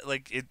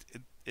like it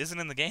isn't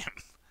in the game.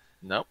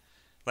 Nope.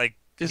 Like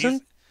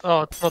Isn't?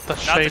 Oh, it's not the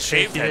he's not the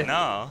shaved shaved head. head,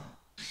 no.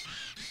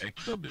 I'm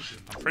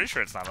pretty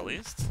sure it's not at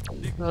least.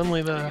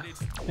 Only the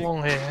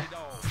long hair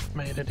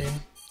made it in.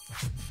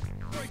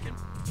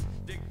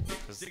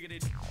 'Cause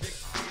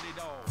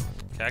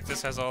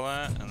Cactus has all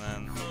that, and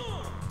then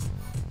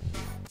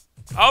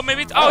oh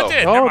maybe it did. Oh, Never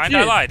it mind, I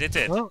did. lied. It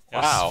did. Oh. It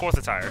was Wow. fourth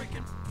attire.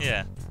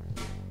 Yeah,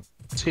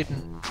 It's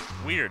hidden.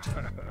 weird.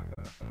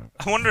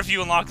 I wonder if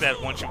you unlock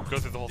that once you go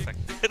through the whole thing.